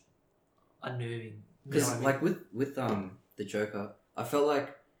just unnerving. You know because what I mean? like with the Joker, I felt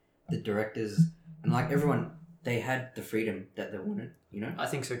like the directors and like everyone, they had the freedom that they wanted. You know. I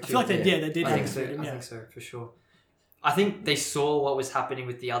think so too. I feel like they did I have think the so. freedom, I yeah. think so for sure. I think they saw what was happening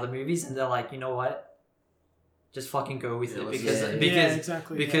with the other movies, and they're like, you know what, just fucking go with it because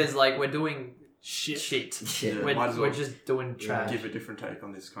exactly. because like we're doing Shit. Yeah. We're, might as well we're just doing trash. give a different take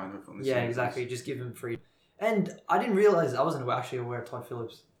on this kind of. On this Yeah, series. exactly. Just give him free. And I didn't realize I wasn't actually aware of Todd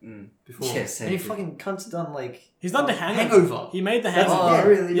Phillips before. Yeah, same and he here. fucking cunt's done like He's done the Hangover. He made the That's- Hangover. Oh,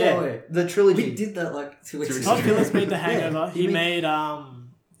 really? Yeah. No way. The trilogy. We did that like 2 weeks Todd ago. Phillips made the Hangover. He He's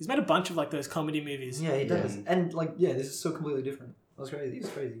made a bunch of like those comedy movies. Yeah, he does. Yeah. And like, yeah, this is so completely different. That was crazy. It's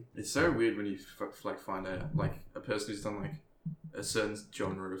crazy. It's so weird when you like find out like a person who's done like a certain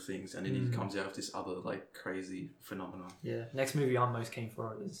genre of things, and then he comes out of this other like crazy phenomenon. Yeah. Next movie I'm most keen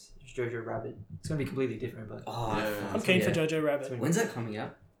for is Jojo Rabbit. It's gonna be completely different, but Oh, Yeah. fuck, I'm keen yeah. for Jojo Rabbit. When's that coming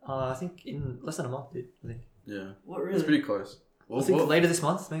out? I think in less than a month, dude. I think. Yeah, What it's really? pretty close. I think later this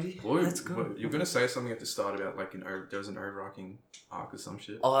month, maybe. Let's go. You're gonna say something at the start about like there was an overarching arc or some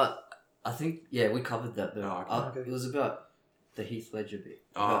shit. Oh, I think we covered that though. Oh, okay. It was about the Heath Ledger bit.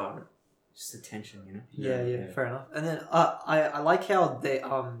 Oh. About just the tension, you know. Yeah, fair enough. And then I like how they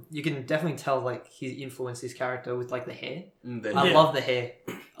you can definitely tell like he influenced his character with like the hair. I love the hair.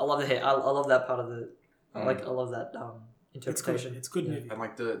 I love the hair. I love that part of the. I love that interpretation. It's good movie. And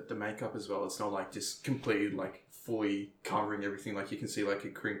like the makeup as well. It's not like just completely like fully covering everything. Like you can see like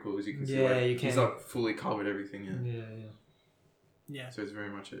it crinkles. You can see like you can. he's like fully covered everything. Yeah. Yeah. So it's very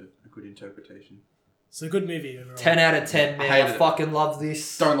much a good interpretation. It's a good movie overall. 10 out of 10, man. Hated I it. fucking love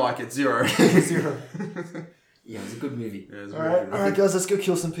this. Don't like it. 0. 0. Yeah, it was a good movie. Yeah, it's Alright, guys, let's go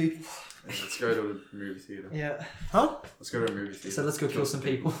kill some people. Let's go to a movie theater. Yeah. Huh? Let's go to a movie theater. So let's go kill some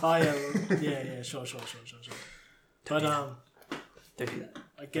people. Oh yeah, yeah. Sure. But Don't do that.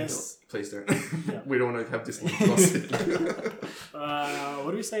 I guess. Please don't. Yeah. We don't want to have this link lost.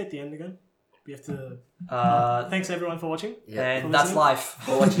 What do we say at the end again? We have to. Thanks everyone for watching. Yeah. And that's life.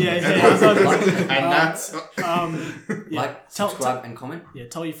 Yeah. That's all good. And that's yeah. Like, subscribe, and comment. Yeah,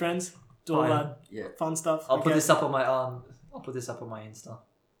 tell your friends. Do all that fun stuff. I'll put okay? this up on my I'll put this up on my Insta.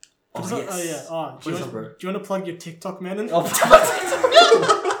 Oh, yes. oh yeah. Oh, do you want to plug your TikTok, Manan? I'll put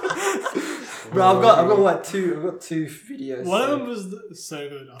my Bro, I've got what I've got 2 videos. One of them was so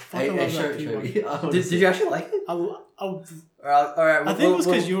good. I fucking love that show. Did you actually like it? Alright, I think it was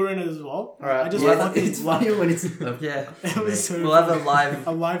because you were in it as well. Alright. I just Yeah, fucking it's funny when it's. Yeah. It was so We'll have a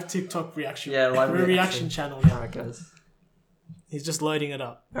funny. live TikTok reaction. Yeah, live We're a reaction channel now. Alright guys. He's just loading it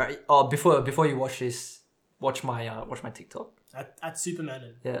up Alright. Oh, before you watch this, watch my TikTok. at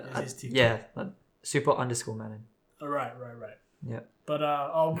Superman. Yeah. His TikTok. Yeah. Super_Manan. Oh, right. Yeah. But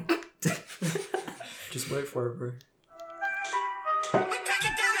Just wait for it, bro.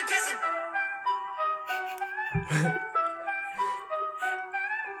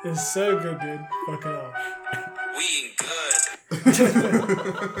 it's so good, dude. Fucking hell. We ain't good.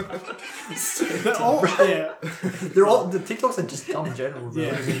 They're all the TikToks are just dumb in general, bro.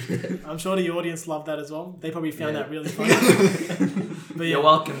 Yeah. I'm sure the audience loved that as well. They probably found that really funny. But yeah. You're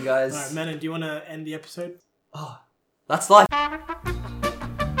welcome, guys. Alright, Manan, do you want to end the episode? Oh, that's life.